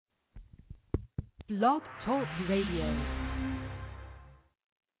Blog Talk Radio.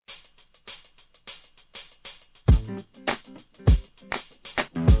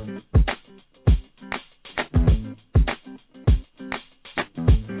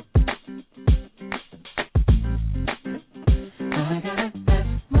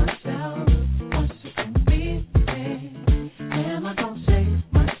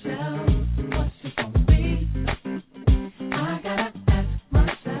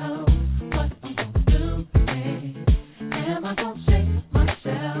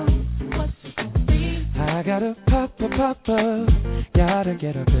 Gotta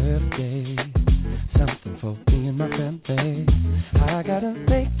get a birthday, something for me and my family. I gotta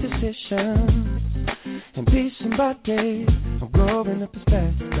make decisions and be somebody. I'm growing up as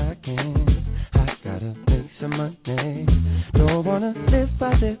fast as I can. I gotta make some money. Don't wanna live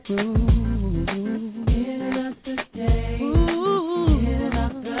by the rules. In and out the day, in and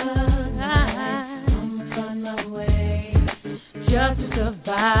out the night. I'ma find my way just to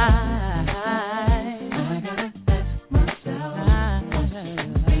survive.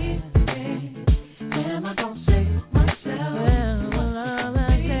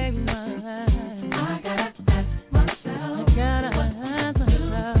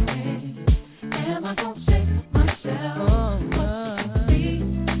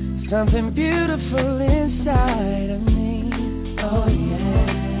 Something beautiful inside of me, oh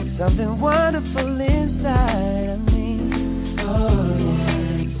yeah. Something wonderful inside of me, oh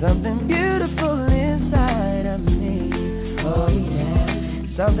yeah. Something beautiful inside of me, oh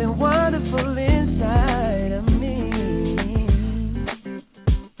yeah. Something wonderful inside of me.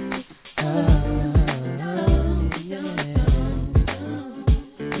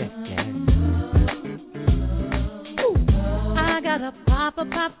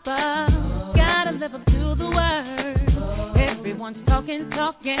 Papa, gotta live up to the word. Everyone's talking.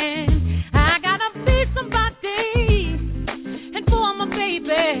 I gotta be somebody. And for my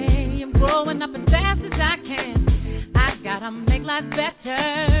baby, I'm growing up as fast as I can. I gotta make life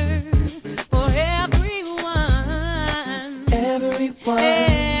better for everyone.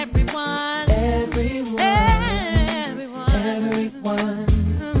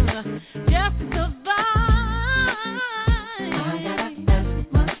 Just to survive.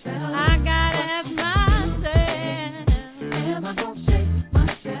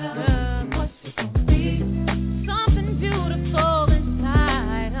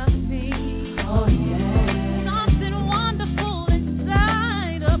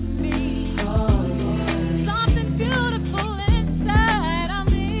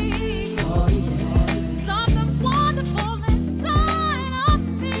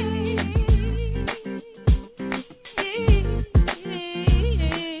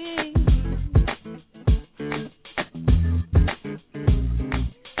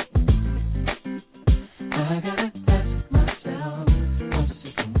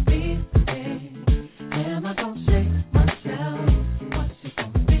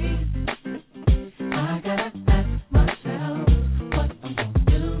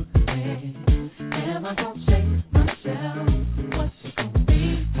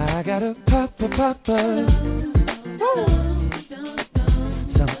 Papa,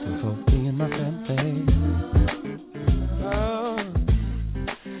 something for me and my family. Oh,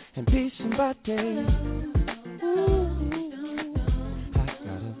 and be somebody. I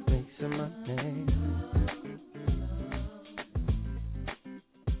gotta make some money.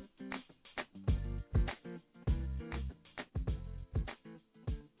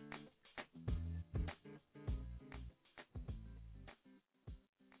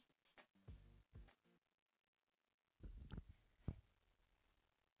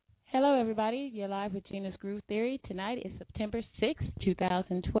 Hello, everybody. You're live with Gena's Groove Theory. Tonight is September 6th,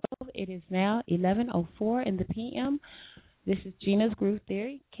 2012. It is now 11:04 in the p.m. This is Gena's Groove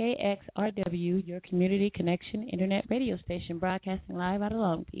Theory, KXRW, your community connection internet radio station, broadcasting live out of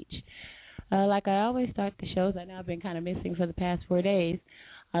Long Beach. Like I always start the shows, I know I've been kind of missing for the past 4 days.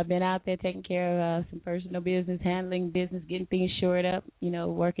 I've been out there taking care of some personal business, handling business, getting things shored up,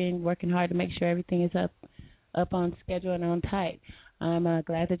 working hard to make sure everything is up on schedule and on tight. I'm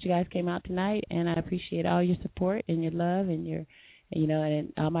glad that you guys came out tonight, and I appreciate all your support and your love and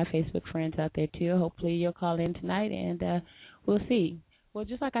and all my Facebook friends out there too. Hopefully you'll call in tonight, and we'll see. Well,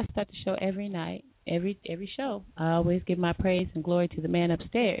 just like I start the show every night, every show, I always give my praise and glory to the man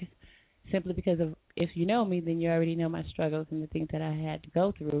upstairs, simply because of, if you know me, then you already know my struggles and the things that I had to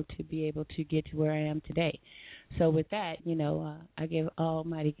go through to be able to get to where I am today. So with that, I give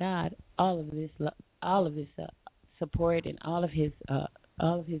Almighty God all of this support and all of his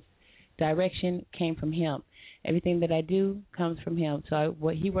direction came from him. Everything that I do comes from him. So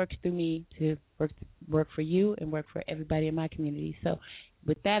what he works through me to work for you and work for everybody in my community. So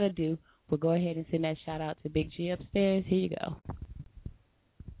with that ado, we'll go ahead and send that shout out to Big G upstairs. Here you go.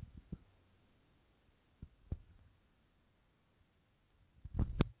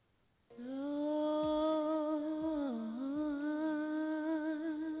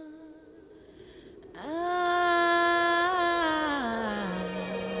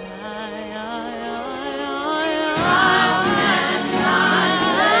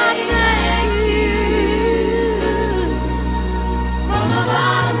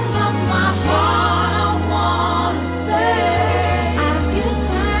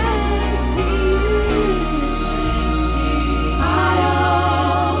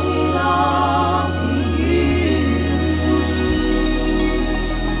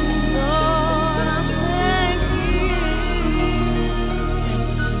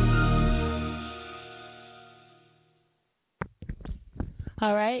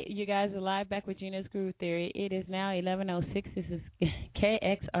 All right, you guys are live back with Gena's Groove Theory. It is now 11:06. This is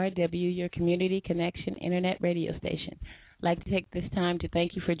KXRW, your community connection internet radio station. I'd like to take this time to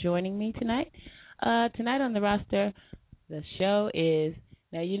thank you for joining me tonight. Tonight on the roster, the show is,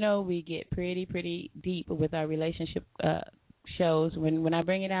 now you know we get pretty deep with our relationship shows. When I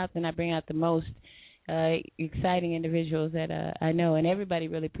bring it out, then I bring out the most exciting individuals that I know, and everybody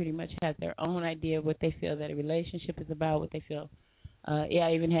really pretty much has their own idea of what they feel that a relationship is about, what they feel.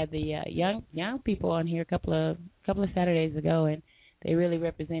 I even had the young people on here a couple of Saturdays ago, and they really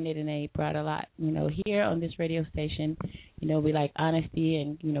represented and they brought a lot. You know, here on this radio station, you know, we like honesty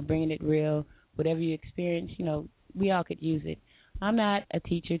and, you know, bringing it real. Whatever you experience, you know, we all could use it. I'm not a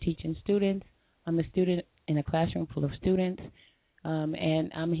teacher teaching students. I'm a student in a classroom full of students,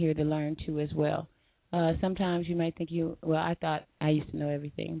 and I'm here to learn too as well. Sometimes you might think I thought I used to know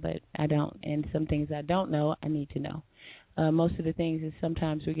everything, but I don't. And some things I don't know, I need to know. Most of the things is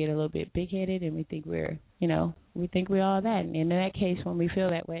sometimes we get a little bit big-headed and we think we're all that. And in that case, when we feel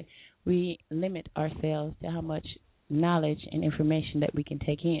that way, we limit ourselves to how much knowledge and information that we can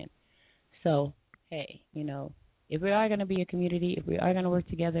take in. So, hey, you know, if we are going to be a community, if we are going to work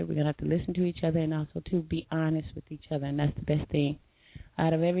together, we're going to have to listen to each other and also to be honest with each other. And that's the best thing.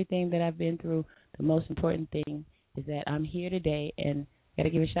 Out of everything that I've been through, the most important thing is that I'm here today, and got to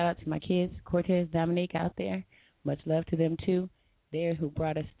give a shout-out to my kids, Cortez, Dominique, out there. Much love to them, too. They're who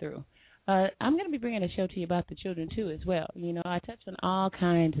brought us through. I'm going to be bringing a show to you about the children, too, as well. You know, I touch on all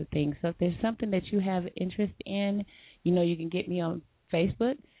kinds of things. So if there's something that you have interest in, you know, you can get me on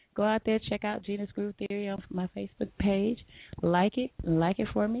Facebook. Go out there, check out Gena's Groove Theory on my Facebook page. Like it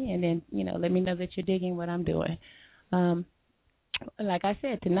for me, and then, you know, let me know that you're digging what I'm doing. Like I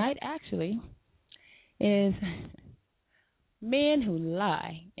said, tonight actually is men who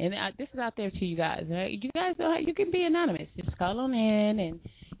lie, and this is out there to you guys. Right? You guys know you can be anonymous. Just call on in, and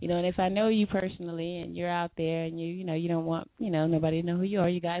you know. And if I know you personally, and you're out there, and you know you don't want nobody to know who you are.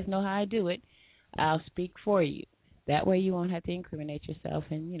 You guys know how I do it. I'll speak for you. That way you won't have to incriminate yourself,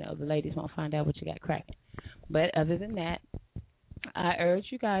 and the ladies won't find out what you got cracking. But other than that, I urge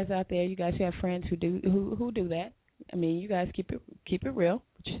you guys out there. You guys who have friends who do that. I mean, you guys keep it real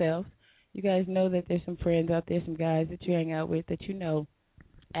with yourselves. You guys know that there's some friends out there, some guys that you hang out with that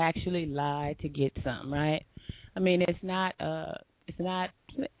actually lie to get some, right? I mean, it's not a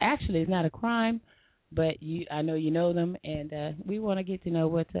crime, but I know you know them, and we want to get to know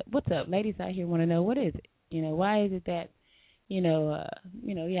what's up. Ladies out here want to know, what is it? Why is it that you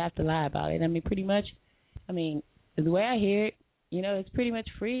have to lie about it? I mean, pretty much. I mean, the way I hear it, it's pretty much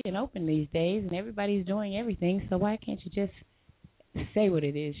free and open these days, and everybody's doing everything. So why can't you just say what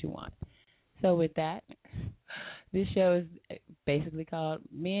it is you want? So with that, this show is basically called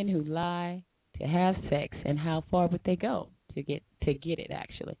Men Who Lie to Have Sex, and How Far Would They Go to get it,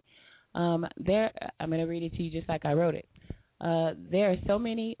 actually. I'm going to read it to you just like I wrote it. There are so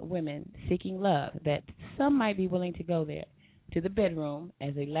many women seeking love that some might be willing to go there, to the bedroom,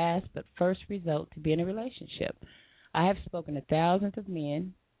 as a last but first result to be in a relationship. I have spoken to thousands of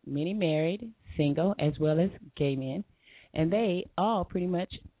men, many married, single, as well as gay men, and they all pretty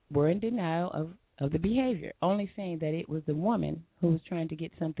much were in denial of the behavior, only saying that it was the woman who was trying to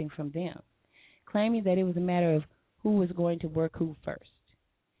get something from them, claiming that it was a matter of who was going to work who first.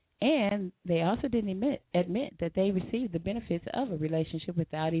 And they also didn't admit that they received the benefits of a relationship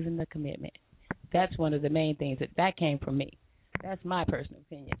without even the commitment. That's one of the main things that came from me. That's my personal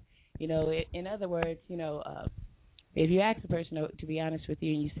opinion. In other words, if you ask a person to be honest with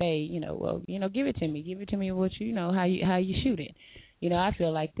you and you say, give it to me what how you shoot it. I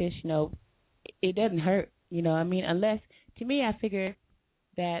feel like this, it doesn't hurt, unless, to me, I figure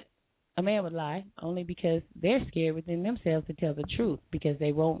that a man would lie only because they're scared within themselves to tell the truth because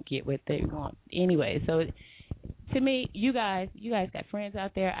they won't get what they want anyway. So to me, you guys got friends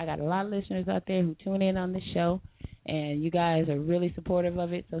out there. I got a lot of listeners out there who tune in on this show, and you guys are really supportive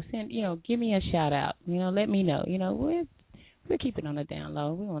of it. So give me a shout out. Let me know. We're keeping on the down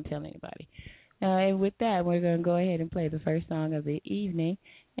low. We won't tell anybody. And with that, we're gonna go ahead and play the first song of the evening,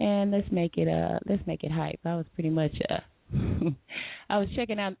 and let's make it hype. I was pretty much I was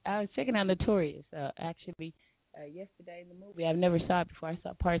checking out Notorious actually yesterday in the movie. I've never saw it before. I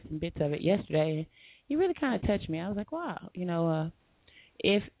saw parts and bits of it yesterday, and he really kind of touched me. I was like, wow,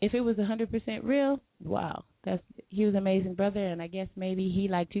 if it was 100% real, wow, he was an amazing brother, and I guess maybe he,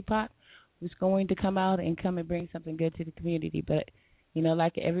 like Tupac, was going to come out and bring something good to the community. But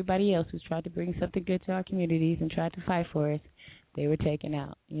like everybody else who's tried to bring something good to our communities and tried to fight for us, they were taken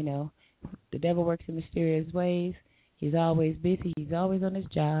out. The devil works in mysterious ways. He's always busy. He's always on his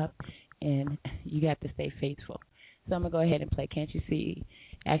job, and you got to stay faithful. So I'm going to go ahead and play Can't You See?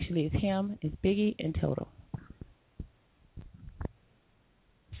 Actually, it's him, it's Biggie, and Total.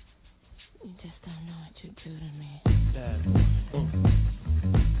 You just don't know what you do to me.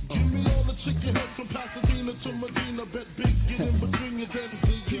 Give me all the chicken heads from Pasadena to Medina. Bet big, get in between your dens.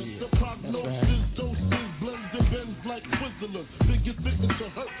 The prognosis, doses, blends and bends like Twizzlers. Biggest fitness to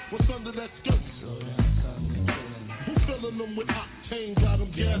hurt what's under that skirt. Who filling them with octane? Got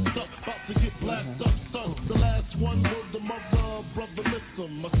them gassed up, about to get blasted up, son. The last one was the mother, brother,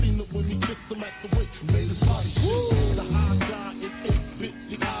 listen. I seen it when he kissed him at the wake. Made his body shake. The high guy is 8-bit,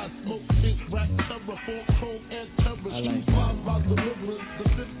 the eyes smoke, pink, rap, terror, fork, chrome, and terror. Street five by deliverance, the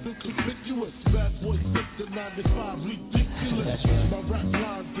distance conspicuous. Bad boy 6-95, ridiculous. My rap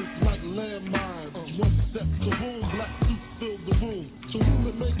lines just like landmines. One step to boom, black suits fill the room. So who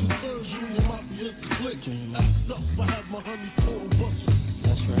can make concerns, Junior Mafia is slick. Act up, I have my honey total busters.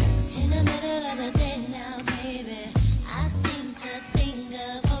 That's right. In the middle of the day now, baby, I seem to think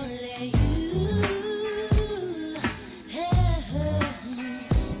of only you.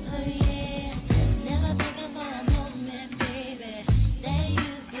 Oh yeah, never thinking for a moment, baby, that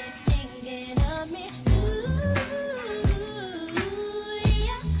you've been thinking of me. Ooh,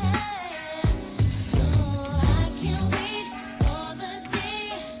 yeah. So I can't wait.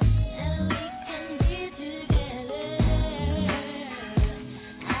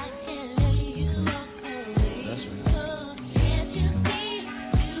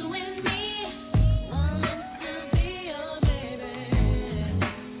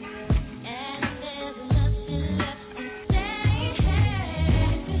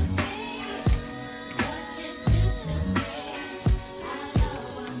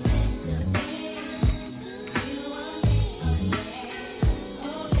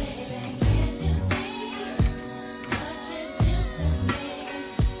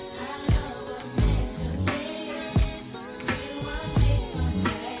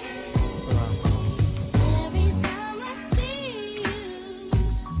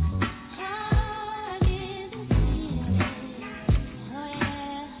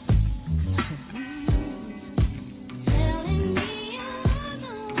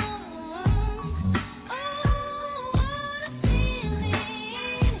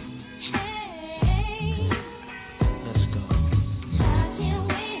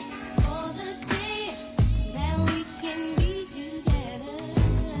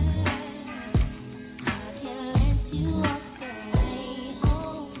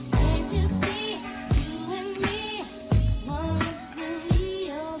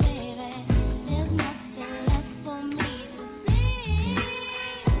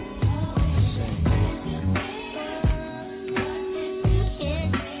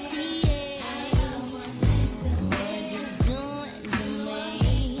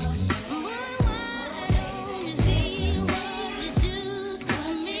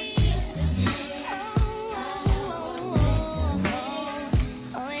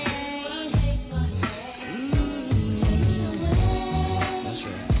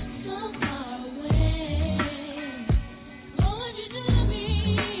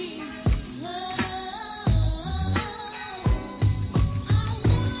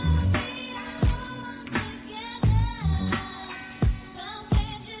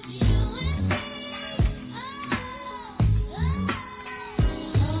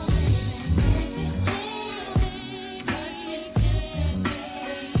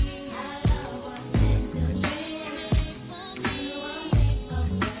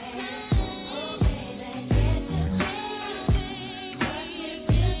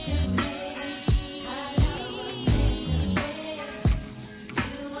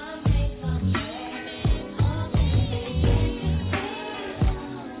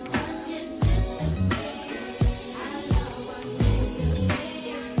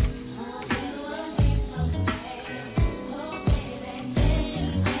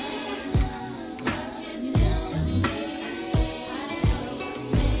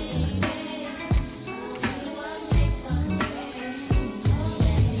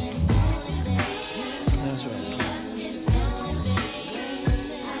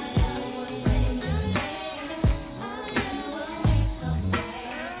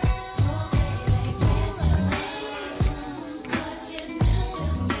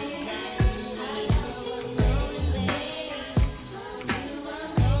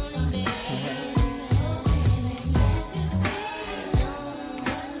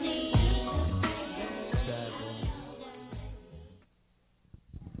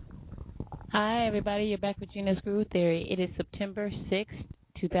 Hi, everybody. You're back with Gena's Groove Theory. It is September 6th,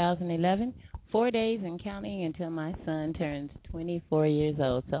 2011. 4 days and counting until my son turns 24 years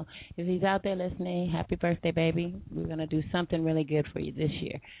old. So if he's out there listening, happy birthday, baby. We're going to do something really good for you this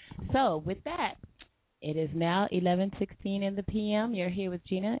year. So with that, it is now 11:16 in the p.m. You're here with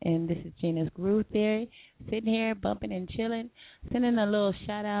Gena, and this is Gena's Groove Theory. Sitting here, bumping and chilling, sending a little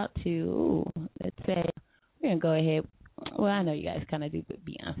shout-out to, let's say, we're going to go ahead. Well, I know you guys kind of do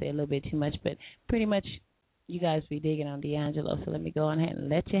Beyonce a little bit too much, but pretty much you guys be digging on D'Angelo, so let me go on ahead and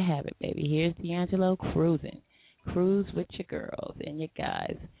let you have it, baby. Here's D'Angelo cruising. Cruise with your girls and your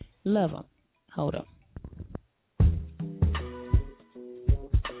guys. Love them. Hold on.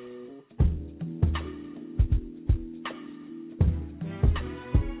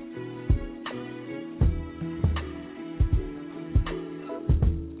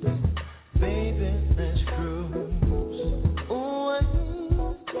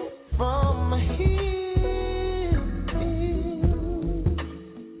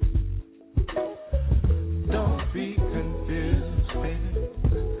 Don't be confused, baby.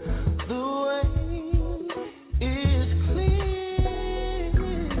 The way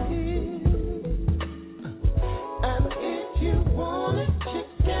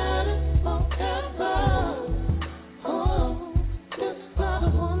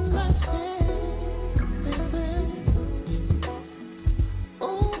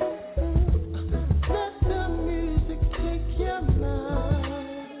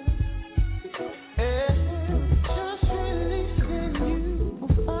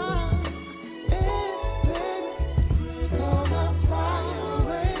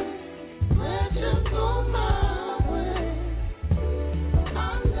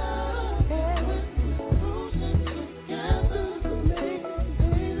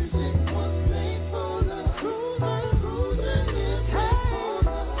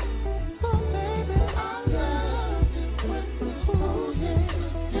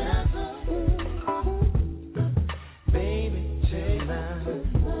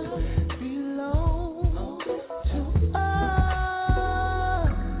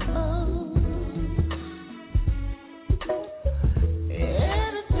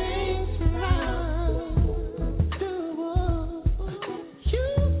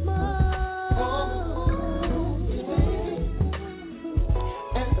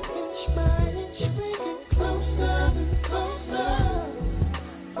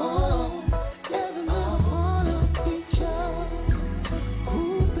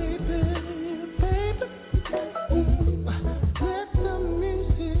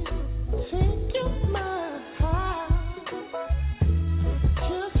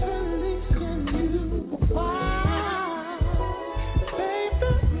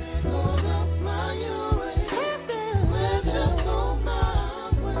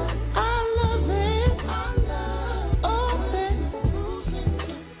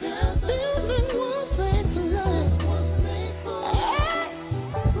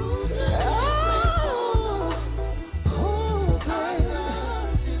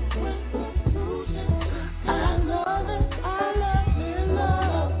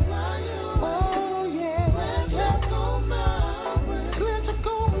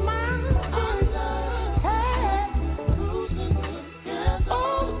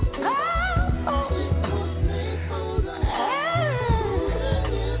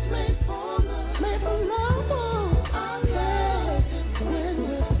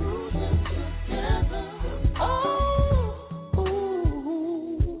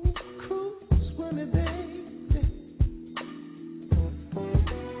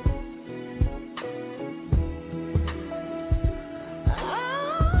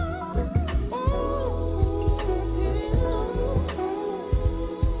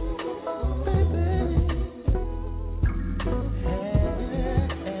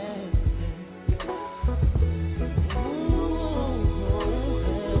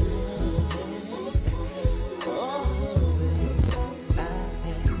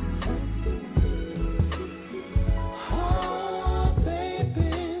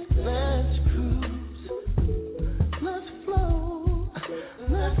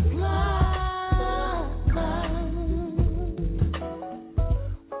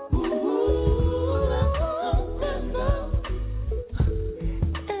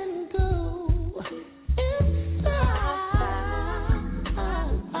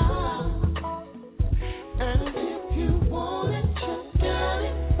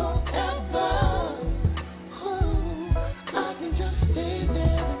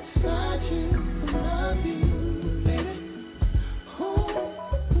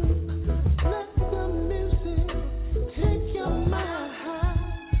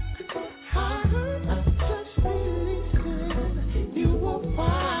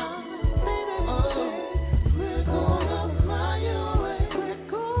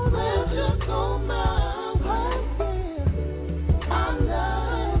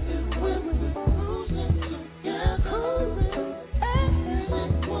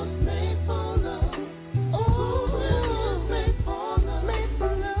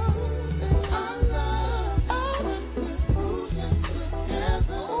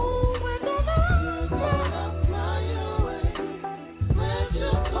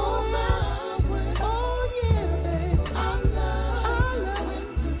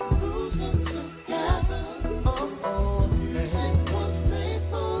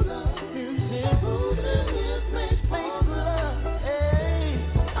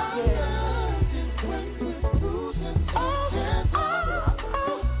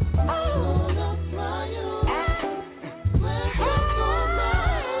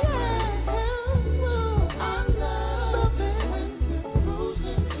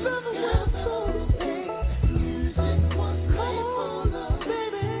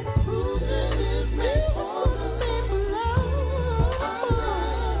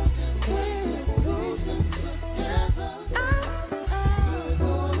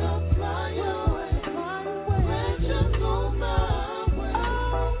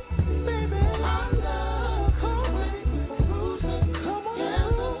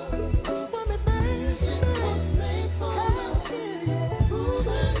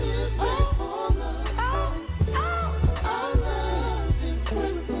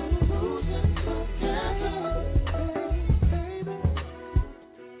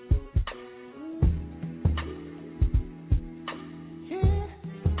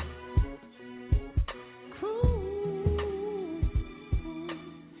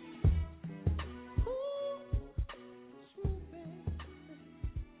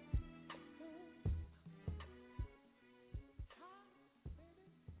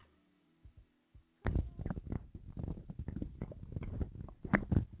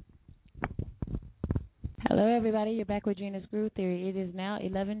Hello, everybody. You're back with Gena's Groove Theory. It is now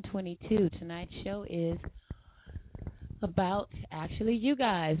 11:22. Tonight's show is about actually you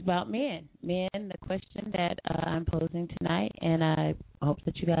guys, about men. Men, the question that I'm posing tonight, and I hope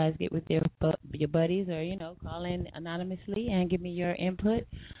that you guys get with your buddies or, call in anonymously and give me your input.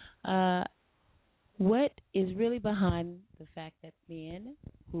 What is really behind the fact that men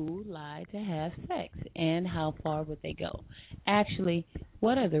who lie to have sex, and how far would they go? Actually,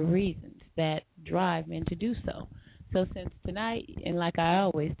 what are the reasons that drive men to do so? So since tonight, and like I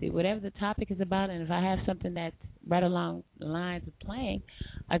always do, whatever the topic is about, and if I have something that's right along the lines of playing,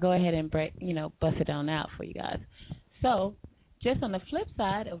 I go ahead and bust it on out for you guys. So just on the flip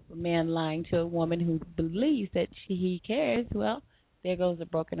side of a man lying to a woman who believes that he cares, well, there goes a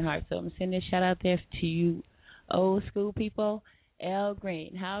broken heart. So I'm sending a shout out there to you old school people. L.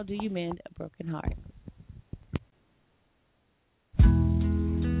 Green, how do you mend a broken heart?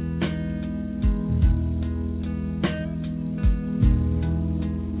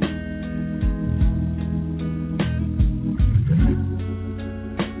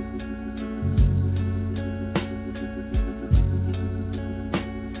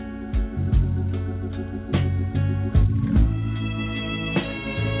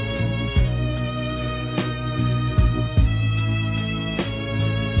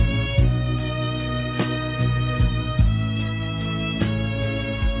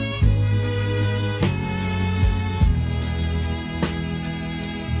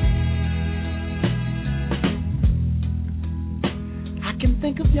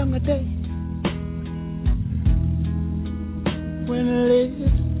 Think of younger days when I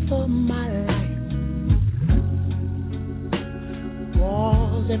lived for my life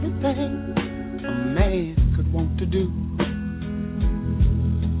was everything a man could want to do.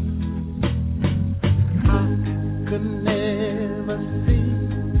 I could never see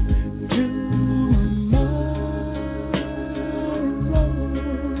tomorrow.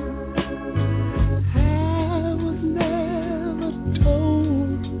 I was never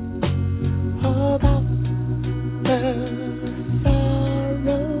told about the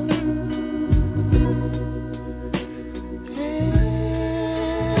sorrow,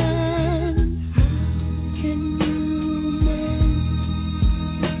 and how can you mend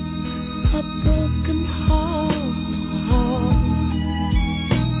a broken heart?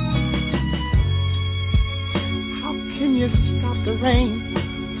 How can you stop the rain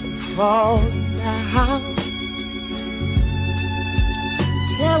from falling down?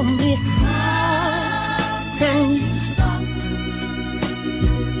 Tell me, how can you stop?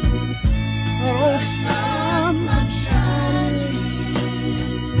 Oh, sunshine,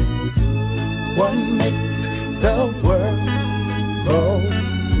 what makes the world go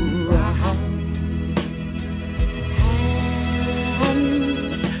round?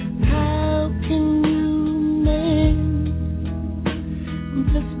 And how can you mend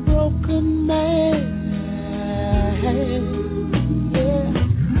this broken man?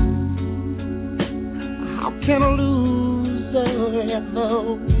 Can a loser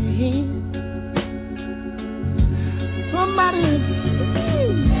ever win? Somebody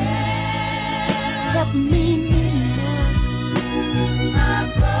help me mend my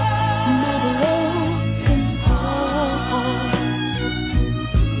broken heart,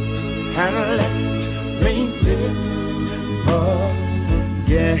 and let me live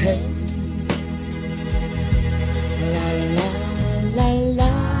again. La la la la.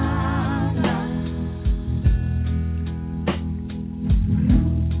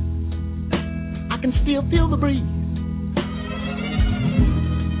 Still feel the breeze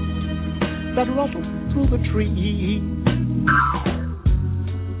that rustled through the trees,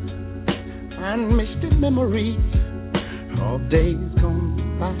 and misty memories of days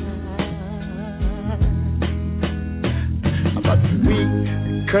gone by. But we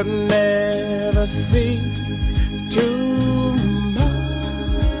could never see tomorrow.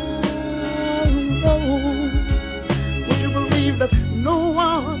 Would you believe that no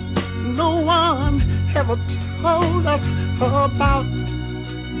one ever told us about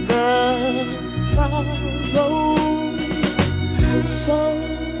the sorrow? So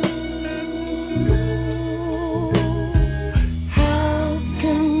how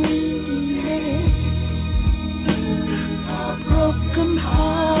can we mend a broken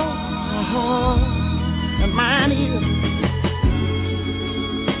heart? And mine is,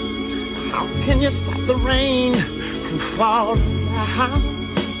 how can you stop the rain from falling down?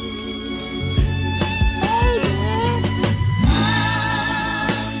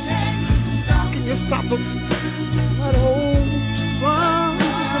 Stop that old sun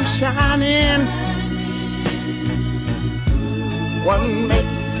from shining. What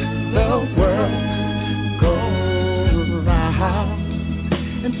makes the world go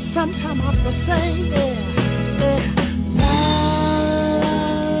Sometimes I have to say, yeah.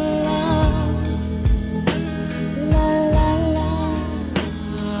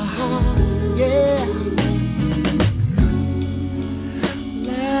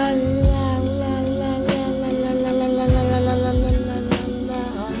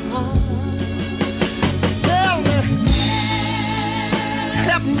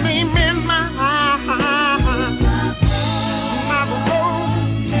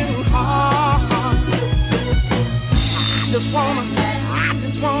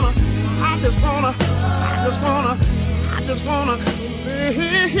 I just wanna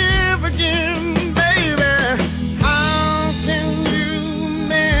live again, baby. How can you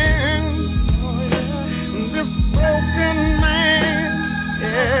mend this broken man?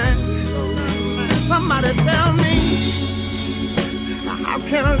 Yeah. Somebody tell me, how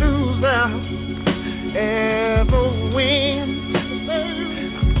can a loser ever win?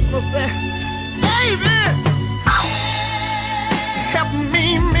 Baby, help me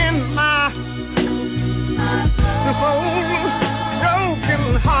mend my whole broken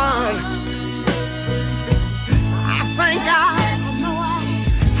heart. I thank God,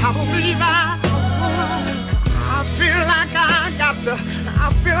 I believe I feel like I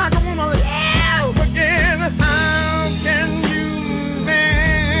feel like I wanna live again. How can you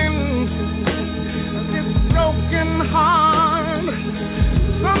mend this broken heart?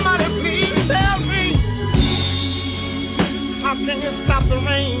 Somebody please tell me, how can you stop the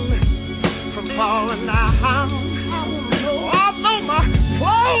rain from falling down? Although my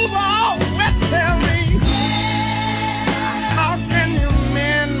clothes are all wet, tell me, how can you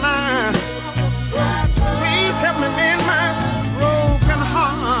mend my, please help me mend my broken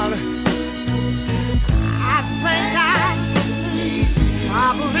heart. I think I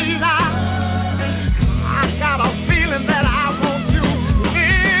believe I got a feeling that I want to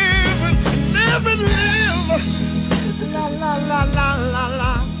live and live. La la la la la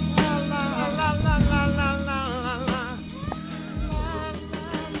la.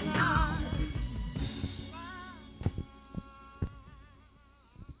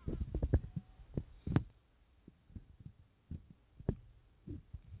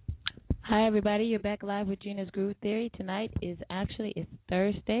 Hi, everybody. You're back live with Gena's Groove Theory. Tonight is it's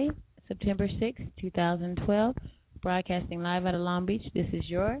Thursday, September 6th, 2012, broadcasting live out of Long Beach. This is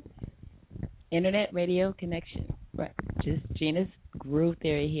your internet radio connection. Right, just Gena's Groove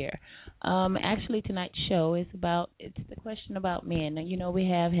Theory here. Actually, tonight's show is it's the question about men. Now, you know, we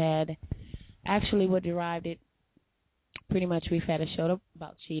have had, actually what derived it, pretty much we've had a show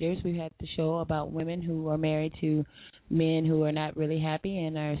about cheaters. We've had the show about women who are married to men who are not really happy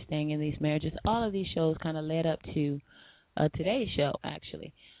and are staying in these marriages. All of these shows kind of led up to today's show,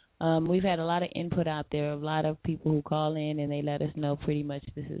 actually. We've had a lot of input out there, a lot of people who call in and they let us know pretty much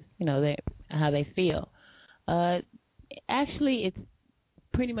this is, you know, how they feel. Actually, it's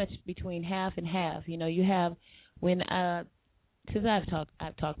pretty much between half and half. You know, you have since I've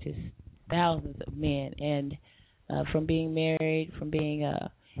talked to thousands of men, and from being married, from being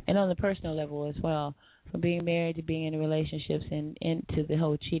and on the personal level as well, from being married to being in relationships and into the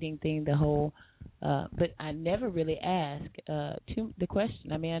whole cheating thing, the whole. But I never really asked the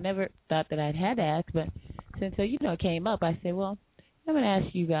question. I mean, I never thought that I'd had to ask, but since it came up, I said, well, I'm going to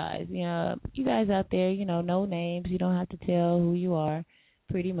ask you guys. You know, you guys out there, no names. You don't have to tell who you are.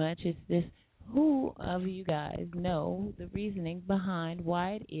 Pretty much, it's this. Who of you guys know the reasoning behind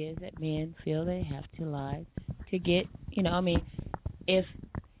why it is that men feel they have to lie to get, if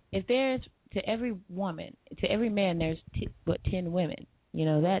there's, to every woman, to every man, there's 10 women.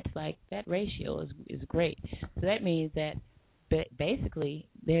 That's like, that ratio is great. So that means that basically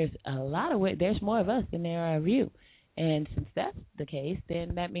there's there's more of us than there are of you. And since that's the case,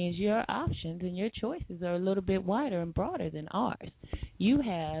 then that means your options and your choices are a little bit wider and broader than ours. You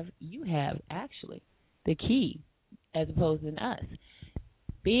have actually the key as opposed to us.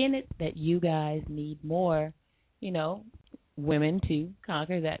 Being it that you guys need more, women to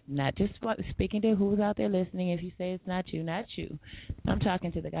conquer that, not just speaking to who's out there listening. If you say it's not you, not you. I'm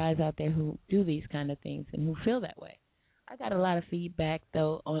talking to the guys out there who do these kind of things and who feel that way. I got a lot of feedback,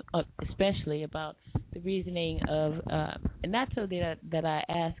 though, on especially about the reasoning of, and not so that I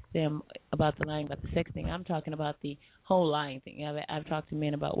asked them about the lying, about the sex thing. I'm talking about the whole lying thing. I've talked to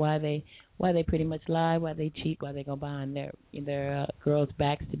men about why they pretty much lie, why they cheat, why they go behind their girls'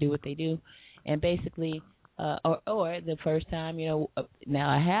 backs to do what they do, and basically, or the first time, now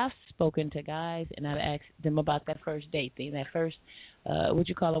I have spoken to guys and I've asked them about that first date thing, that first, what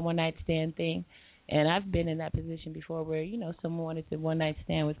you call a one-night stand thing. And I've been in that position before where, someone wanted to one-night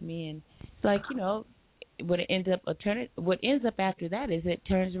stand with me. And it's like, what ends up after that is it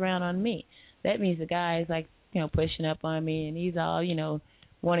turns around on me. That means the guy is like, pushing up on me, and he's all,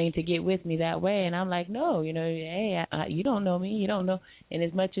 wanting to get with me that way, and I'm like, no, hey, you don't know me, you don't know. And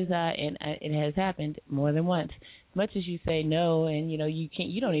as much as it has happened more than once. As much as you say no, and you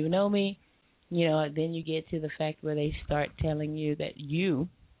don't even know me, then you get to the fact where they start telling you that you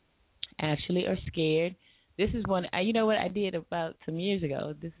actually are scared. This is one, what I did about some years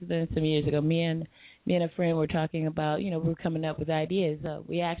ago. This has been some years ago. Me and a friend were talking about, we were coming up with ideas.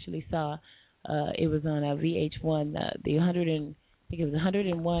 We actually saw, it was on a VH1, the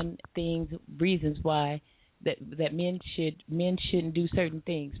 101 reasons why that men shouldn't do certain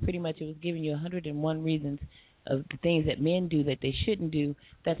things. Pretty much, it was giving you 101 reasons of the things that men do that they shouldn't do.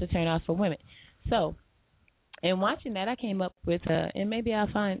 That's a turn off for women. So, in watching that, I came up with and maybe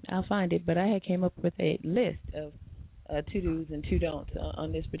I'll find it, but I had came up with a list of 2 do's and 2 don'ts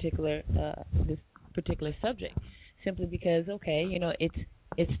on this particular subject. Simply because,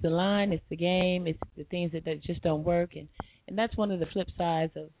 it's the line, it's the game, it's the things that just don't work, and that's one of the flip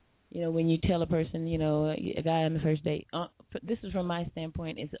sides of when you tell a person, a guy on the first date. This is from my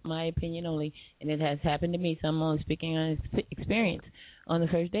standpoint, it's my opinion only, and it has happened to me, so I'm only speaking on experience. On the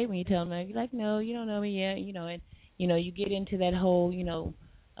first date, when you tell them, you're like, no, you don't know me yet, and you get into that whole,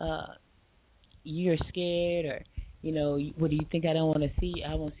 you're scared, or what do you think? I won't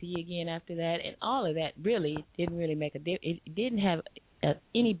see you again after that, and all of that really didn't really make a difference. It didn't have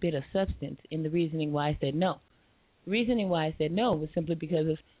any bit of substance in the reasoning why I said no. The reasoning why I said no was simply because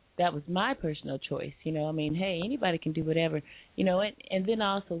of that was my personal choice. Hey, anybody can do whatever, and then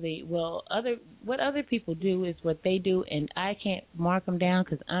also what other people do is what they do, and I can't mark them down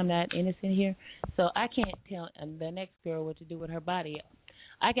because I'm not innocent here, so I can't tell the next girl what to do with her body.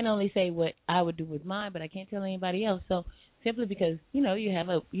 I can only say what I would do with mine, but I can't tell anybody else. So simply because you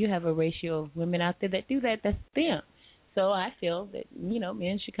have a ratio of women out there that do that, that's them. So I feel that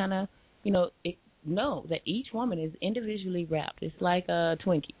men should kind of know that each woman is individually wrapped. It's like a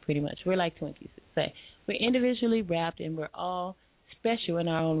Twinkie, pretty much. We're like Twinkies. Say we're individually wrapped, and we're all special in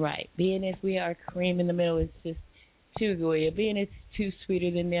our own right. Being if we are cream in the middle, it's just too gooey. Being it's too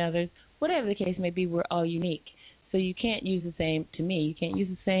sweeter than the others. Whatever the case may be, we're all unique. So you can't use the same, to me, you can't use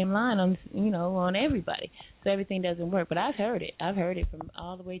the same line on, on everybody. So everything doesn't work. But I've heard it. I've heard it from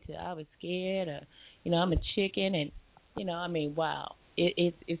all the way to I was scared, or, I'm a chicken, and, wow.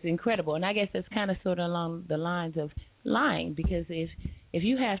 It's incredible. And I guess that's kind of sort of along the lines of lying, because if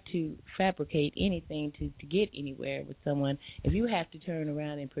you have to fabricate anything to get anywhere with someone, if you have to turn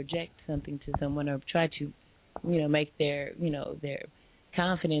around and project something to someone, or try to, make their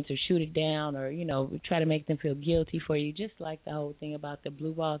confidence, or shoot it down, or try to make them feel guilty for you, just like the whole thing about the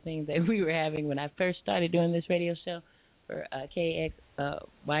blue ball thing that we were having when I first started doing this radio show for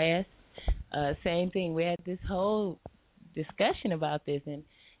KXRW'S. Same thing. We had this whole discussion about this, and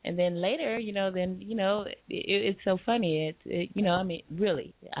then later, it's so funny.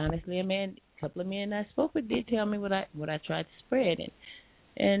 Really, honestly, a couple of men I spoke with did tell me what I tried to spread,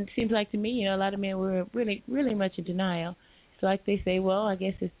 and it seems like to me, a lot of men were really, really much in denial. So like they say, well, I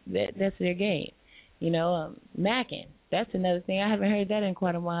guess that's their game. Macking. That's another thing. I haven't heard that in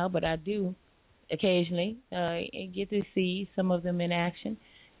quite a while, but I do occasionally get to see some of them in action.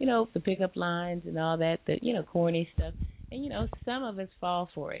 The pickup lines and all that, the corny stuff. And, some of us fall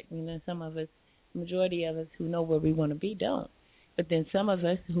for it. Some of us, majority of us who know where we want to be don't. But then some of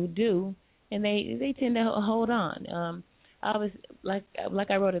us who do, and they tend to hold on. I was, like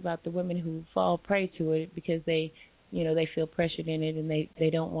I wrote about the women who fall prey to it because they feel pressured in it, and they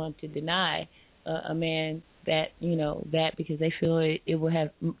don't want to deny a man that, that because they feel it will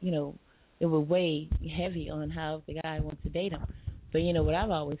have, it will weigh heavy on how the guy wants to date him. But, what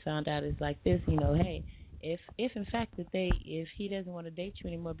I've always found out is like this, hey, if in fact if he doesn't want to date you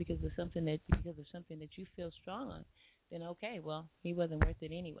anymore because of something that you feel strong on, then okay, well, he wasn't worth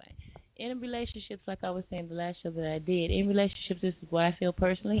it anyway. In relationships, like I was saying the last show that I did, in relationships, this is what I feel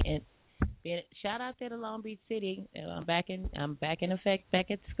personally, and shout out there to Long Beach City. I'm back in effect, back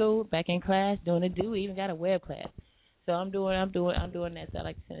at school, back in class, doing a do, even got a web class. So I'm doing that. So I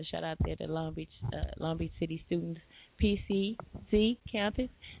like to send a shout out there to Long Beach City students, PCC campus.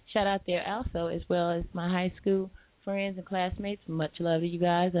 Shout out there also, as well as my high school friends and classmates. Much love to you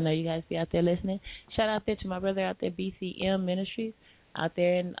guys. I know you guys be out there listening. Shout out there to my brother out there, BCM Ministries, out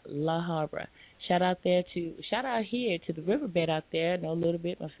there in La Habra. Shout out here to the riverbed out there. I know a little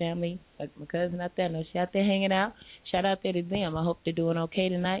bit, my family, like my cousin out there. I know she out there hanging out. Shout out there to them. I hope they're doing okay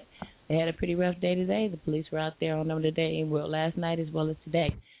tonight. They had a pretty rough day today. The police were out there on them today, and last night as well as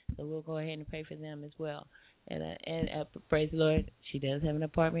today. So we'll go ahead and pray for them as well. And praise the Lord, she does have an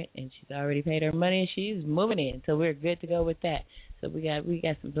apartment, and she's already paid her money, and she's moving in. So we're good to go with that. So we got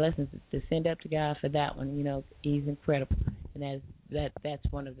some blessings to send up to God for that one. You know, He's incredible, and that's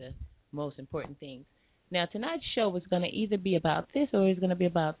one of the most important things. Now, tonight's show was going to either be about this or it's going to be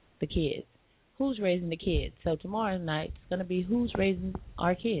about the kids. Who's raising the kids? So tomorrow night it's going to be who's raising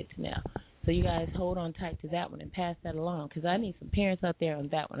our kids now. So you guys hold on tight to that one and pass that along, because I need some parents out there on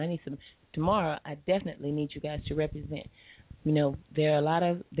that one. Tomorrow I definitely need you guys to represent. You know, there are a lot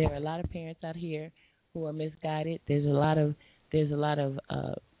of parents out here who are misguided. There's a lot of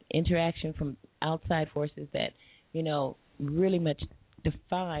interaction from outside forces that, you know, really much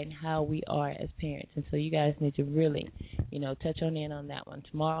define how we are as parents. And so you guys need to really, you know, touch on that one.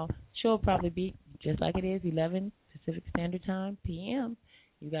 Tomorrow, show will probably be just like it is, 11 Pacific Standard Time, p.m.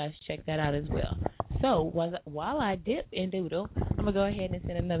 You guys check that out as well. So while I dip and doodle, I'm going to go ahead and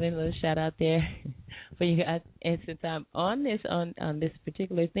send another little shout out there for you guys. And since I'm on this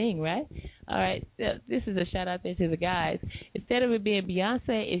particular thing, right? All right, so this is a shout out there to the guys. Instead of it being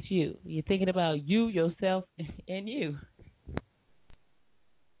Beyonce, it's you. You're thinking about you, yourself, and you.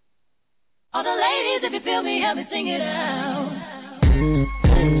 All the ladies, if you feel me, help me sing it out.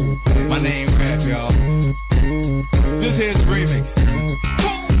 My name Rap, y'all. This here's the remix.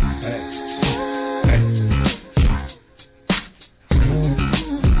 Hey.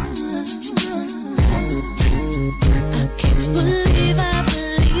 I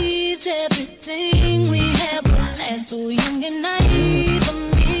believed everything we had would last. So young and naive of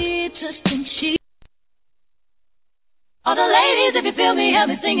me to think she. All the ladies, if you feel me, help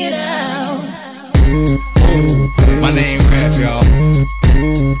me sing it out. My name Rap, y'all.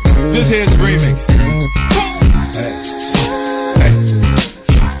 This here's the remix. Hey.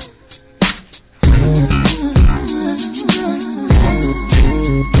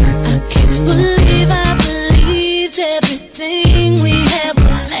 I believed everything we had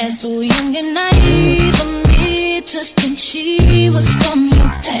would last. So young and naive of me to think she was from your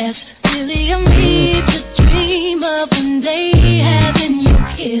past. Really, I'm me to dream of one day having your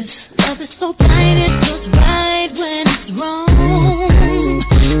kiss. Love is so blind, it feels right when it's wrong.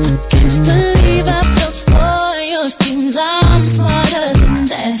 I can't believe I fell for your schemes. I'm smarter than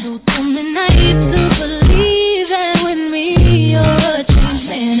that. So dumb and naive to believe that with me you're a changed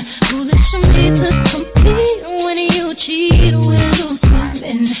man. Foolish for me to compete when you cheat with loose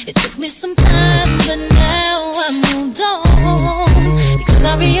women. It took me some time, but now I moved on. Because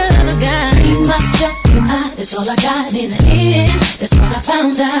I realized I got myself and that's all I got in the end. That's what I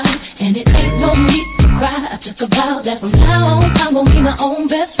found out. And it ain't no need to cry. I took a vow that from now on I'm gonna be my own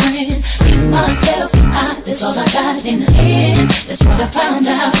best friend. Be myself and that's all I got in the end. That's what I found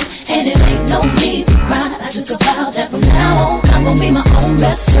out. And it ain't no need to cry. I took a vow that from now on I'm gonna be my own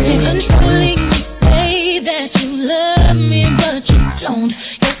best friend. Controlling me, say that you love me, but you don't.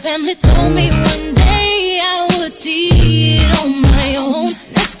 Your family told me one day I would see it on my own.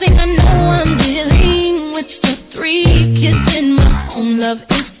 Next thing I know I'm dealing with the 3 kids in my home. Love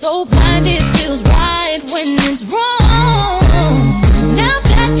is so blind, it feels right when it's wrong. Now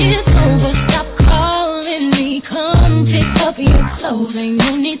that it's over, stop calling me. Come pick up your clothes. Ain't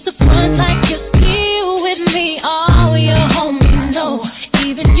no need to front like you're still with me. All your homies know.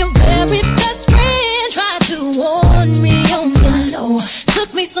 Even your very best friend tried to warn me on the low.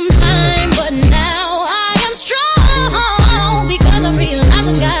 Took me some time, but now I am strong. Because I realize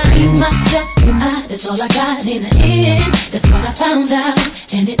I got myself and that's all I got in the end. That's what I found out.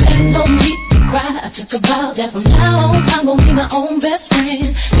 And it ain't no need to cry. I took a vow that from now on I'm gonna be my own best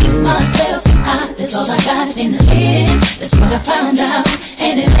friend. Be myself and that's all I got in the end. That's what I found out.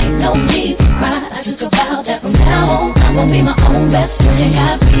 And it ain't no need to cry. I took a vow that from now on I'm gonna be my own best friend.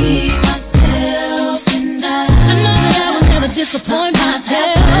 I be myself and I know that I will never disappoint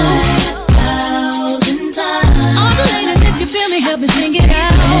myself. 1,000 times. All the ladies, if you feel me, help me sing it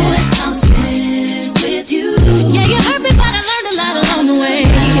out. I'm with you. Yeah, you hurt me, but I learned a lot along the way.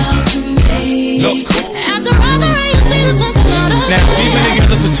 After robbery, you see the now, we've been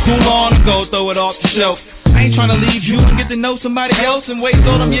together for too long to go throw it off the shelf. I ain't trying to leave you and get to know somebody else and waste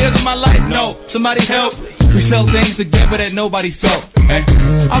all them years of my life. No, somebody help. We felt things together that nobody felt.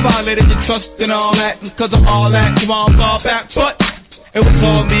 I violated your trust and all that. Because of all that, you won't fall back. But it was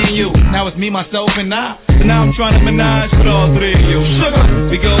all me and you. Now it's me, myself, and I. So now I'm trying to menage with all 3 of you. Sugar,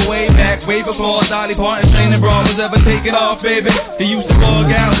 we go way back, way before Dolly Parton, Shane and Braun was ever taken off, baby. You used to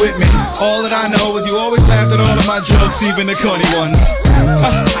bug out with me. All that I know is you always laughed at all of my jokes, even the corny ones.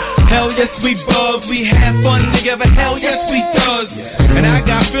 Hell yes, we bug, we have fun together. Hell yes, we does. And I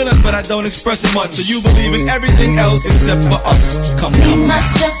got feelings for but I don't express it much. So you believe in everything else except for us. Come on. Me,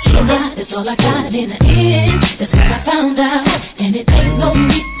 myself, right, that's all I got in the end. That's what I found out, and it ain't no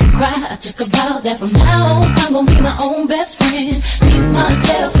need to cry. I took a vow that from now on I'm gonna be my own best friend. Me,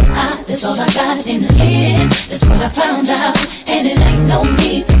 myself, that's all I got in the end. That's what I found out, and it ain't no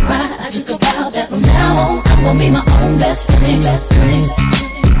need to cry. I took a vow that from now on I'm gonna be my own best friend, best friend.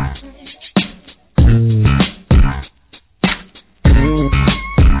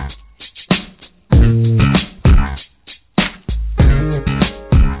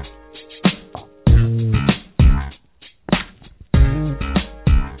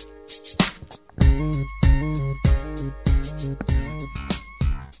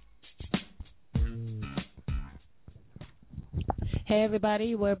 Hey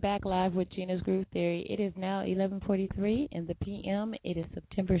everybody, we're back live with Gena's Groove Theory. It is now 11:43 in the p.m. It is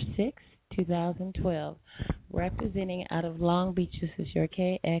September 6, 2012. Representing out of Long Beach, this is your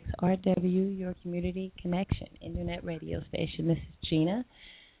KXRW, your community connection, internet radio station. This is Gena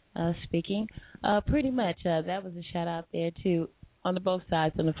speaking. Pretty much, that was a shout out there too, on the both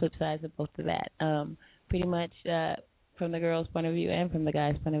sides, on the flip sides of both of that. Pretty much from the girls' point of view and from the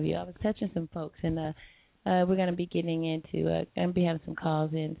guys' point of view. I was touching some folks, and we're going to be getting into, going to be having some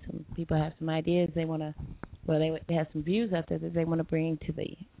calls in. Some people have some ideas they want to, well, they have some views out there that they want to bring to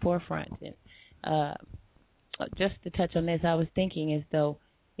the forefront. And just to touch on this, I was thinking as though,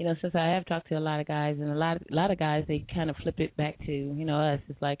 you know, since I have talked to a lot of guys, and a lot of guys, they kind of flip it back to, you know, us.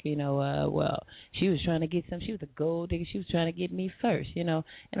 It's like, you know, well, she was trying to get some, she was a gold digger, she was trying to get me first, you know.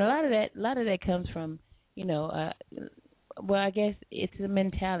 And a lot of that comes from, you know, well, I guess it's a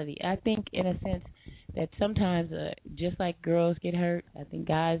mentality. I think in a sense that sometimes just like girls get hurt, I think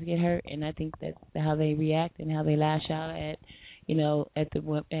guys get hurt, and I think that's how they react and how they lash out at, you know, at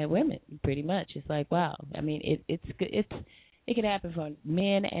women. Pretty much, it's like, wow. I mean, it could happen for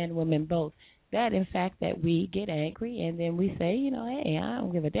men and women both. That in fact that we get angry and then we say, you know, hey, I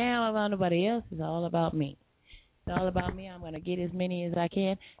don't give a damn about nobody else. It's all about me. It's all about me. I'm going to get as many as I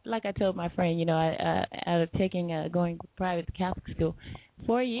can. Like I told my friend, you know, I out of going private to Catholic school,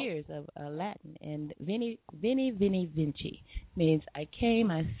 4 years of Latin, and Veni Vinci means I came,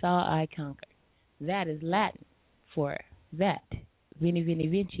 I saw, I conquered. That is Latin for that. Veni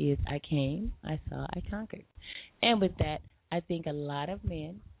Vinci is I came, I saw, I conquered. And with that, I think a lot of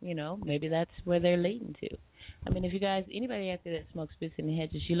men, you know, maybe that's where they're leading to. I mean, if you guys, anybody out there that smokes spits in the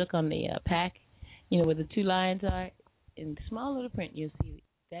hedges, you look on the pack, you know, where the two lines are, in small little print, you'll see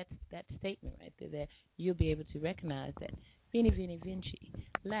that statement right there that you'll be able to recognize that. Veni Vinci,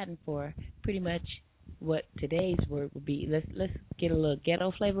 Latin for pretty much what today's word would be. Let's get a little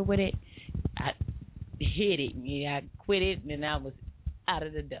ghetto flavor with it. I hit it, yeah, I quit it, and then I was out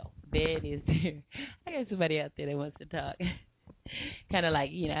of the door. There it is. I got somebody out there that wants to talk. Kind of like,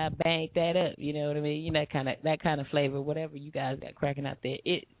 you know, I banked that up, you know what I mean? You know, that kind of flavor, whatever you guys got cracking out there.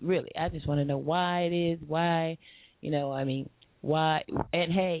 It really, I just want to know why it is, why, you know, I mean, why.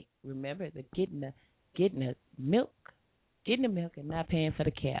 And hey, remember the getting the milk and not paying for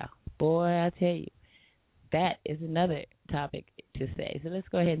the cow. Boy, I tell you, that is another topic to say. So let's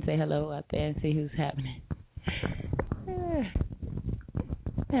go ahead and say hello out there and see who's happening.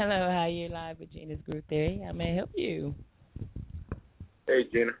 Hello, how are you? Live with Gena's Groove Theory. How may I help you? Hey,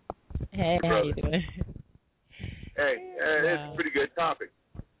 Gena. Hey, how you doing? Hey, it's a pretty good topic.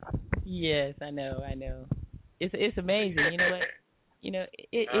 Yes, I know. It's amazing. You know what? You know,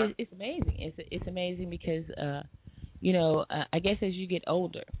 it's amazing. It's amazing because, you know, I guess as you get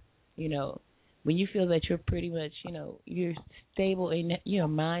older, you know, when you feel that you're pretty much, you know, you're stable in your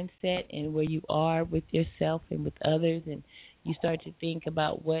mindset and where you are with yourself and with others, and you start to think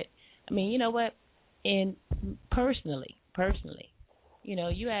about what, I mean, you know what, and personally, you know,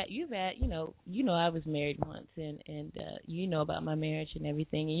 you've had, you know, I was married once, and you know about my marriage and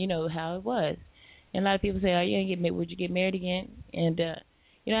everything, and you know how it was. And a lot of people say, oh, you ain't get married, would you get married again? And,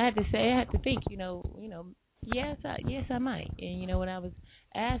 you know, I had to think, you know, yes, I might. And, you know, when I was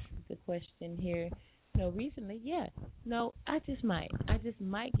asked the question here, you know, recently, I just might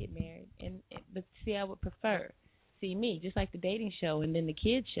get married. But see, I would prefer, me, just like the dating show and then the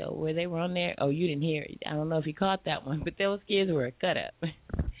kids show where they were on there. Oh, you didn't hear it. I don't know if you caught that one, but those kids were a cut up.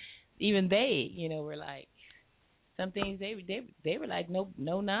 Even they, you know, were like, some things they were like no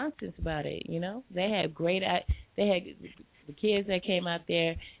nonsense about it, you know. They had the kids that came out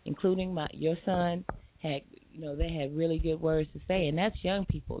there, including your son, had, you know, they had really good words to say, and that's young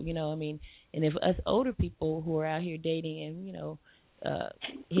people, you know. I mean, and if us older people who are out here dating and, you know,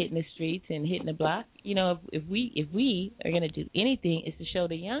 hitting the streets and hitting the block, you know, if we are going to do anything, is to show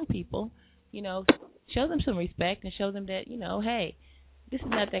the young people, you know, show them some respect and show them that, you know, hey, this is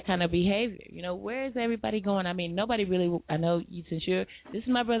not that kind of behavior. You know, where is everybody going? I mean, nobody really. I know you, since you're. This is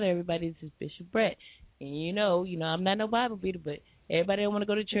my brother. Everybody, this is Bishop Brett, and you know, I'm not no Bible beater, but everybody don't want to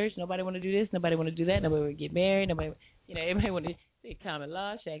go to church. Nobody want to do this. Nobody want to do that. Nobody want to get married. Nobody, everybody want to say common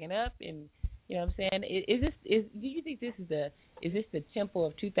law, shacking up, and you know what I'm saying. Do you think this is the temple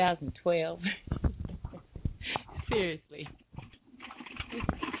of 2012? Seriously.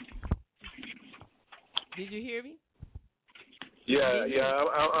 Did you hear me? Yeah.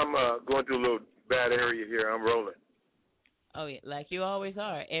 I'm going through a little bad area here. I'm rolling. Oh yeah, like you always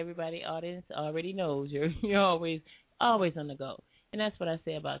are. Everybody, audience already knows you're always on the go, and that's what I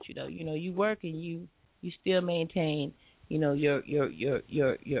say about you though. You know, you work and you still maintain, your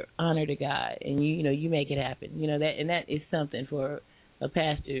honor to God, and you make it happen. You know that, and that is something for a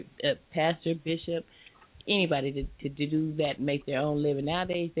pastor, bishop, anybody to do that, make their own living.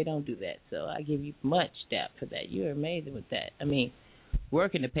 Nowadays they don't do that, so I give you much dap for that. You're amazing with that. I mean,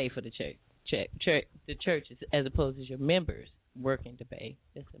 working to pay for the church, the churches, as opposed to your members working to pay.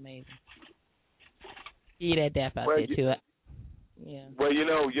 That's amazing. See that dap out there too. Yeah. Well,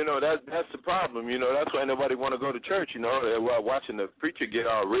 that's the problem. That's why nobody want to go to church. They're watching the preacher get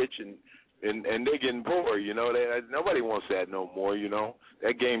all rich and they getting poor. Nobody wants that no more.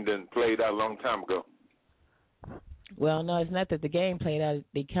 That game done played out a long time ago. Well, no, it's not that the game played out.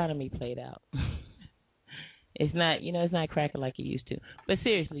 The economy played out. It's not, it's not cracking like it used to. But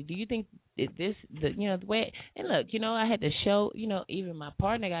seriously, do you think the way? And look, I had to show, even my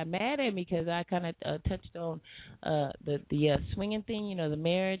partner got mad at me because I kind of touched on the swinging thing, the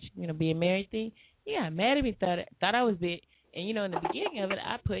marriage, being married thing. He got mad at me, thought I was big. And in the beginning of it,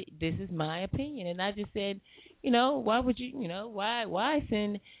 I put, this is my opinion, and I just said, why would you, why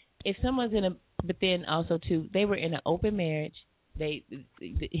send if someone's in a, but then also too, they were in an open marriage.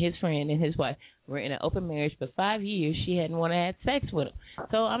 His friend and his wife were in an open marriage for 5 years. She hadn't want to have sex with him.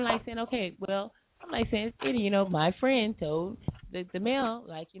 So I'm like saying, okay, well, my friend told the male,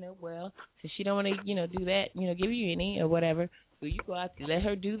 well, since she don't want to, do that, give you any or whatever, so you go out, let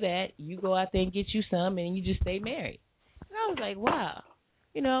her do that. You go out there and get you some, and you just stay married. And I was like, wow,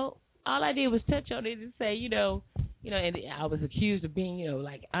 all I did was touch on it and say, and I was accused of being,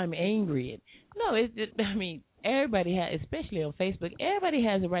 like I'm angry. And no, it's just, everybody has, especially on Facebook, everybody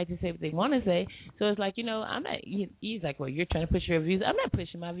has a right to say what they want to say. So it's like, I'm not, he's like, well, you're trying to push your views. I'm not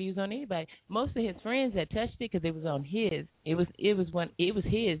pushing my views on anybody. Most of his friends that touched it, because it was on his, it was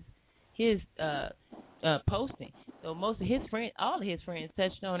his posting. So most of his friends, all of his friends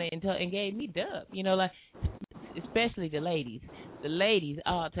touched on it and gave me dub, like, especially the ladies. The ladies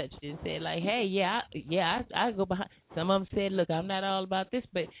all touched it and said, like, hey, I go behind. Some of them said, look, I'm not all about this,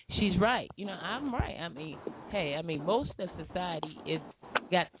 but she's right. I'm right. Most of society is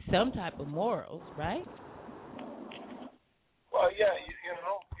got some type of morals, right? Well, yeah,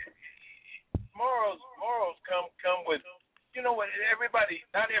 morals come with, what,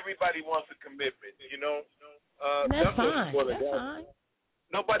 not everybody wants a commitment, That's fine. That's fine.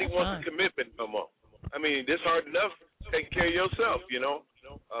 Nobody wants a commitment no more. It's hard enough taking care of yourself,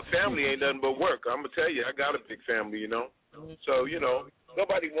 family ain't nothing but work. I'm going to tell you, I got a big family, So,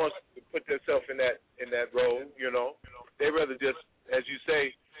 nobody wants to put themselves in that role, They rather just, as you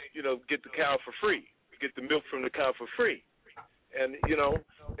say, get the cow for free, get the milk from the cow for free. And,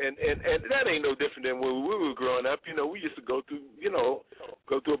 and that ain't no different than when we were growing up. We used to go through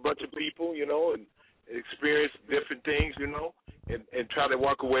a bunch of people, and experience different things, and try to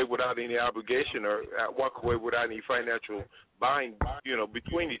walk away without any obligation or walk away without any financial bind,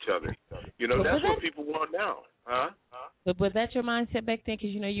 between each other. That's what people want now, huh? But was that your mindset back then? Because,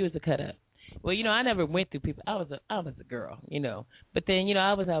 you was a cut-up. Well, I never went through people. I was a girl, But then,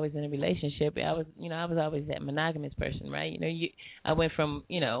 I was always in a relationship. I was always that monogamous person, right? I went from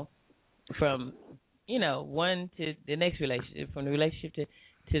one to the next relationship, from the relationship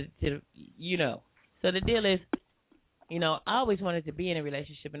to So the deal is, I always wanted to be in a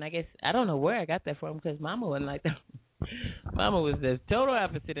relationship, and I guess I don't know where I got that from, because Mama wasn't like that. Mama was the total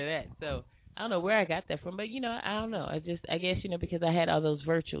opposite of that. So I don't know where I got that from, but I don't know. I guess because I had all those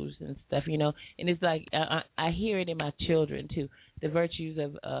virtues and stuff, and it's like I hear it in my children too, the virtues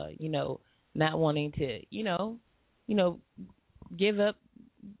of not wanting to give up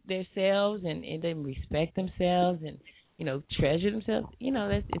themselves and then respect themselves and treasure themselves.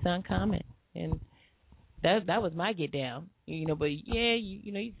 It's uncommon, and that was my get down. But yeah,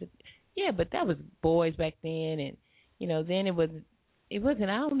 you said, yeah, but that was boys back then, and then it wasn't.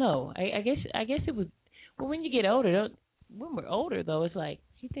 I don't know. I guess it was. Well, when you get older, when we're older though, it's like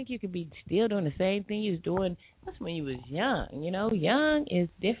you think you could be still doing the same thing you was doing. That's when you was young. Young is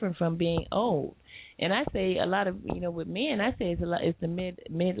different from being old, And I say a lot of, with men, I say it's the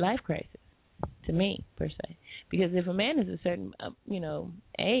midlife crisis to me, per se. Because if a man is a certain,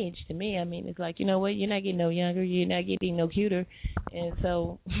 age, to me, I mean, it's like, you know what, you're not getting no younger, you're not getting no cuter. And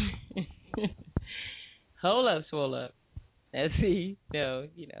so, hold up, swole up. Let's see, so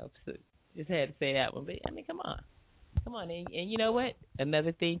just had to say that one. But, I mean, come on. And you know what?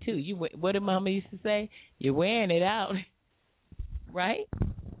 Another thing, too. What did Mama used to say? You're wearing it out, right?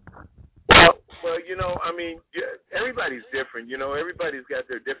 Well, I mean, everybody's different. Everybody's got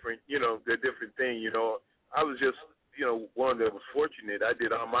their different thing. I was just, one that was fortunate. I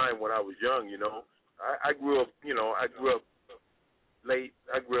did all mine when I was young. I grew up. I grew up late.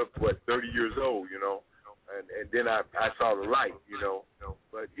 I grew up 30 years old. And then I saw the light.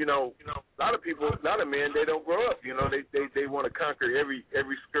 But a lot of people, a lot of men, they don't grow up. They want to conquer every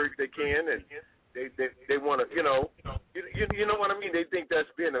skirt they can, and they want to, you know what I mean. They think that's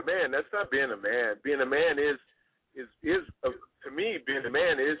being a man. That's not being a man. Being a man is to me, being a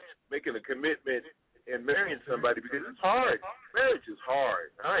man is making a commitment and marrying somebody, because it's hard. Marriage is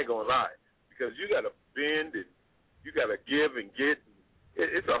hard. I ain't gonna lie, because you got to bend and you got to give and get.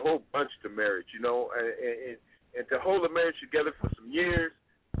 It's a whole bunch to marriage, and to hold a marriage together for some years,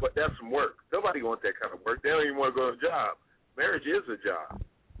 but that's some work. Nobody wants that kind of work. They don't even want to go to a job. Marriage is a job.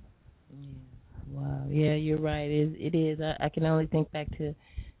 Yeah. Wow. Yeah, you're right. It is. I can only think back to,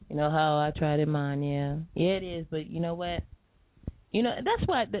 how I tried in mine. Yeah, it is. But you know what? That's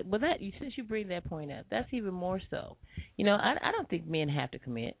why. Since you bring that point up, that's even more so. I don't think men have to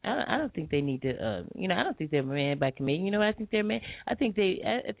commit. I don't think they need to. I don't think they're a man by committing. You know what I think they're a man? I think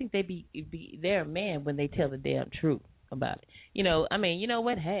they're a man when they tell the damn truth about it. I mean, you know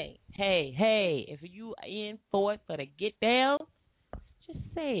what? Hey, if you in for it for the get down, just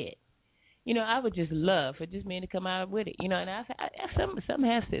say it. I would just love for just men to come out with it. And some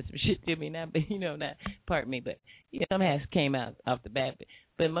have said some shit to me, not pardon me, but some has came out off the bat.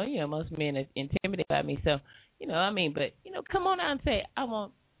 But most men are intimidated by me. So come on out and say, I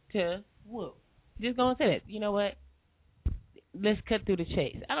want to whoop. Just go and say that. You know what? Let's cut through the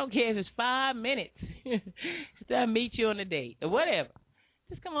chase. I don't care if it's 5 minutes. So I meet you on a date or whatever.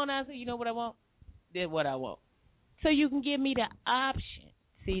 Just come on out and say, you know what I want? Then what I want. So you can give me the option.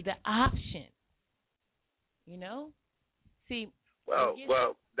 See, the option. See. Well,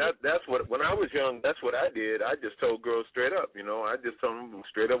 that's what, when I was young, that's what I did. I just told girls straight up, I just told them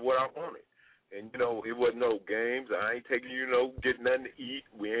straight up what I wanted. And, it wasn't no games. I ain't taking you, getting nothing to eat.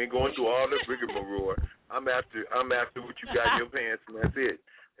 We ain't going through all the rigmarole. I'm after what you got in your pants, and that's it.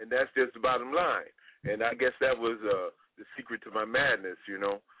 And that's just the bottom line. And I guess that was the secret to my madness,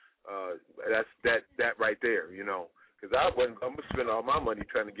 That's that right there, Because I'm going to spend all my money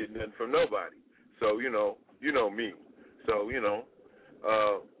trying to get nothing from nobody. So, you know me. So,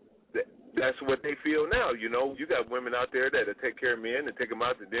 that's what they feel now, You got women out there that'll take care of men and take them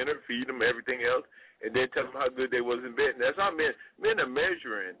out to dinner, feed them, everything else, and then tell them how good they was in bed. And that's how men are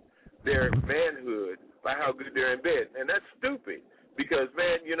measuring their manhood by how good they're in bed. And that's stupid because,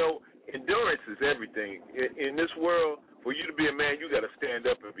 man, endurance is everything. In this world, for you to be a man, you got to stand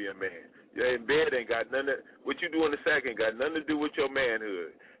up and be a man. In bed ain't got nothing. What you do in the sack ain't got nothing to do with your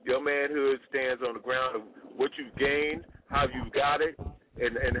manhood. Your manhood stands on the ground of what you've gained, how you've got it,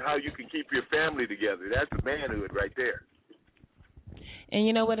 and how you can keep your family together. That's the manhood right there. And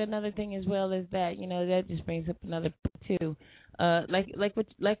you know what? Another thing as well is that that just brings up another too. Like what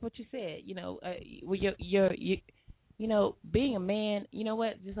you said. Being a man. You know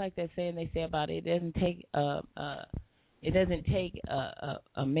what? Just like that saying they say about it doesn't take it doesn't take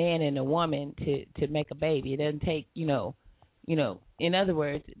a man and a woman to make a baby. It doesn't take in other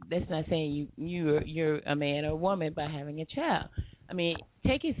words, that's not saying you're a man or a woman by having a child. I mean,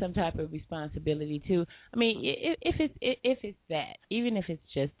 taking some type of responsibility too. I mean, if it's that, even if it's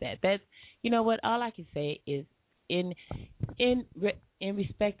just that, that's what. All I can say is in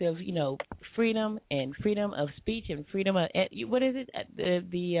respect of freedom and freedom of speech and freedom of what is it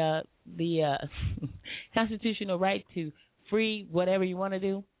the constitutional right to free whatever you want to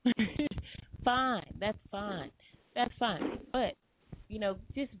do. Fine, that's fine. But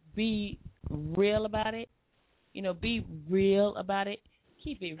just be real about it. Be real about it.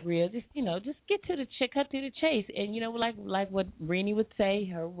 Keep it real. Just get to cut to the chase. And like what Renee would say,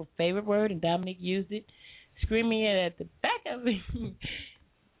 her favorite word, and Dominic used it, screaming it at the back of me.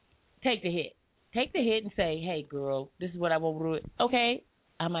 Take the hit. Take the hit and say, hey, girl, this is what I want to do. Okay,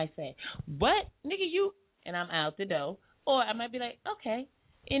 I might say, what, nigga, you, and I'm out the door. Or I might be like, okay.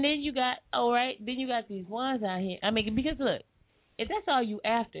 And then you got, all right, then you got these ones out here. I mean, because look, if that's all you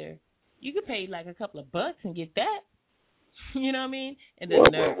after, you could pay like a couple of bucks and get that. You know what I mean? And the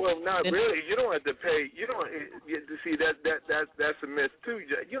well, not really. You don't have to pay. You don't. See that's a mess too.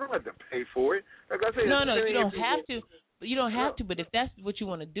 You don't have to pay for it. Like I said, no, you don't have to. You don't have to. But if that's what you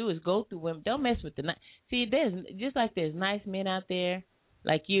want to do, is go through women. Don't mess with the. See, there's nice men out there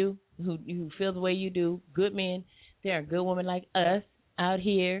like you who feel the way you do. Good men. There are good women like us out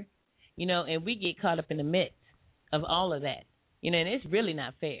here. You know, and we get caught up in the midst of all of that. You know, and it's really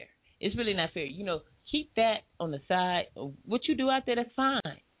not fair. It's really not fair. You know, keep that on the side. What you do out there, that's fine.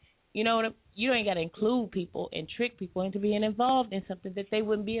 You know, you ain't got to include people and trick people into being involved in something that they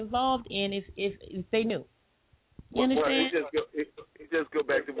wouldn't be involved in if they knew. You understand? Well, it just go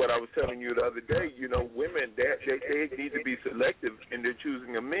back to what I was telling you the other day. You know, women, they need to be selective in their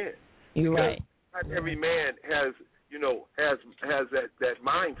choosing of men. You're right. Not every man has that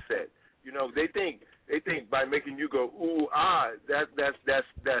mindset. You know, they think by making you go ooh ah, that's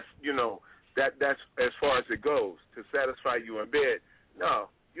you know, that's as far as it goes to satisfy you in bed. No,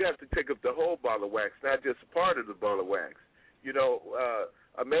 you have to take up the whole ball of wax, not just a part of the ball of wax. You know,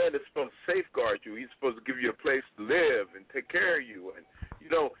 a man is supposed to safeguard you. He's supposed to give you a place to live and take care of you. And you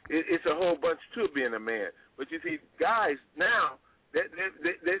know, it's a whole bunch to being a man. But you see, guys now they're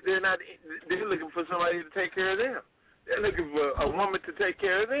not. They're looking for somebody to take care of them. They're looking for a woman to take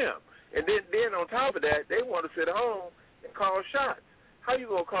care of them. And then on top of that, they want to sit home and call shots. How you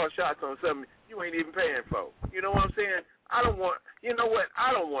gonna call shots on something you ain't even paying for? You know what I'm saying? You know what?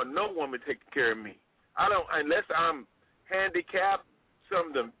 I don't want no woman taking care of me. Unless I'm handicapped,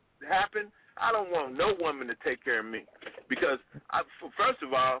 something happen. I don't want no woman to take care of me because first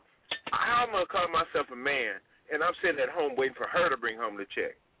of all, how am I gonna call myself a man and I'm sitting at home waiting for her to bring home the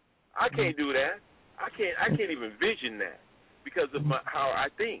check? I can't do that. I can't even vision that because of how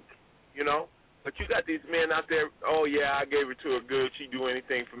I think. You know, but you got these men out there. Oh yeah, I gave her to her good. She do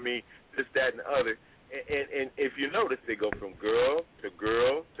anything for me. This, that, and the other. And if you notice, they go from girl to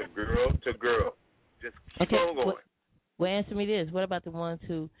girl to girl to girl. Just keep on going. Well, answer me this: what about the ones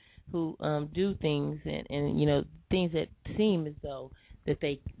who do things and you know things that seem as though that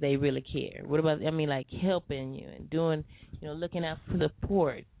they really care? What about like helping you and doing looking out for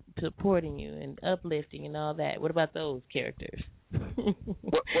supporting you and uplifting and all that? What about those characters?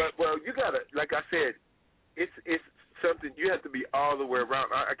 well, you gotta, like I said, it's something you have to be all the way around.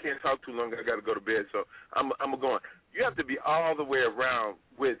 I can't talk too long. I got to go to bed, so I'm going. You have to be all the way around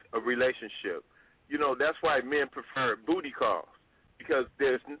with a relationship. You know, that's why men prefer booty calls because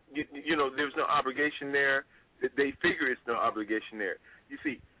there's no obligation there. They figure it's no obligation there. You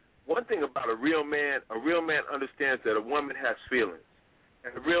see, one thing about a real man understands that a woman has feelings,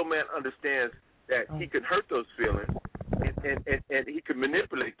 and a real man understands that he can hurt those feelings. And he could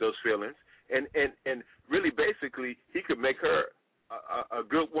manipulate those feelings, and really basically he could make her a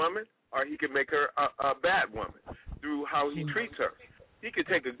good woman, or he could make her a bad woman through how he treats her. He could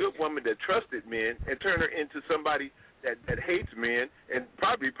take a good woman that trusted men and turn her into somebody that hates men and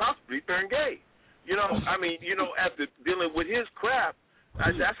possibly turn gay. You know, I mean, after dealing with his crap,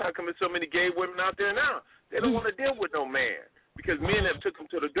 that's how come there's so many gay women out there now. They don't want to deal with no man because men have took them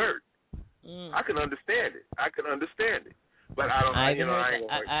to the dirt. I can understand it. But I don't. I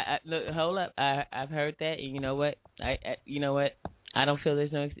ain't look, hold up. I've heard that, and you know what? I don't feel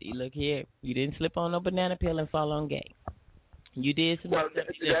there's no. Look here, you didn't slip on no banana peel and fall on gay. You did some. Well,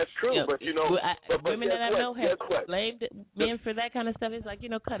 that's true, but women that I know have blamed men for that kind of stuff. It's like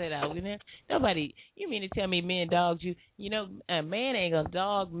cut it out. Nobody. You mean to tell me men dogs you? A man ain't gonna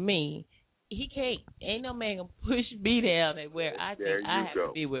dog me. He can't. Ain't no man gonna push me down at where I think I have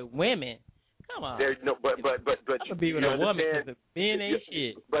to be with women. Come on. But I'm be with a woman because men ain't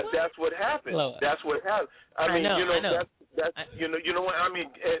shit. But that's what happens. That's what happens. I mean, that's you know what I mean,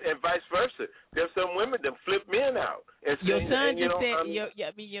 and vice versa. There's some women that flip men out. Your son just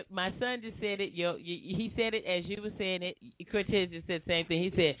said. My son just said it. He said it as you were saying it. Cortez just said the same thing.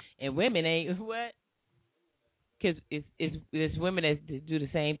 He said, and women ain't what? Because it's women that do the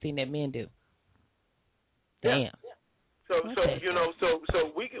same thing that men do. Damn. Yeah. So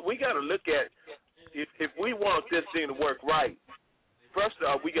we got to look at if we want this thing to work right. First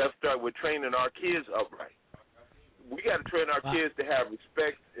of all, we got to start with training our kids upright. We got to train our kids to have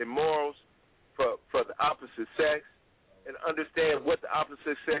respect and morals for the opposite sex and understand what the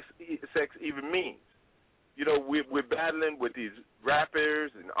opposite sex even means. We're battling with these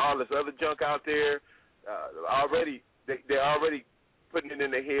rappers and all this other junk out there. They're already putting it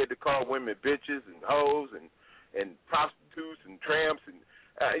in their head to call women bitches and hoes and prostitutes and tramps and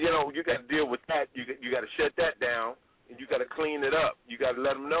you got to deal with that. You got to shut that down and you got to clean it up. You got to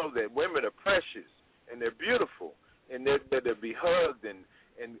let them know that women are precious and they're beautiful and they'll be hugged and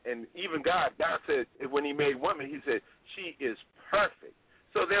And even God said when He made woman, He said she is perfect.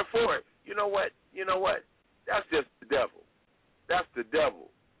 So therefore, you know what? That's just the devil. That's the devil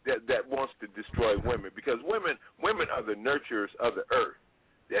that wants to destroy women, because women are the nurturers of the earth.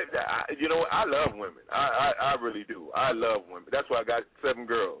 You know what? I love women. I really do. I love women. That's why I got 7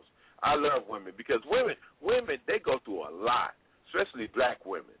 girls. I love women because women they go through a lot, especially black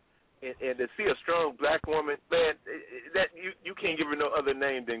women. And to see a strong black woman, man, that you can't give her no other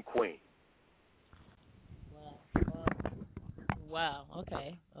name than queen. Wow.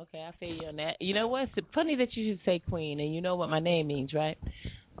 Okay. I feel you on that. You know what? It's funny that you should say queen, and you know what my name means, right?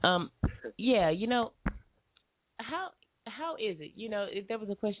 Yeah. You know, how is it? You know, there was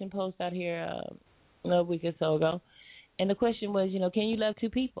a question posted out here a week or so ago, and the question was, you know, can you love 2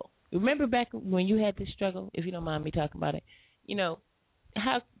 people? Remember back when you had this struggle? If you don't mind me talking about it, you know,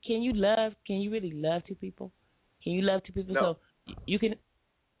 how can you really love 2 people? Can you love 2 people? No. So you can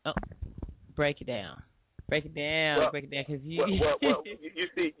break it down. Break it down, because you. Well, you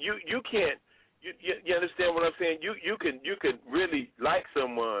see, you can't. You understand what I'm saying? You can really like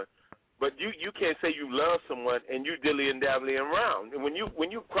someone, but you can't say you love someone and you dilly and dabbling around. And when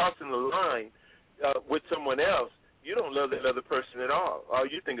you crossing the line with someone else, you don't love that other person at all. All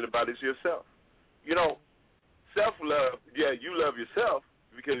you're thinking about is yourself. You know, self-love. Yeah, you love yourself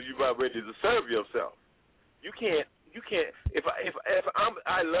because you're about ready to serve yourself. You can't. If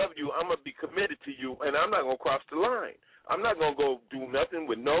I love you, I'm gonna be committed to you, and I'm not gonna cross the line. I'm not gonna go do nothing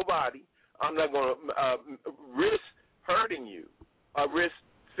with nobody. I'm not gonna risk hurting you or risk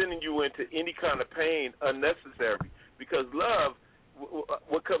sending you into any kind of pain unnecessary. Because love,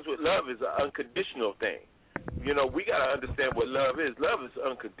 what comes with love is an unconditional thing. You know, we gotta understand what love is. Love is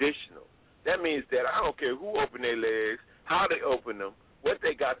unconditional. That means that I don't care who open their legs, how they open them, what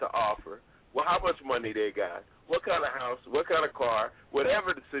they got to offer, well, how much money they got, what kind of house, what kind of car,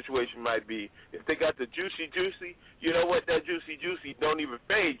 whatever the situation might be. If they got the juicy, you know what? That juicy don't even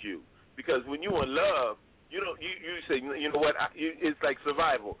fade you, because when you in love, you say, you know what? It's like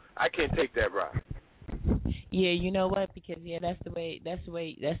survival. I can't take that ride. Yeah, you know what? Because that's the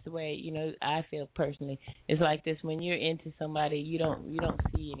way. You know, I feel personally. It's like this: when you're into somebody, you don't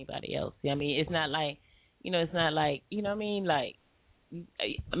see anybody else. I mean, it's not like, you know, you know what I mean? Like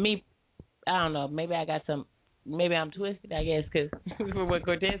me, I don't know. Maybe I'm twisted, I guess, because from what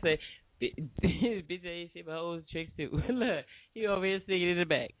Cortez said, bitch ain't shit but hoes tricks too. Look, he over here singing in the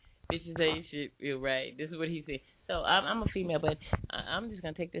back. Bitches ain't shit, you're right. This is what he said. So I'm a female, but I'm just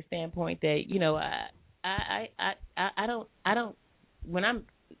gonna take the standpoint that, you know, I don't when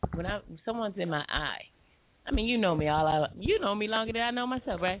someone's in my eye. I mean, you know me you know me longer than I know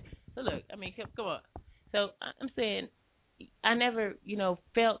myself, right? So look, I mean, come on. So I'm saying I never, you know,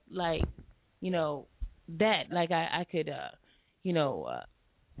 felt like, you know, that like I could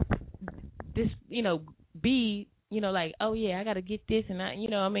this, you know, be, you know, like, oh yeah, I gotta get this, and I, you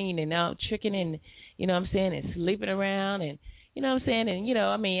know what I mean, and now tricking and, you know what I'm saying, and sleeping around, and you know what I'm saying, and you know,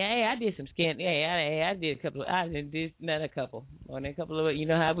 I mean, hey, I did some I did a couple of, not a couple, more than a couple of, you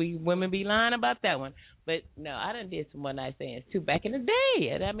know how we women be lying about that one, but no, I done did some one night stands too back in the day,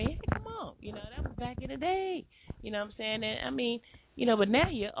 and I mean, come on, you know, that was back in the day, you know what I'm saying, and I mean, you know, but now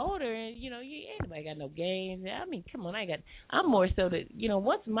you're older, and you know, you ain't nobody got no games. I mean, come on, I'm more so that, you know,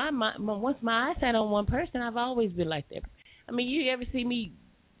 once my eyesight on one person, I've always been like that. I mean, you ever see me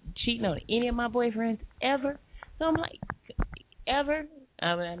cheating on any of my boyfriends ever? So I'm like, ever?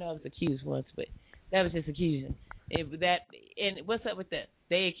 I mean, I know I was accused once, but that was just accusing. And what's up with that?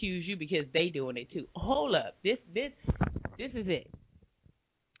 They accuse you because they doing it too. Hold up, this is it.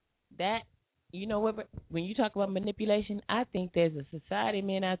 That. You know what? When you talk about manipulation, I think there's a society of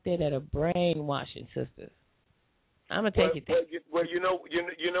men out there that are brainwashing sisters. I'm gonna take it there. Well, you know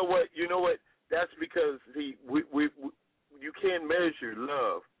what? That's because you can't measure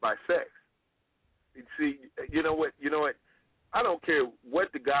love by sex. See, you know what? I don't care what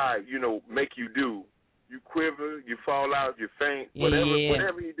the guy, you know, make you do. You quiver, you fall out, you faint,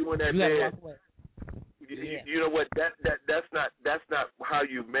 whatever you do in that bed. You know what? That's not how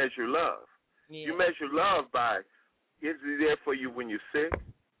you measure love. Yeah. You measure love by, is he there for you when you're sick?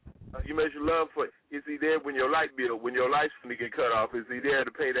 You measure love for, is he there when your lights going to get cut off? Is he there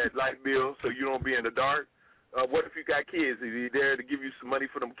to pay that light bill so you don't be in the dark? What if you got kids? Is he there to give you some money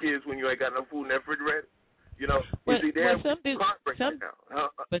for them kids when you ain't got no food in that refrigerator? You know, is he there?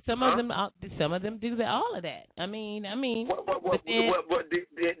 But some of them do all of that. I mean. Then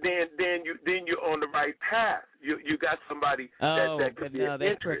you're on the right path. You got somebody that could be an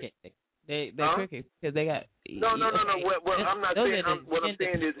interest. Crooked. They're crooked because they got. No. Well, I'm not saying. What I'm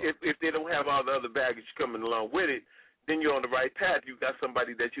saying is, if they don't have all the other baggage coming along with it, then you're on the right path. You got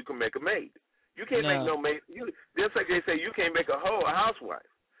somebody that you can make a maid. You can't make no maid. Just like they say, you can't make a housewife.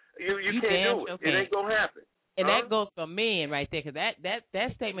 You can't do it. It ain't gonna happen. And that goes for men right there, because that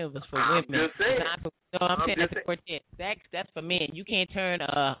statement was for women. I'm just saying. I'm saying that's for quartet. That's for men. You can't turn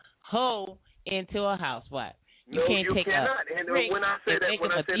a hoe into a housewife. You cannot. And when I say that,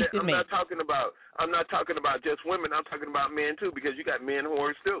 I'm not talking about just women. I'm talking about men too, because you got men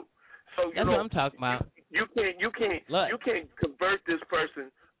whores too. So that's what I'm talking about. You can't convert this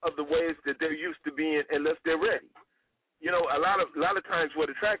person of the ways that they're used to being unless they're ready. You know, a lot of times what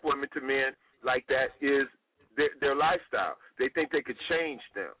attracts women to men like that is their lifestyle. They think they could change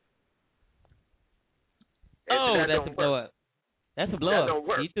them. And that's a blow up. That's a blow up. Don't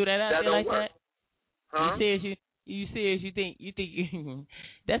work. You threw that out there like work. that? Huh? You serious? You think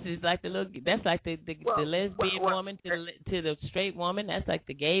that's just like the lesbian woman to the straight woman? That's like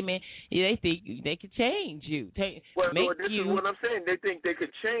the gay man. They think they could change you. This is what I'm saying. They think they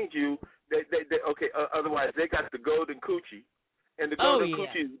could change you. Otherwise they got the golden coochie, and the golden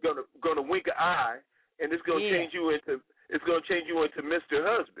coochie is gonna wink an eye, and it's gonna change you into Mr.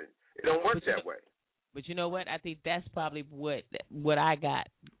 Husband. It don't work that way. But you know what? I think that's probably what I got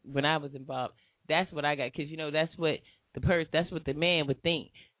when I was involved. That's what I got, because that's what that's what the man would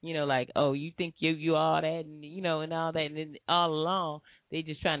think. Like, oh, you think you all that, and and all that, and then all along they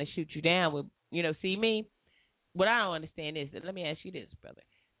just trying to shoot you down with See me, what I don't understand is, let me ask you this, brother.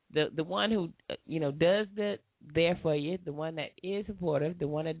 The one who does the there for you, the one that is supportive, the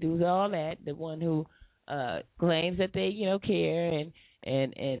one that does all that, the one who claims that they care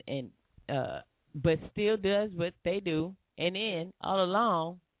and but still does what they do, and then all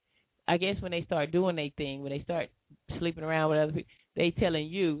along, I guess when they start doing their thing, when they start sleeping around with other people, they telling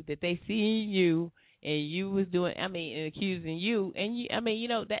you that they see you and you was doing, and accusing you, and you,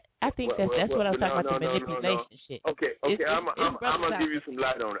 that I think that's what I was talking about, the manipulation shit. Okay, I'm gonna give you some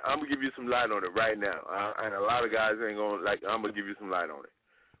light on it. I'm gonna give you some light on it right now, and a lot of guys ain't gonna like. I'm gonna give you some light on it.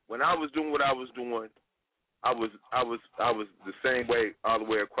 When I was doing what I was doing, I was the same way all the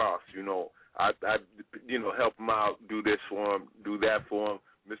way across. I help them out, do this for them, do that for them,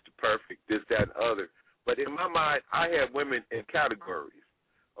 Mr. Perfect, this, that, and other. But in my mind, I had women in categories.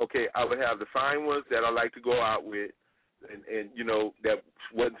 Okay, I would have the fine ones that I like to go out with, and that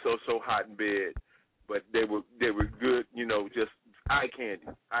wasn't so hot in bed, but they were good, just eye candy.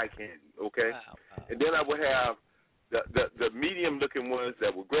 Okay, wow. And then I would have the medium looking ones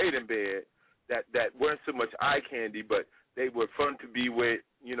that were great in bed, that weren't so much eye candy, but they were fun to be with,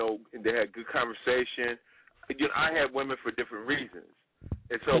 and they had good conversation. I had women for different reasons.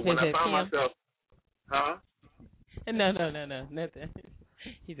 And so when I found myself, No, nothing.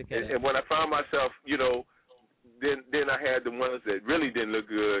 He's a kid. And when I found myself, then I had the ones that really didn't look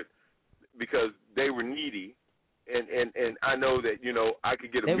good because they were needy, and I know that I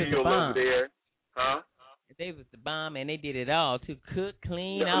could get a meal over there, They was the bomb, and they did it all to cook,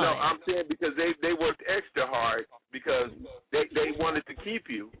 clean, all that. I'm saying because they worked extra hard because they wanted to keep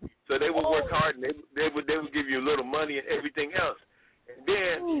you, so they would work hard, and they would give you a little money and everything else. And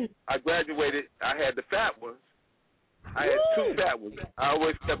then I graduated. I had the fat ones. I had two fat ones. I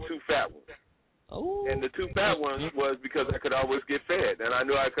always kept two fat ones. Oh. And the two fat ones was because I could always get fed, and I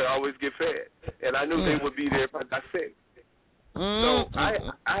knew I could always get fed, and I knew they would be there if I got sick. So I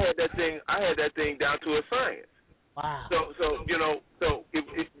had that thing down to a science. Wow. So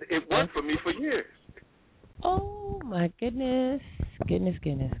it worked for me for years. Oh my goodness,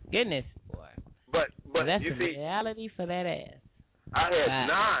 boy. But that's you a see, reality for that ass. I had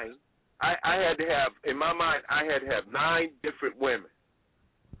 9. I had to have, in my mind, 9 different women.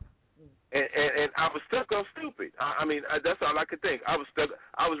 And I was stuck on stupid. That's all I could think. I was stuck.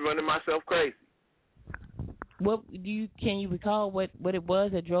 I was running myself crazy. Can you recall what it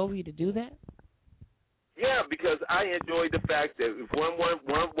was that drove you to do that? Yeah, because I enjoyed the fact that if one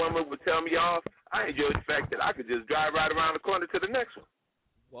woman would tell me off, I enjoyed the fact that I could just drive right around the corner to the next one.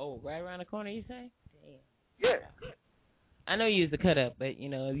 Whoa, right around the corner, you say? Damn. Yeah. I know you used to cut up, but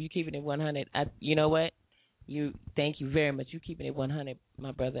if you keeping it 100, you know what? Thank you very much. You keeping it 100,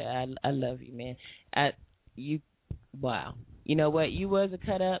 my brother. I love you, man. Wow. You know what? You was a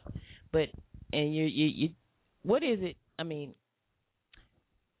cut up, and you what is it?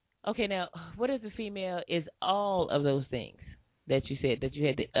 Okay, now what is a female? Is all of those things that you said, that you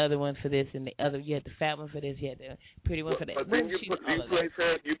had the other one for this and the other, you had the fat one for this, you had the pretty one for that. But then you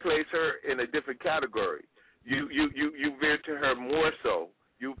place her in a different category. You veered to her more so.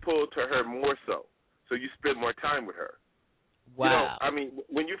 You pulled to her more so. So you spend more time with her. Wow.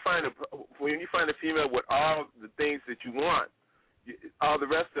 When you find a female with all the things that you want, all the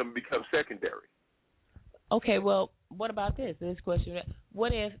rest of them become secondary. Okay, well, what about this? This question: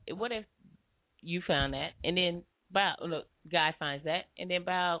 what if you found that, and then guy finds that, and then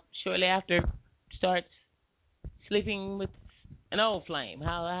about shortly after starts sleeping with an old flame?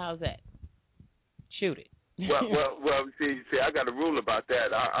 How's that? Shoot it. well. See, I got a rule about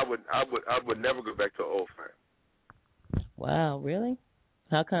that. I would never go back to an old flame. Wow, really?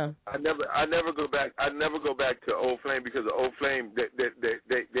 How come? I never go back. I never go back to old flame because the old flame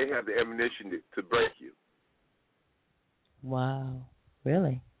they have the ammunition to break you. Wow,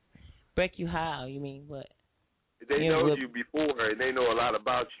 really? Break you how? You mean what? They know you before, and they know a lot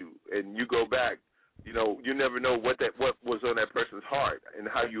about you, and you go back. You know, you never know what was on that person's heart and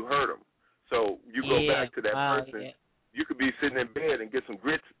how you hurt them. So you go back to that person. Yeah. You could be sitting in bed and get some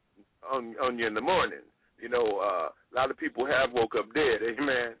grits on you in the morning. You know, a lot of people have woke up dead.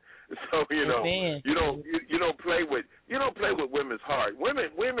 Amen. So you know, you don't play with women's heart.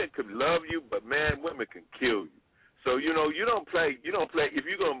 Women could love you, but man, women can kill you. So you know, you don't play. If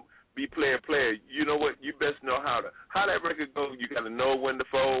you're gonna be player, you know what? You best know how that record goes. You got to know when to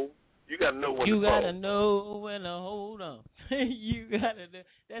fold. You got to know when to fold. You got to know when to hold on. You got to know.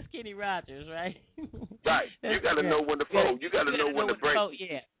 That's Kenny Rogers, right? Right. You got to know when to fold. You got to know when to break.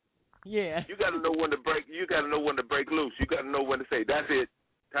 Yeah. You got to know when to break. You got to know when to break loose. You got to know when to say, that's it.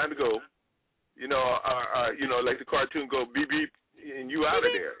 Time to go. You know, like the cartoon go, beep, beep, and you out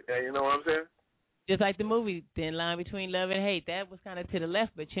of there. You know what I'm saying? Just like the movie, Thin Line Between Love and Hate. That was kind of to the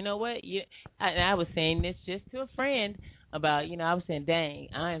left, but you know what? I was saying this just to a friend about, I was saying, dang,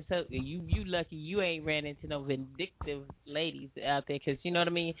 I am so, you lucky you ain't ran into no vindictive ladies out there, because, you know what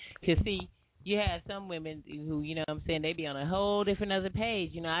I mean? Because, see, you have some women who, you know what I'm saying, they be on a whole different other page.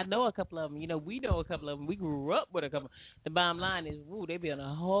 You know, I know a couple of them. You know, we know a couple of them. We grew up with a couple. The bottom line is, they be on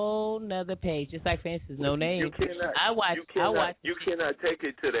a whole nother page. Just like, for instance, No Name. You cannot take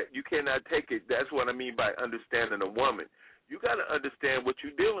it to that. You cannot take it. That's what I mean by understanding a woman. You got to understand what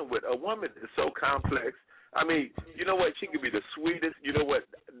you're dealing with. A woman is so complex. I mean, you know what? She could be the sweetest. You know what?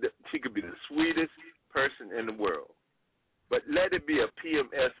 She could be the sweetest person in the world. But let it be a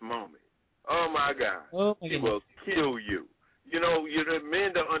PMS moment. Oh my God! She will kill you. You know,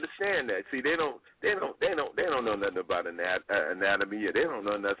 men don't understand that. See, they don't know nothing about anatomy. Or they don't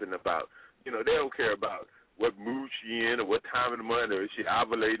know nothing about. They don't care about what mood she in or what time of the month or is she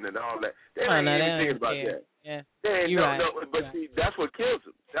ovulating and all that. They ain't even thinking about that. Yeah, they ain't but see, that's what kills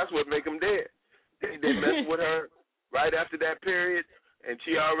them. That's what make them dead. They mess with her right after that period, and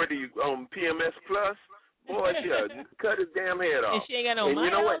she already on PMS plus. Boy, she'll cut his damn head off. And she ain't got no money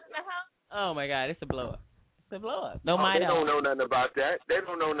in the house. Oh, my God, it's a blow-up. It's a blow-up. No Midol. They don't know nothing about that. They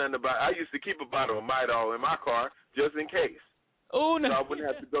don't know nothing about I used to keep a bottle of Midol in my car just in case. Oh, no. So I wouldn't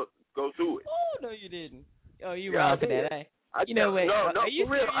have to go through it. Oh, no, you didn't. Oh, you wrong for that. No, for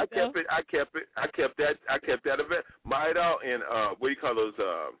real. I kept that event. Midol and, what do you call those,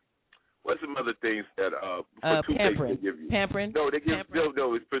 what's some other things that, for toothpaste they give you? Pampering. No, they give,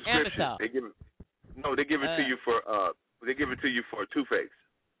 no, it's prescription. Anisole. They give it to you for, toothpaste.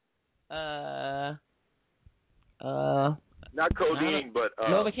 Not codeine, but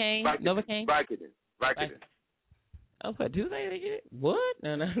Novocaine. Vicodin. Oh, for do they get it? What?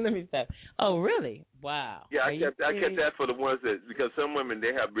 No, let me stop. Oh, really? Wow. Yeah, I kept that for the ones because some women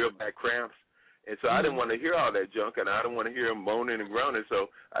they have real bad cramps, and so I didn't want to hear all that junk, and I didn't want to hear them moaning and groaning, so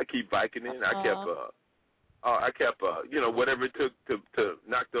I keep Vicodin. I kept whatever it took to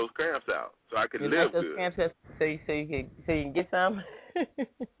knock those cramps out, so I could live good. Cramps out so you can get some.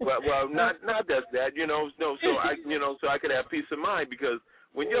 well, not just that, so I could have peace of mind, because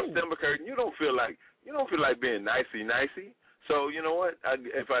when your stomach hurting, you don't feel like being nicey. So you know what?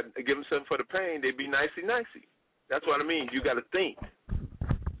 If I give them something for the pain, they be nicey. That's what I mean. You got to think.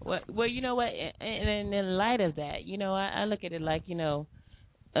 Well, you know what? And in light of that, I look at it like,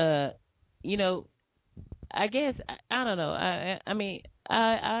 I guess I don't know. I mean,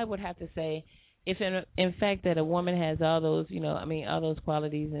 I would have to say, if in fact that a woman has all those, all those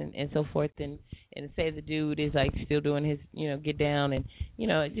qualities and so forth, and say the dude is like still doing his, get down and,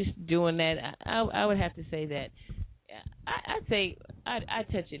 just doing that, I would have to say that I'd say I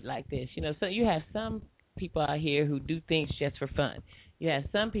touch it like this, So you have some people out here who do things just for fun. You have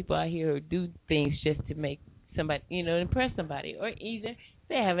some people out here who do things just to make somebody, impress somebody, or either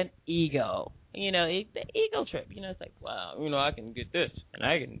they have an ego, the ego trip. It's like, wow, I can get this and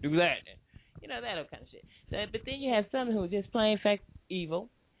I can do that. And, that kind of shit. So, but then you have some who are just plain fact evil,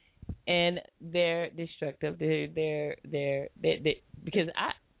 and they're destructive. They're because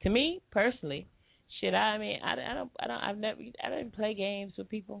to me personally, shit. I don't play games with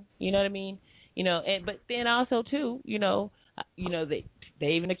people. You know what I mean? But then also too,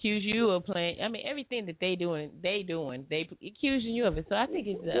 They even accuse you of playing. I mean, everything that they accusing you of it. So I think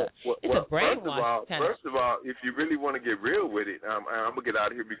it's a brainwash. First of all, if you really want to get real with it, I'm gonna get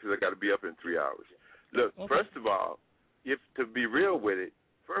out of here because I got to be up in 3 hours. Look, okay. First of all, if to be real with it,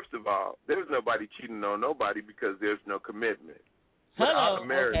 first of all, there's nobody cheating on nobody because there's no commitment. Without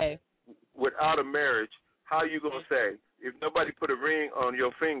a marriage, how you gonna say if nobody put a ring on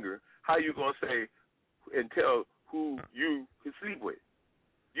your finger? How you gonna say and tell who you can sleep with?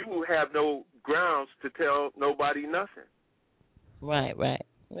 You will have no grounds to tell nobody nothing. Right.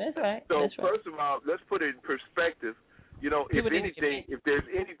 That's right. So first of all, let's put it in perspective. You know, if there's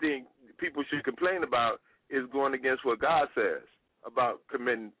anything people should complain about is going against what God says about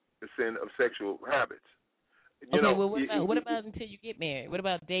committing the sin of sexual habits. What about until you get married? What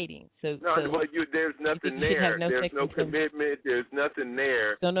about dating? There's nothing there. There's no commitment. There's nothing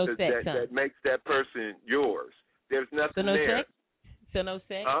there that makes that person yours. There's nothing there. Sex? So no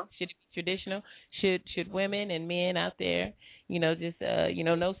sex? Huh? Should it be traditional? Should women and men out there, no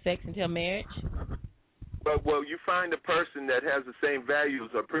sex until marriage? Well, you find a person that has the same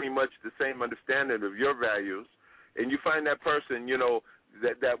values or pretty much the same understanding of your values, and you find that person,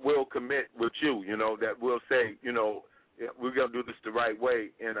 that will commit with you, that will say, we're going to do this the right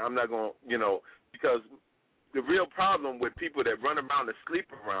way, and I'm not going to, because the real problem with people that run around and sleep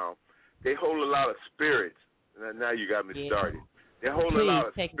around, they hold a lot of spirits. Now you got me started. They hold a lot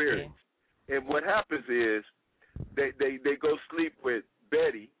of spirits. And what happens is they go sleep with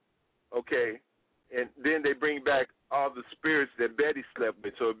Betty, okay, and then they bring back all the spirits that Betty slept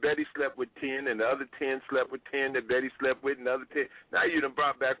with. So if Betty slept with 10 and the other 10 slept with 10 that Betty slept with and the other 10, now you done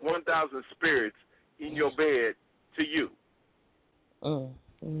brought back 1,000 spirits in your bed to you.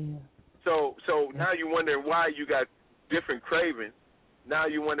 So now you wonder why you got different cravings. Now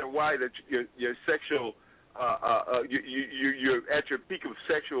you wonder why that your sexual you're at your peak of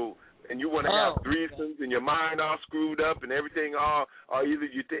sexual and you want to have threesomes and your mind all screwed up and everything or either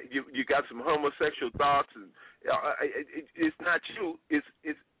you got some homosexual thoughts and it's not you. It's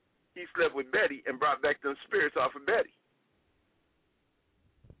he slept with Betty and brought back them spirits off of Betty.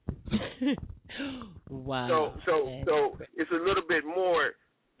 Wow. So it's a little bit more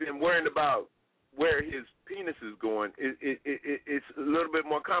than worrying about where his penis is going. It's a little bit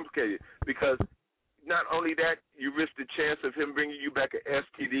more complicated because not only that, you risk the chance of him bringing you back an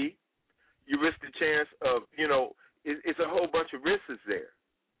STD. You risk the chance of, it's a whole bunch of risks there.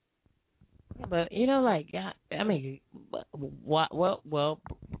 But, well,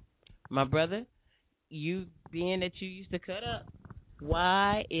 my brother, you being that you used to cut up,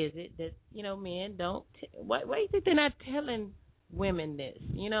 why is it that, men don't, why do you think they're not telling women this?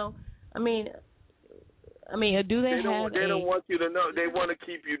 Do they don't want you to know. They want to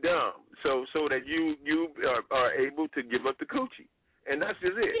keep you dumb so that you are able to give up the coochie. And that's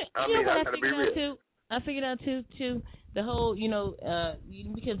just it. I got to be real. I figured out, too, the whole,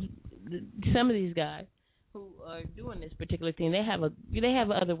 because some of these guys who are doing this particular thing, they have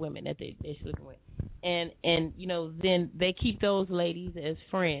other women that they're sleeping with. And then they keep those ladies as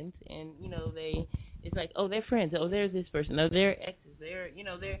friends. And, it's like, oh, they're friends. Oh, there's this person. Oh, they're exes.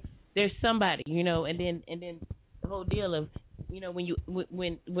 There's somebody, and then the whole deal of, when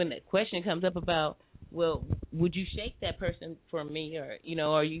the question comes up about, well, would you shake that person for me, or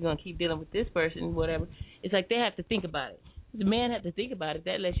are you gonna keep dealing with this person, whatever? It's like they have to think about it. The man have to think about it.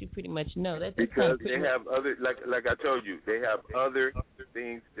 That lets you pretty much know that because they have other, like I told you, they have other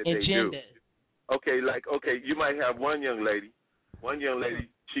things that they do. Okay, you might have one young lady.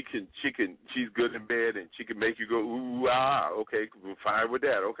 She's good in bed and she can make you go ooh ah. Okay, fine with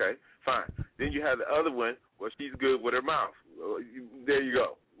that. Okay, fine. Then you have the other one where she's good with her mouth. There you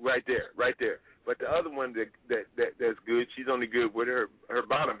go, right there. But the other one that's good, she's only good with her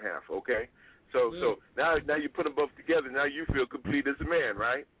bottom half. Okay, so now you put them both together. Now you feel complete as a man,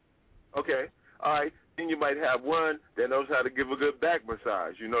 right? Okay, all right. Then you might have one that knows how to give a good back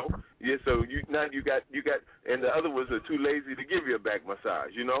massage, Yeah, so you got, and the other ones are too lazy to give you a back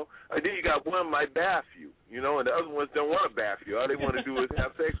massage, And then you got one might bath you, and the other ones don't want to bath you. All they want to do is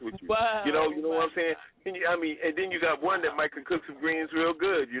have sex with you. Wow. You know what I'm saying? And then you got one that might can cook some greens real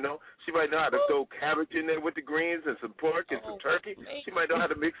good, She might know how to throw cabbage in there with the greens and some pork and some turkey. She might know how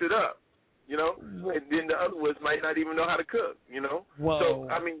to mix it up. And then the other ones might not even know how to cook, Whoa. So,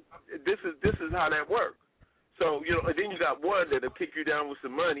 this is how that works. So, and then you got one that'll kick you down with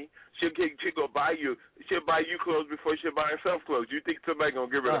some money. She'll go buy you clothes before she'll buy herself clothes. You think somebody going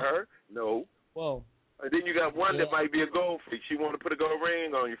to give it to her? No. Whoa. And then you got one that might be a gold freak. She want to put a gold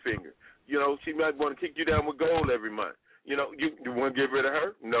ring on your finger. She might want to kick you down with gold every month. You want to get rid of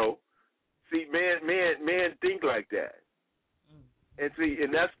her? No. See, men think like that. And see,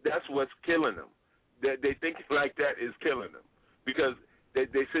 and that's what's killing them. They think like that is killing them because they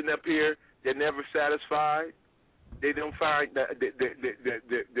sitting up here, they're never satisfied. They don't find that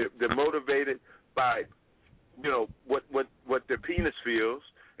they're motivated by, you know, what their penis feels,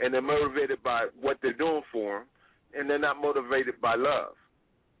 and they're motivated by what they're doing for them, and they're not motivated by love,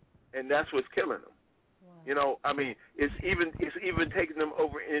 and that's what's killing them. Wow. You know, I mean, it's even taking them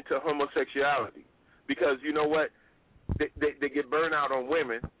over into homosexuality because you know what, they get burned out on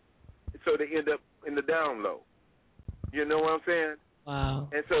women, so they end up in the down low. You know what I'm saying? Wow.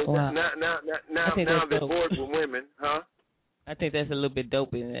 And so now they're bored with women, huh? I think that's a little bit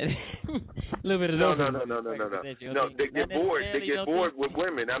dope, isn't it? A little bit of dope. No, they get bored. They get bored with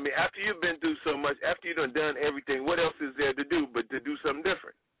women. I mean, after you've been through so much, after you've done everything, what else is there to do but to do something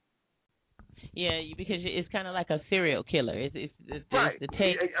different? Yeah, because it's kind of like a serial killer. It's right. The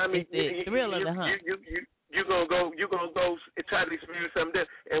take. I mean, it's the thrill of the hunt. You're gonna go try to experience something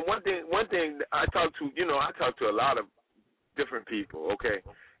different. And one thing I talk to a lot of different people, okay,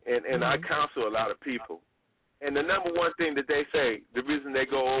 and I counsel a lot of people. And the number one thing that they say, the reason they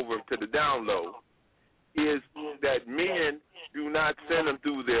go over to the down low, is that men do not send them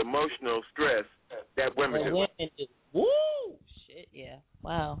through the emotional stress that women do. Woo! Shit, yeah.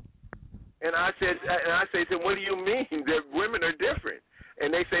 Wow. And I say to them, what do you mean? That women are different.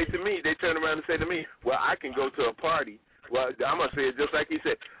 And they say to me, they turn around and say to me, well, I can go to a party. Well, I'm going to say it just like he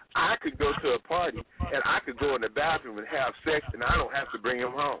said. I could go to a party, and I could go in the bathroom and have sex, and I don't have to bring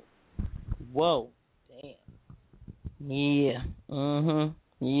him home. Whoa. Damn. Yeah.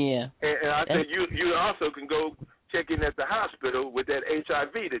 Yeah. And I said, you also can go check in at the hospital with that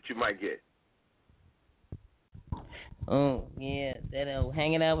HIV that you might get. Oh, yeah. That old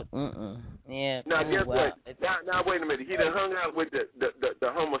hanging out with, yeah. Now, guess what? Now, wait a minute. He done hung out with the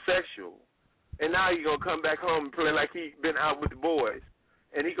homosexual, and now he going to come back home and play like he been out with the boys,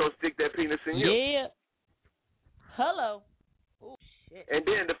 and he going to stick that penis in you. Yeah. Hello. Oh, shit. And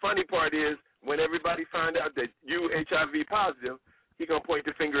then the funny part is, when everybody find out that you HIV positive, he going to point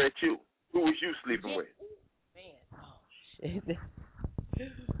the finger at you. Who was you sleeping with? Man. Oh, shit.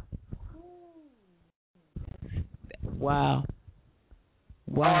 Wow.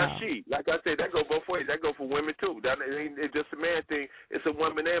 Or she. Like I said, that go both ways. That go for women, too. That ain't it's just a man thing. It's a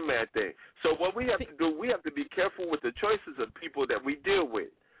woman and man thing. So what we have to do, we have to be careful with the choices of people that we deal with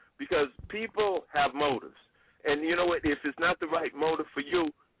because people have motives. And you know what? If it's not the right motive for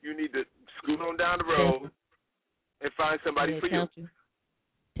you, you need to scoot on down the road and find somebody for you.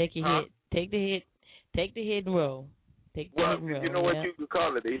 Take your hit. Take the hit. Take the hit and roll. Well, you know what you could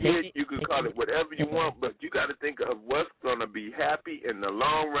call it. A hit, you could call it whatever you want, but you got to think of what's going to be happy in the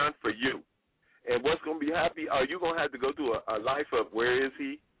long run for you. And what's going to be happy, are you going to have to go through a life of where is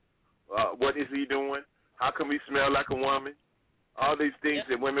he? What is he doing? How come he smell like a woman? All these things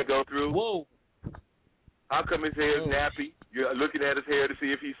that women go through. Whoa. How come his hair is nappy? You're looking at his hair to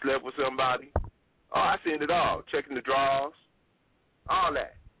see if he slept with somebody. Oh, I seen it all. Checking the drawers. All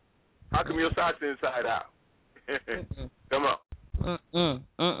that. How come your socks inside out? Come on.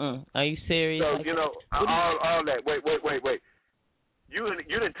 Are you serious? So, you know, all that. Wait. You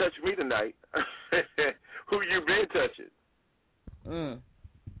didn't touch me tonight. Who you been touching?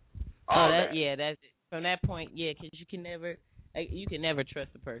 That's it. From that point, yeah, because you can never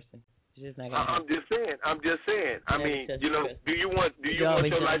trust a person. It's just not I'm just saying. I mean, you know, do you want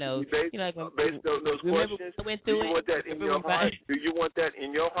your life to be based on those questions? Do you want that in your heart? Do you want that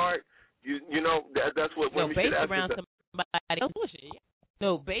in your heart? You know, that's what women should ask themselves.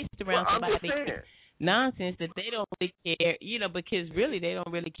 Based around somebody nonsense that they don't really care, you know, because really they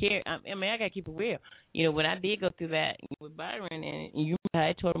don't really care. I mean, I got to keep it real. You know, when I did go through that with Byron and you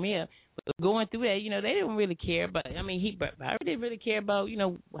had told me going through that, you know, they didn't really care about, I mean, Byron didn't really care about, you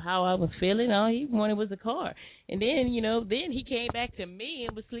know, how I was feeling. All he wanted was a car. And then, you know, then he came back to me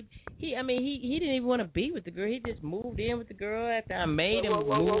and was sleep. He didn't even want to be with the girl. He just moved in with the girl after I made him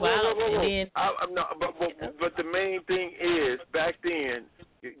move out. And then, but the main thing is, back then,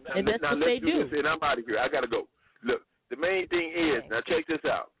 and that's now what let's they do. This and I'm out of here. I got to go. Look, the main thing is, now check this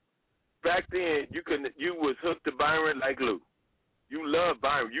out. Back then, you was hooked to Byron like glue. You love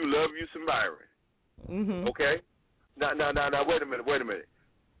Byron. You love you some Byron. Mm-hmm. Okay? Now, wait a minute.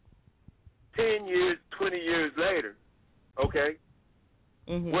 10 years, 20 years later, okay,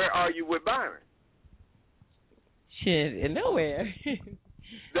 where are you with Byron? Shit, nowhere.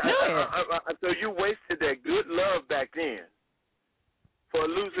 Nowhere. So you wasted that good love back then for a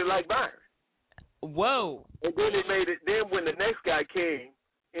loser like Byron. Whoa. And then then when the next guy came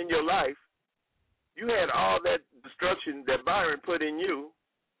in your life, you had all that destruction that Byron put in you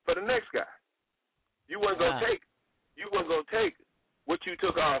for the next guy. You weren't gonna take what you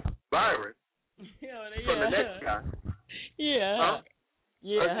took off Byron from the next guy. Yeah. Huh?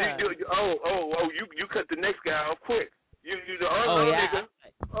 Yeah. You cut the next guy off quick. You nigga.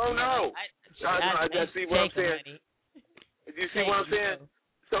 Oh no. I just see what I'm saying. You see what I'm saying?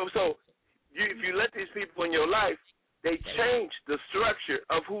 So if you let these people in your life, they change the structure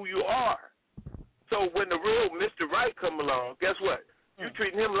of who you are. So when the real Mr. Right come along, guess what? You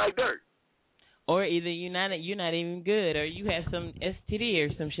treating him like dirt. Or either you're not even good, or you have some STD or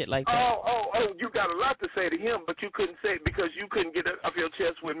some shit like that. Oh, you got a lot to say to him, but you couldn't say it because you couldn't get it off your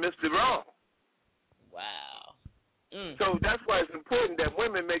chest with Mr. Wrong. Wow. So that's why it's important that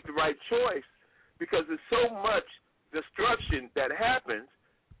women make the right choice, because there's so much destruction that happens.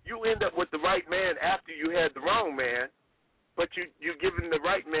 You end up with the right man after you had the wrong man, but you're giving the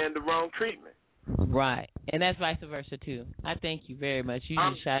right man the wrong treatment. Right, and that's vice versa too. I thank you very much. You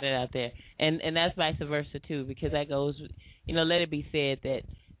just shot it out there, and that's vice versa too, because that goes, let it be said that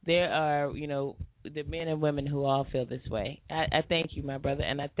there are, the men and women who all feel this way. I thank you, my brother,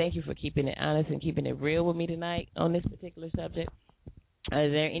 and I thank you for keeping it honest and keeping it real with me tonight on this particular subject.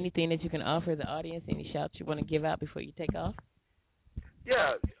 Is there anything that you can offer the audience? Any shouts you want to give out before you take off?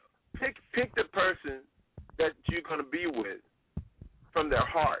 Yeah, pick the person that you're going to be with from their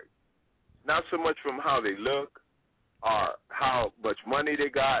heart. Not so much from how they look or how much money they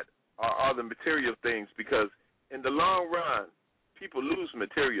got or all the material things, because in the long run, people lose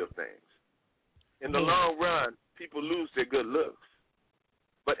material things. In the long run, people lose their good looks.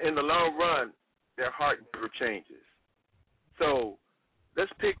 But in the long run, their heart never changes. So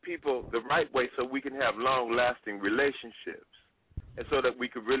let's pick people the right way so we can have long-lasting relationships, and so that we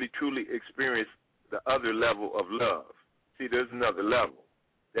can really, truly experience the other level of love. See, there's another level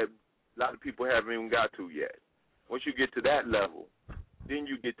that a lot of people haven't even got to yet. Once you get to that level, then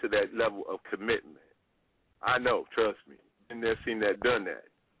you get to that level of commitment. I know, trust me. Been there, seen that, done that.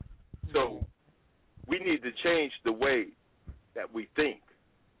 So we need to change the way that we think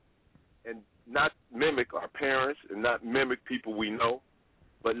and not mimic our parents and not mimic people we know,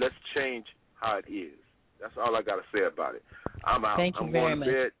 but let's change how it is. That's all I got to say about it. I'm out. Thank you I'm very going much.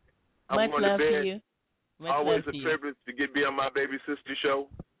 to bed. Much love to you. Always a privilege to be on my baby sister show.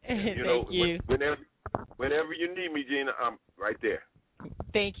 Thank you. Whenever you need me, Gena, I'm right there.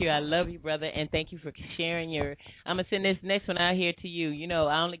 Thank you. I love you, brother, and thank you for sharing I'm going to send this next one out here to you.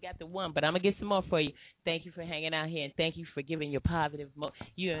 I only got the one, but I'm going to get some more for you. Thank you for hanging out here, and thank you for giving your positive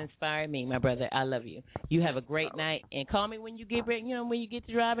you inspire me, my brother. I love you. You have a great night, and call me when you get ready, when you get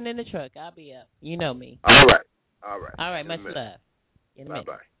to driving in the truck. I'll be up. You know me. All right. All right, much love.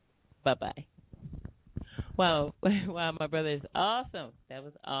 Bye-bye. Bye-bye. Wow, my brother is awesome. That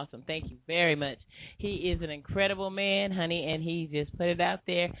was awesome. Thank you very much. He is an incredible man, honey, and he just put it out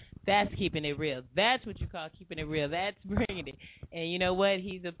there. That's keeping it real. That's what you call keeping it real. That's bringing it. And you know what?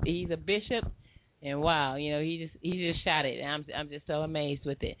 He's a bishop, and wow, he just shot it. And I'm just so amazed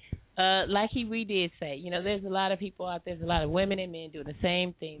with it. Like we did say, there's a lot of people out there. There's a lot of women and men doing the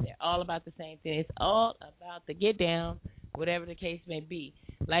same thing. They're all about the same thing. It's all about the get down, whatever the case may be.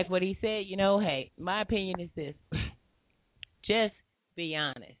 Like what he said, hey, my opinion is this. Just be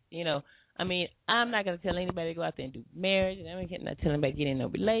honest. I'm not going to tell anybody to go out there and do marriage, and I'm not telling anybody to get in no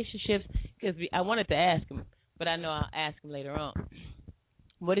relationships, because I wanted to ask him, but I know I'll ask him later on.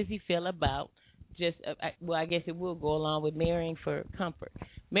 What does he feel about I guess it will go along with marrying for comfort.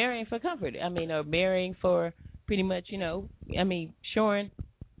 Marrying for comfort, or marrying for pretty much, shoring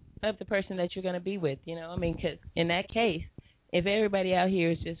up the person that you're going to be with, because in that case, if everybody out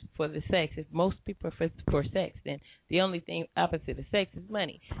here is just for the sex, if most people are for sex, then the only thing opposite of sex is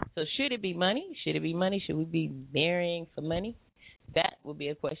money. So should it be money? Should it be money? Should we be marrying for money? That would be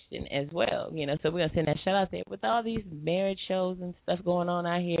a question as well. So we're going to send that shout out there. With all these marriage shows and stuff going on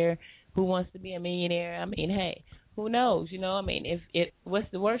out here, who wants to be a millionaire? Hey, who knows? What's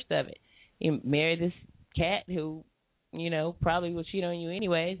the worst of it? You marry this cat who, probably will cheat on you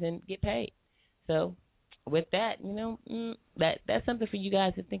anyways and get paid. So with that, that's something for you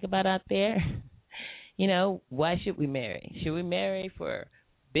guys to think about out there. Why should we marry? Should we marry for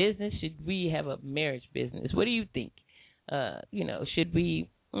business? Should we have a marriage business? What do you think? Should we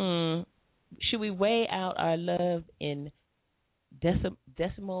weigh out our love in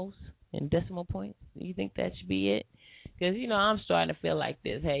decimals and decimal points? Do you think that should be it? Because, I'm starting to feel like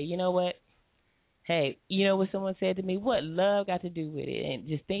this. Hey, you know what? Hey, what someone said to me? What love got to do with it? And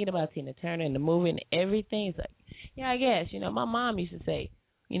just thinking about Tina Turner and the movie and everything, it's like, yeah, I guess. My mom used to say,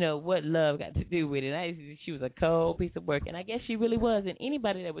 what love got to do with it? She was a cold piece of work, and I guess she really was. And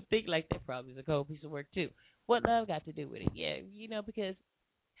anybody that would think like that probably is a cold piece of work too. What love got to do with it? Yeah, because,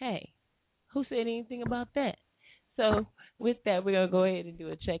 hey, who said anything about that? So with that, we're going to go ahead and do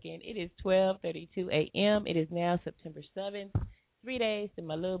a check-in. It is 12:32 a.m. It is now September 7th, 3 days to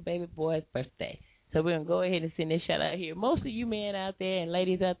my little baby boy's birthday. So we're going to go ahead and send this shout out here. Most of you men out there and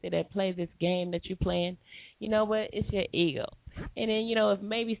ladies out there that play this game that you're playing, you know what? It's your ego. And then, you know, if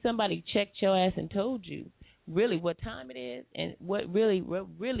maybe somebody checked your ass and told you really what time it is and what really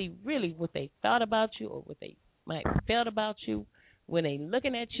what they thought about you or what they might have felt about you when they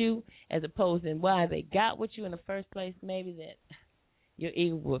looking at you as opposed to why they got with you in the first place, maybe that your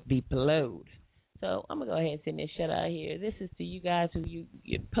ego would be blowed. So I'm going to go ahead and send this shout out here. This is to you guys who you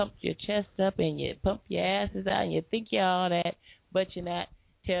pump your chest up and you pump your asses out and you think you're all that, but you're not.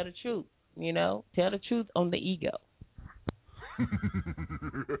 Tell the truth, you know. Tell the truth on the ego.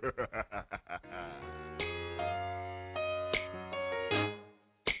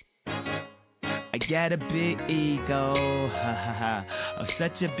 I got a big ego, ha ha ha, oh,